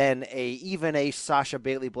than even a Sasha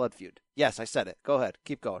Bailey blood feud. Yes, I said it. Go ahead,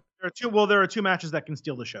 keep going. There are two matches that can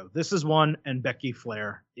steal the show. This is one, and Becky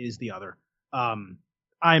Flair is the other.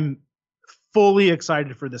 I'm fully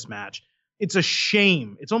excited for this match. It's a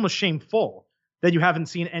shame. It's almost shameful that you haven't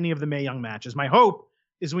seen any of the Mae Young matches. My hope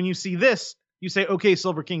is when you see this, you say, okay,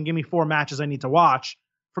 Silver King, give me 4 matches I need to watch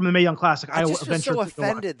from the Mae Young Classic. I just was so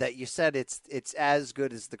offended that you said it's as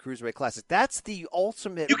good as the Cruiserweight Classic. That's the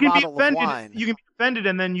ultimate bottle of wine. You can be offended,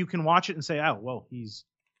 and then you can watch it and say, oh, well, he's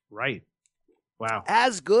right. Wow.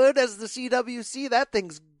 As good as the CWC? That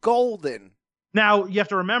thing's golden. Now, you have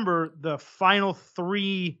to remember the final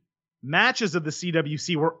 3 matches of the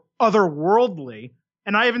CWC were otherworldly.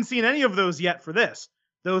 And I haven't seen any of those yet for this.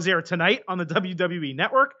 Those air tonight on the WWE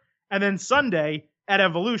Network and then Sunday at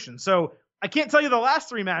Evolution. So I can't tell you the last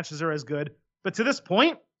 3 matches are as good, but to this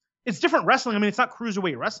point, it's different wrestling. I mean, it's not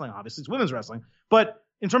cruiserweight wrestling, obviously. It's women's wrestling. But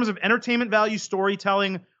in terms of entertainment value,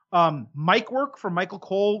 storytelling, mic work for Michael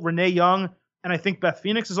Cole, Renee Young, and I think Beth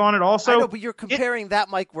Phoenix is on it also. I know, but you're comparing that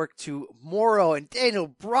mic work to Morrow and Daniel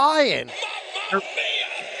Bryan.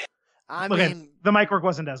 I mean, the mic work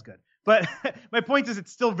wasn't as good. But my point is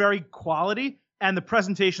it's still very quality, and the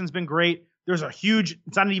presentation's been great. There's a huge,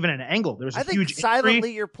 it's not even an angle. There's a huge silently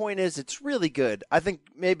injury. Your point is it's really good. I think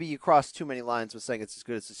maybe you crossed too many lines with saying it's as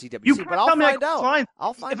good as the CWC, You but I'll find out. Lines.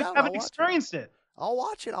 I'll find if out. I haven't experienced it. I'll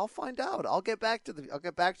watch it. I'll find out. I'll get back to you. I'll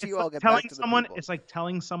get back to the people. It's like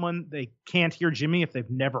telling someone they can't hear Jimmy if they've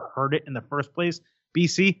never heard it in the first place.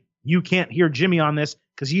 BC, you can't hear Jimmy on this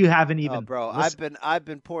because you haven't even. Oh, bro, I've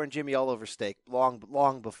been pouring Jimmy all over steak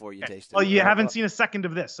long before you tasted it. Well, you haven't seen a second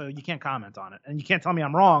of this, so you can't comment on it, and you can't tell me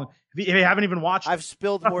I'm wrong if you haven't even watched. I've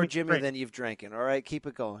spilled more Jimmy than you've drinking. All right, keep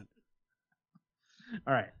it going.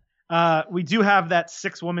 All right, we do have that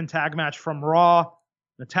 6-woman tag match from Raw: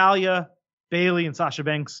 Natalya, Bayley, and Sasha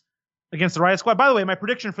Banks against the Riot Squad. By the way, my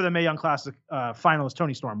prediction for the Mae Young Classic final is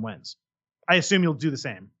Toni Storm wins. I assume you'll do the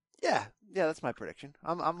same. Yeah, that's my prediction.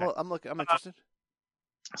 I'm interested.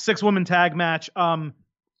 6-woman tag match. I'm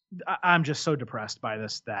just so depressed by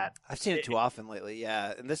this that I've seen it too often lately.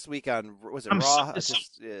 Yeah, and this week on Raw?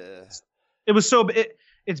 It was so.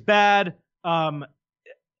 It's bad. I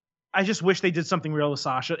just wish they did something real with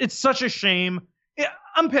Sasha. It's such a shame.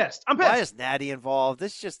 I'm pissed. Why is Natty involved?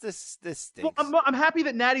 This stinks. Well, I'm happy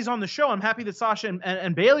that Natty's on the show. I'm happy that Sasha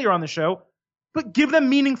and Bayley are on the show. But give them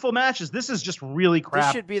meaningful matches. This is just really crap.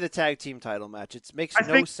 This should be the tag team title match. It makes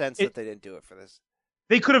no sense that they didn't do it for this.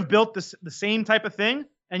 They could have built the same type of thing,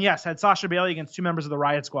 and yes, had Sasha Bayley against 2 members of the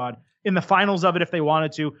Riot Squad in the finals of it if they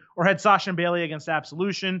wanted to, or had Sasha and Bayley against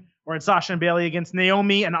Absolution, or had Sasha and Bayley against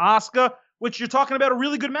Naomi and Asuka, which you're talking about a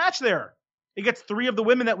really good match there. It gets 3 of the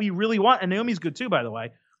women that we really want, and Naomi's good too, by the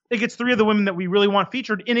way. It gets 3 of the women that we really want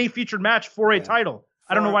featured in a featured match for a title.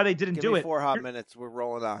 I don't know why they didn't do it. 4 hot minutes. We're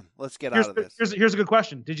rolling on. Let's get out of this. Here's a good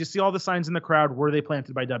question. Did you see all the signs in the crowd? Were they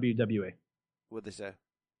planted by WWE? What'd they say?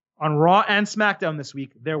 On Raw and SmackDown this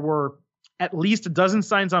week, there were at least a dozen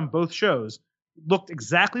signs on both shows. Looked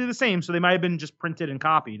exactly the same, so they might have been just printed and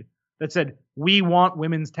copied, that said, "We want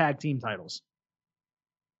women's tag team titles."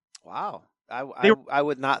 Wow. I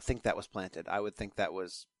would not think that was planted. I would think that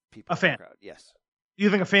was people a fan. In the crowd. Yes. You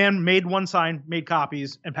think a fan made one sign, made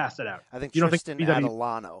copies, and passed it out? I think Tristan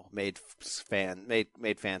Adelano made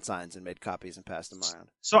fan signs and made copies and passed them around.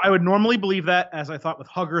 So I would normally believe that, as I thought with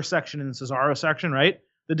Hugger section and Cesaro section, right?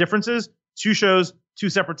 The difference is 2 shows, 2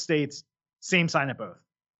 separate states, same sign at both.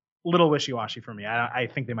 Little wishy-washy for me. I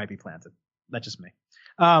think they might be planted. That's just me.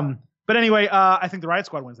 But anyway, I think the Riot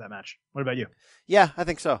Squad wins that match. What about you? Yeah, I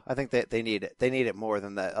think so. I think they need it. They need it more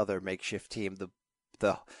than that other makeshift team, the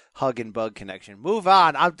hug and bug connection. Move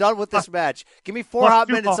on. I'm done with this match. Give me 4 hot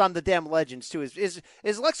minutes on the damn Legends too. Is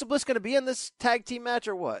Alexa Bliss going to be in this tag team match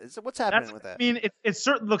or what? What's happening with that? I mean, it's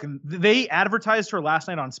certain. Look, they advertised her last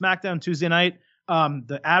night on SmackDown Tuesday night.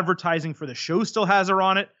 The advertising for the show still has her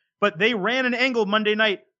on it, but they ran an angle Monday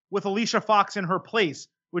night with Alicia Fox in her place,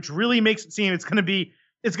 which really makes it seem it's going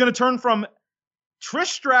to turn from Trish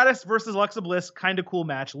Stratus versus Alexa Bliss, kind of cool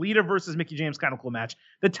match. Lita versus Mickie James, kind of cool match.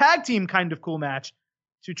 The tag team, kind of cool match,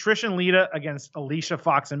 to Trish and Lita against Alicia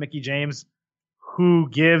Fox and Mickie James. Who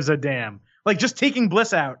gives a damn? Like, just taking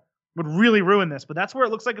Bliss out would really ruin this, but that's where it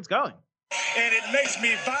looks like it's going. And it makes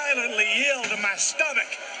me violently ill to my stomach.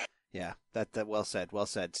 Yeah, that well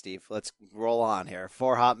said, Steve. Let's roll on here.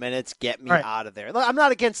 4 hot minutes, get me out of there. I'm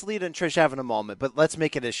not against Lita and Trish having a moment, but let's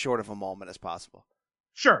make it as short of a moment as possible.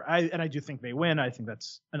 Sure, I do think they win. I think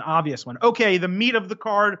that's an obvious one. Okay, the meat of the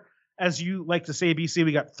card, as you like to say, BC,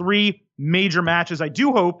 we got 3 major matches. I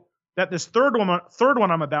do hope that this third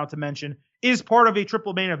one I'm about to mention is part of a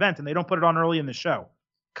triple main event, and they don't put it on early in the show.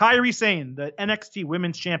 Kairi Sane, the NXT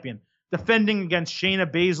Women's Champion, defending against Shayna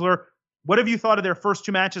Baszler. What have you thought of their first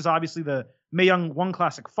 2 matches? Obviously, the Mae Young One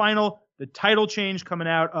Classic final, the title change coming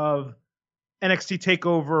out of NXT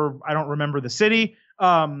TakeOver. I don't remember the city.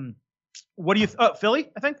 What do you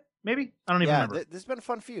Philly? I think maybe I don't even remember. This has been a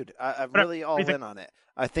fun feud. I'm really all in on it.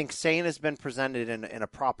 I think Sane has been presented in a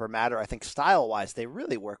proper manner. I think style-wise, they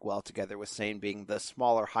really work well together, with Sane being the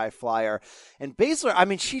smaller high flyer. And Baszler, I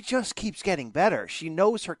mean, she just keeps getting better. She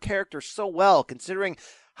knows her character so well, considering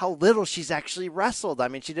how little she's actually wrestled. I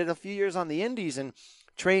mean, she did a few years on the indies and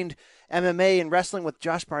trained MMA and wrestling with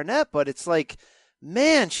Josh Barnett, but it's like,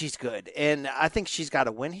 Man, she's good. And I think she's got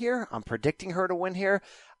to win here. I'm predicting her to win here.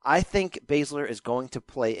 I think Baszler is going to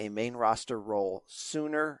play a main roster role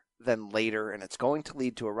sooner than later, and it's going to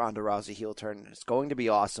lead to a Ronda Rousey heel turn, and it's going to be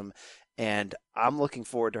awesome. And I'm looking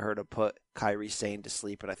forward to her to put Kairi Sane to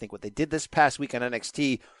sleep. And I think what they did this past week on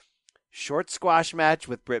NXT, short squash match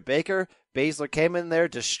with Britt Baker. Baszler came in there,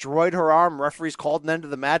 destroyed her arm. Referees called an end to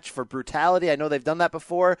the match for brutality. I know they've done that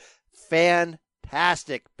before.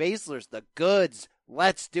 Fantastic. Baszler's the goods.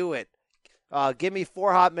 Let's do it. Give me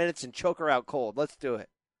 4 hot minutes and choke her out cold. Let's do it.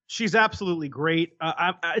 She's absolutely great.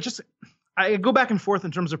 I go back and forth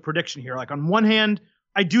in terms of prediction here. Like on one hand,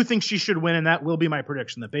 I do think she should win, and that will be my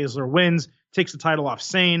prediction, that Baszler wins, takes the title off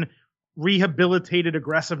Sane. Rehabilitated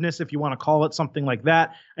aggressiveness, if you want to call it something like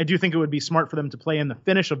that. I do think it would be smart for them to play in the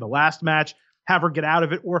finish of the last match, have her get out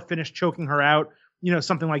of it, or finish choking her out,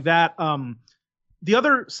 something like that. The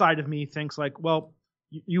other side of me thinks like, well,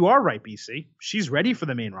 you are right, BC. She's ready for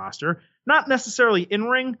the main roster. Not necessarily in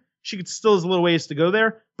ring. She still has a little ways to go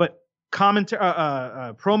there, but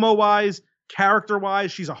promo-wise,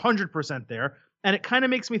 character-wise, she's 100% there. And it kind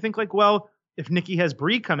of makes me think like, well, if Nikki has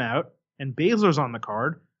Brie come out and Baszler's on the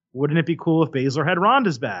card, wouldn't it be cool if Baszler had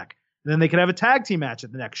Ronda's back? And then they could have a tag team match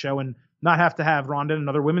at the next show and not have to have Ronda in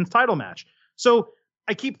another women's title match. So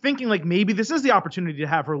I keep thinking like maybe this is the opportunity to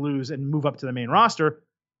have her lose and move up to the main roster.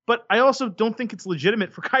 But I also don't think it's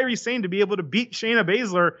legitimate for Kairi Sane to be able to beat Shayna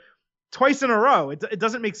Baszler twice in a row. It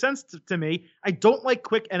doesn't make sense to me. I don't like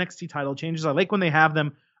quick NXT title changes. I like when they have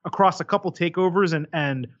them across a couple takeovers,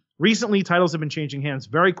 and recently titles have been changing hands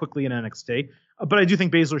very quickly in NXT. But I do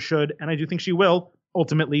think Baszler should, and I do think she will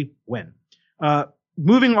ultimately win.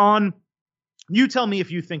 Moving on, you tell me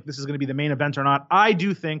if you think this is going to be the main event or not. I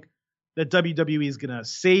do think that WWE is going to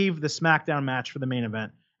save the SmackDown match for the main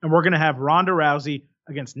event, and we're going to have Ronda Rousey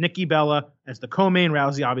against Nikki Bella as the co-main.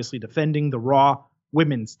 Rousey obviously defending the Raw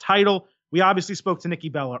Women's title. We obviously spoke to Nikki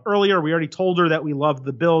Bella earlier. We already told her that we loved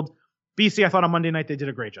the build. BC, I thought on Monday night they did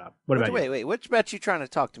a great job. What about you? Wait, which match you trying to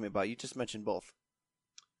talk to me about? You just mentioned both.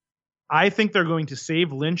 I think they're going to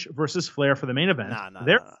save Lynch versus Flair for the main event.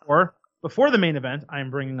 Therefore, before the main event, I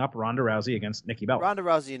am bringing up Ronda Rousey against Nikki Bella. Ronda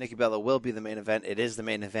Rousey and Nikki Bella will be the main event. It is the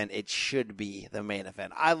main event. It should be the main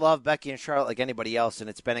event. I love Becky and Charlotte like anybody else, and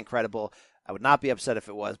it's been incredible. I would not be upset if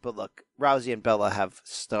it was, but look, Rousey and Bella have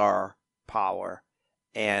star power,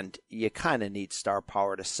 and you kind of need star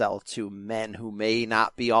power to sell to men who may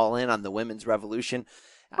not be all in on the women's revolution.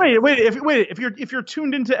 Wait! If you're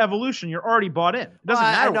tuned into Evolution, you're already bought in. It doesn't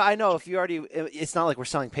matter. I know. If you already, it's not like we're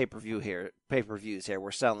selling pay-per-views here.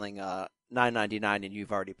 We're selling $9.99, and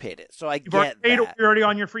you've already paid it. So you've get that. You're already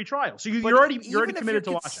on your free trial, so you're already committed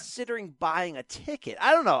to watching. Considering buying a ticket,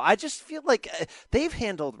 I don't know. I just feel like they've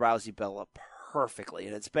handled Rousey Bella perfectly,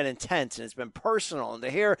 and it's been intense and it's been personal, and to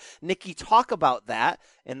hear Nikki talk about that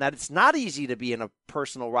and that it's not easy to be in a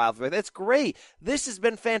personal rivalry, that's great. This has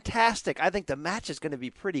been fantastic. I think the match is going to be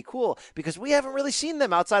pretty cool because we haven't really seen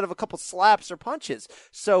them outside of a couple slaps or punches.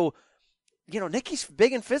 So Nikki's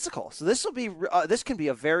big and physical, so this can be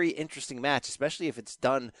a very interesting match, especially if it's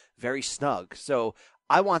done very snug. So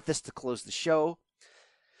I want this to close the show.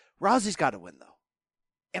 Rousey's got to win though,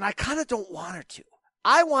 and I kind of don't want her to.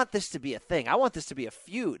 I want this to be a thing. I want this to be a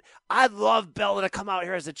feud. I'd love Bella to come out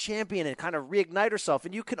here as a champion and kind of reignite herself.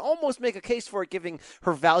 And you can almost make a case for it, giving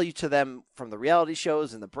her value to them from the reality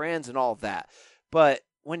shows and the brands and all of that. But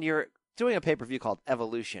when you're doing a pay-per-view called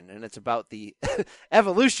Evolution, and it's about the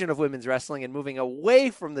evolution of women's wrestling and moving away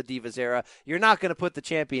from the Divas era, you're not going to put the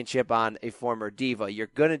championship on a former diva. You're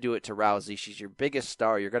going to do it to Rousey. She's your biggest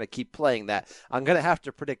star. You're going to keep playing that. I'm going to have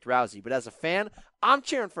to predict Rousey. But as a fan, I'm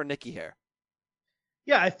cheering for Nikki here.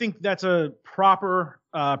 Yeah, I think that's a proper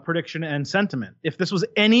prediction and sentiment. If this was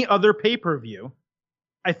any other pay-per-view,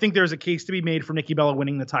 I think there's a case to be made for Nikki Bella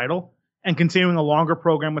winning the title and continuing a longer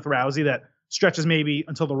program with Rousey that stretches maybe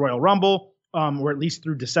until the Royal Rumble, or at least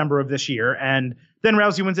through December of this year. And then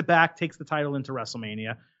Rousey wins it back, takes the title into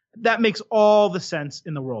WrestleMania. That makes all the sense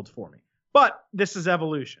in the world for me. But this is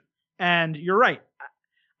Evolution. And you're right.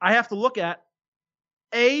 I have to look at,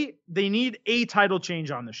 they need a title change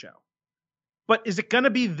on the show. But is it going to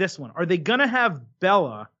be this one? Are they going to have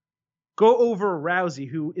Bella go over Rousey,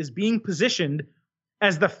 who is being positioned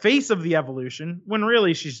as the face of the Evolution, when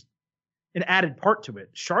really she's an added part to it?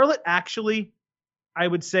 Charlotte actually, I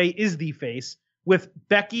would say, is the face, with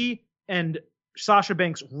Becky and Sasha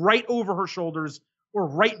Banks right over her shoulders or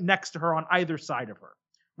right next to her on either side of her.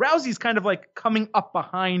 Rousey's kind of like coming up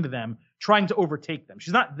behind them, trying to overtake them.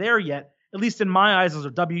 She's not there yet, at least in my eyes as a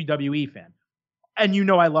WWE fan.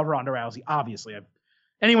 And I love Ronda Rousey, obviously.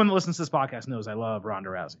 Anyone that listens to this podcast knows I love Ronda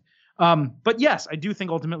Rousey. But yes, I do think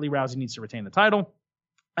ultimately Rousey needs to retain the title.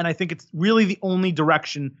 And I think it's really the only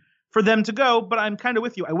direction for them to go. But I'm kind of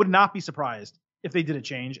with you. I would not be surprised if they did a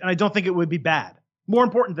change. And I don't think it would be bad. More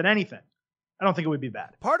important than anything, I don't think it would be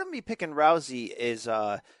bad. Part of me picking Rousey is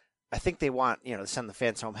I think they want, to send the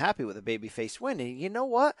fans home happy with a babyface win. And you know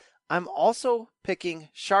what? I'm also picking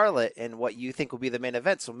Charlotte in what you think will be the main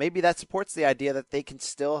event. So maybe that supports the idea that they can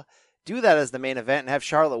still do that as the main event and have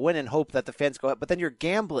Charlotte win and hope that the fans go up. But then you're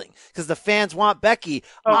gambling because the fans want Becky.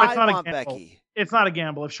 I want Becky. It's not a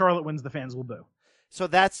gamble. If Charlotte wins, the fans will boo. So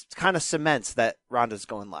that's kind of cements that Ronda's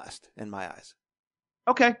going last in my eyes.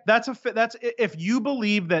 Okay, that's if you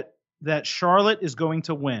believe that Charlotte is going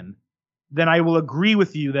to win, then I will agree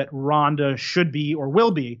with you that Ronda should be or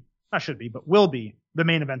will be, not should be, but will be the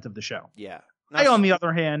main event of the show. Yeah. I, on the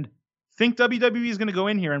other hand, think WWE is going to go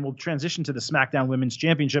in here and we'll transition to the SmackDown Women's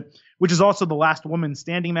Championship, which is also the last woman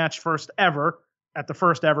standing match first ever at the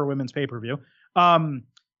first ever women's pay-per-view.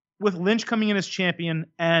 With Lynch coming in as champion,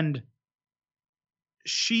 and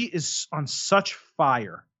she is on such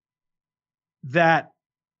fire that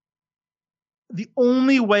the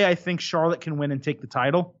only way I think Charlotte can win and take the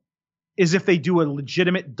title is if they do a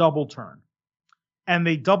legitimate double turn. And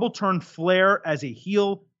they double turn Flair as a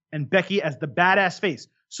heel and Becky as the badass face.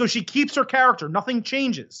 So she keeps her character. Nothing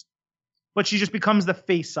changes. But she just becomes the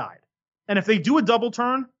face side. And if they do a double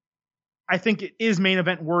turn, I think it is main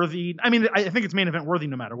event worthy. I mean, I think it's main event worthy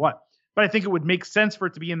no matter what. But I think it would make sense for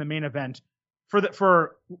it to be in the main event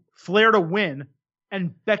for Flair to win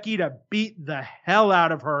and Becky to beat the hell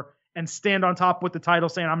out of her and stand on top with the title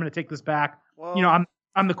saying, I'm going to take this back. Well,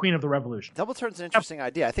 I'm the queen of the revolution. Double turn's an interesting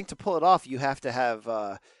idea. I think to pull it off, you have to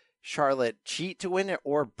have Charlotte cheat to win it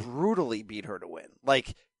or brutally beat her to win.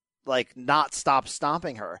 Like not stop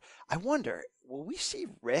stomping her. I wonder, will we see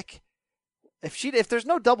Rick? If there's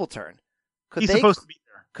no double turn, he's supposed to be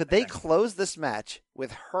there. Could they close this match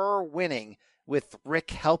with her winning, with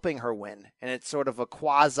Rick helping her win? And it's sort of a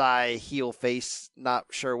quasi heel face, not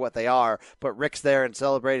sure what they are, but Rick's there and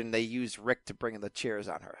celebrating. And they use Rick to bring the cheers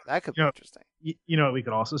on her. That could be interesting. You know what we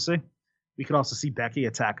could also see? We could also see Becky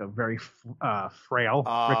attack a very frail.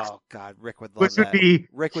 God, Rick would love that.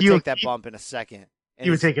 Rick would take that bump in a second. He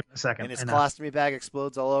would take it in a second. And his colostomy bag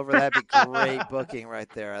explodes all over. That'd be great booking right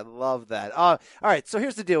there. I love that. All right, so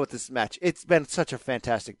here's the deal with this match. It's been such a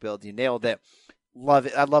fantastic build. You nailed it. Love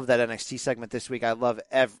it. I love that NXT segment this week. I love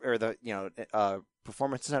the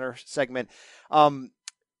Performance Center segment.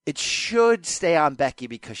 It should stay on Becky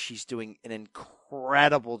because she's doing an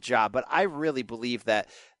incredible job. But I really believe that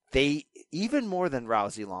they, even more than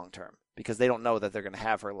Rousey long term, because they don't know that they're going to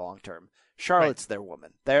have her long term. Charlotte's their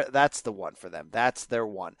woman. That's the one for them. That's their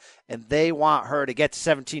one. And they want her to get to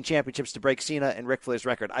 17 championships to break Cena and Ric Flair's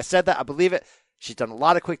record. I said that. I believe it. She's done a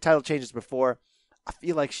lot of quick title changes before. I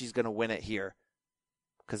feel like she's going to win it here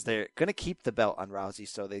because they're going to keep the belt on Rousey.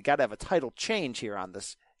 So they got to have a title change here on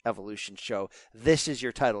this Evolution show. This is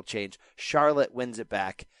your title change. Charlotte wins it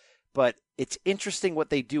back. But it's interesting what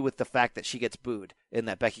they do with the fact that she gets booed and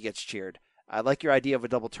that Becky gets cheered. I like your idea of a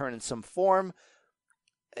double turn in some form.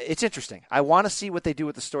 It's interesting. I want to see what they do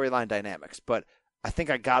with the storyline dynamics, but I think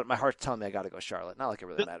my heart's telling me I got to go Charlotte. Not like it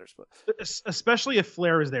really matters, but especially if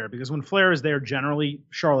Flair is there, because when Flair is there, generally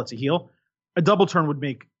Charlotte's a heel. A double turn would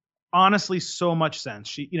make honestly so much sense.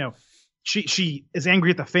 She is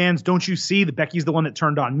angry at the fans. Don't you see that Becky's the one that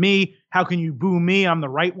turned on me? How can you boo me? I'm the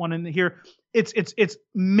right one in here. It's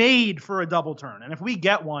made for a double turn, and if we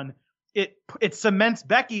get one, it cements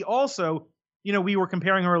Becky. Also, we were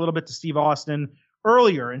comparing her a little bit to Steve Austin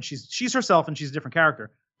earlier, and she's herself and she's a different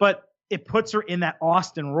character, but it puts her in that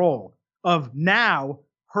Austin role of now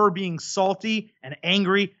her being salty and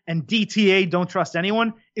angry and DTA, don't trust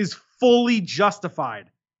anyone, is fully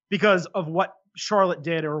justified because of what Charlotte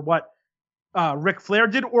did or what Ric Flair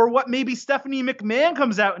did or what maybe Stephanie McMahon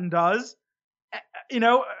comes out and does,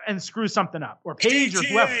 and screws something up, or Paige or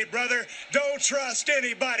whoever. Brother, don't trust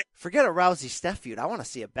anybody. Forget a Rousey Steph feud. I want to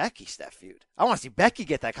see a Becky Steph feud. I want to see Becky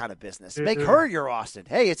get that kind of business. Make her your Austin.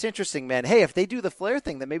 Hey, it's interesting, man. Hey, if they do the Flair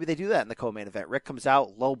thing, then maybe they do that in the co-main event. Rick comes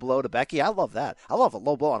out, low blow to Becky. I love that. I love a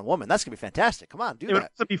low blow on a woman. That's going to be fantastic. Come on, do that. It would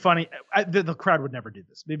also be funny. The crowd would never do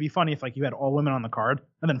this. It'd be funny if you had all women on the card,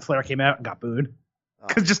 and then Flair came out and got booed.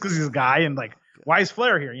 Just because he's a guy and why is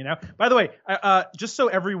Flair here? By the way, just so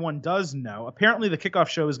everyone does know, apparently the kickoff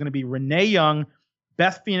show is going to be Renee Young,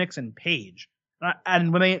 Beth Phoenix, and Paige.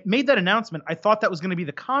 And when they made that announcement, I thought that was going to be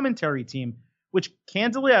the commentary team, which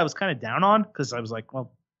candidly I was kind of down on because I was like,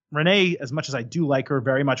 well, Renee, as much as I do like her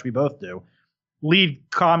very much, we both do, lead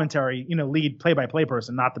commentary, lead play-by-play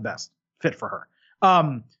person, not the best fit for her.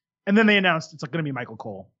 And then they announced it's going to be Michael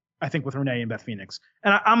Cole. I think, with Renee and Beth Phoenix.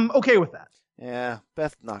 And I'm okay with that. Yeah,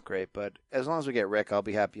 Beth, not great, but as long as we get Rick, I'll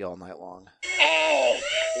be happy all night long. All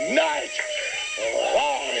night long.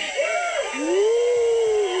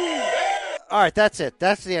 All right, that's it.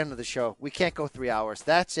 That's the end of the show. We can't go 3 hours.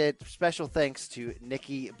 That's it. Special thanks to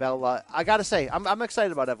Nikki Bella. I got to say, I'm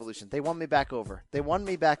excited about Evolution. They won me back over.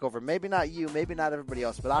 Maybe not you, maybe not everybody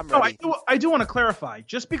else, but I'm ready. I do want to clarify.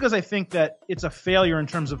 Just because I think that it's a failure in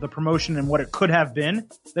terms of the promotion and what it could have been,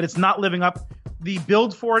 that it's not living up, the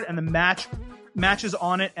build for it and the matches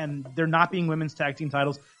on it, and there not being women's tag team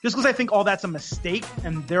titles, just because I think all that's a mistake,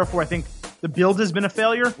 and therefore I think the build has been a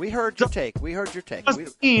failure. We heard your take.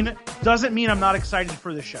 Doesn't mean I'm not excited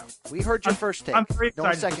for the show. We heard your first take. I'm very excited.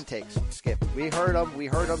 No second takes, Skip. We heard them.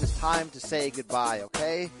 It's time to say goodbye,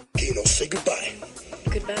 okay? Kano, say goodbye.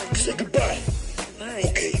 Goodbye. Say goodbye. Goodbye.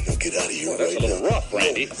 Okay, now get out of here. Well, that's a little rough,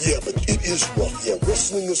 Randy. Yeah, but it is rough. Yeah,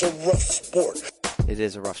 wrestling is a rough sport. It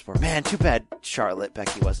is a rough sport. Man, too bad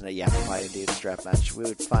Becky wasn't a Yapamai Indeed strap match. We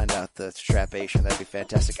would find out the strapation. That'd be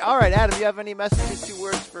fantastic. All right, Adam, you have any messages, 2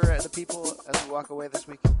 words for the people as we walk away this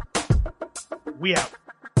week? We out.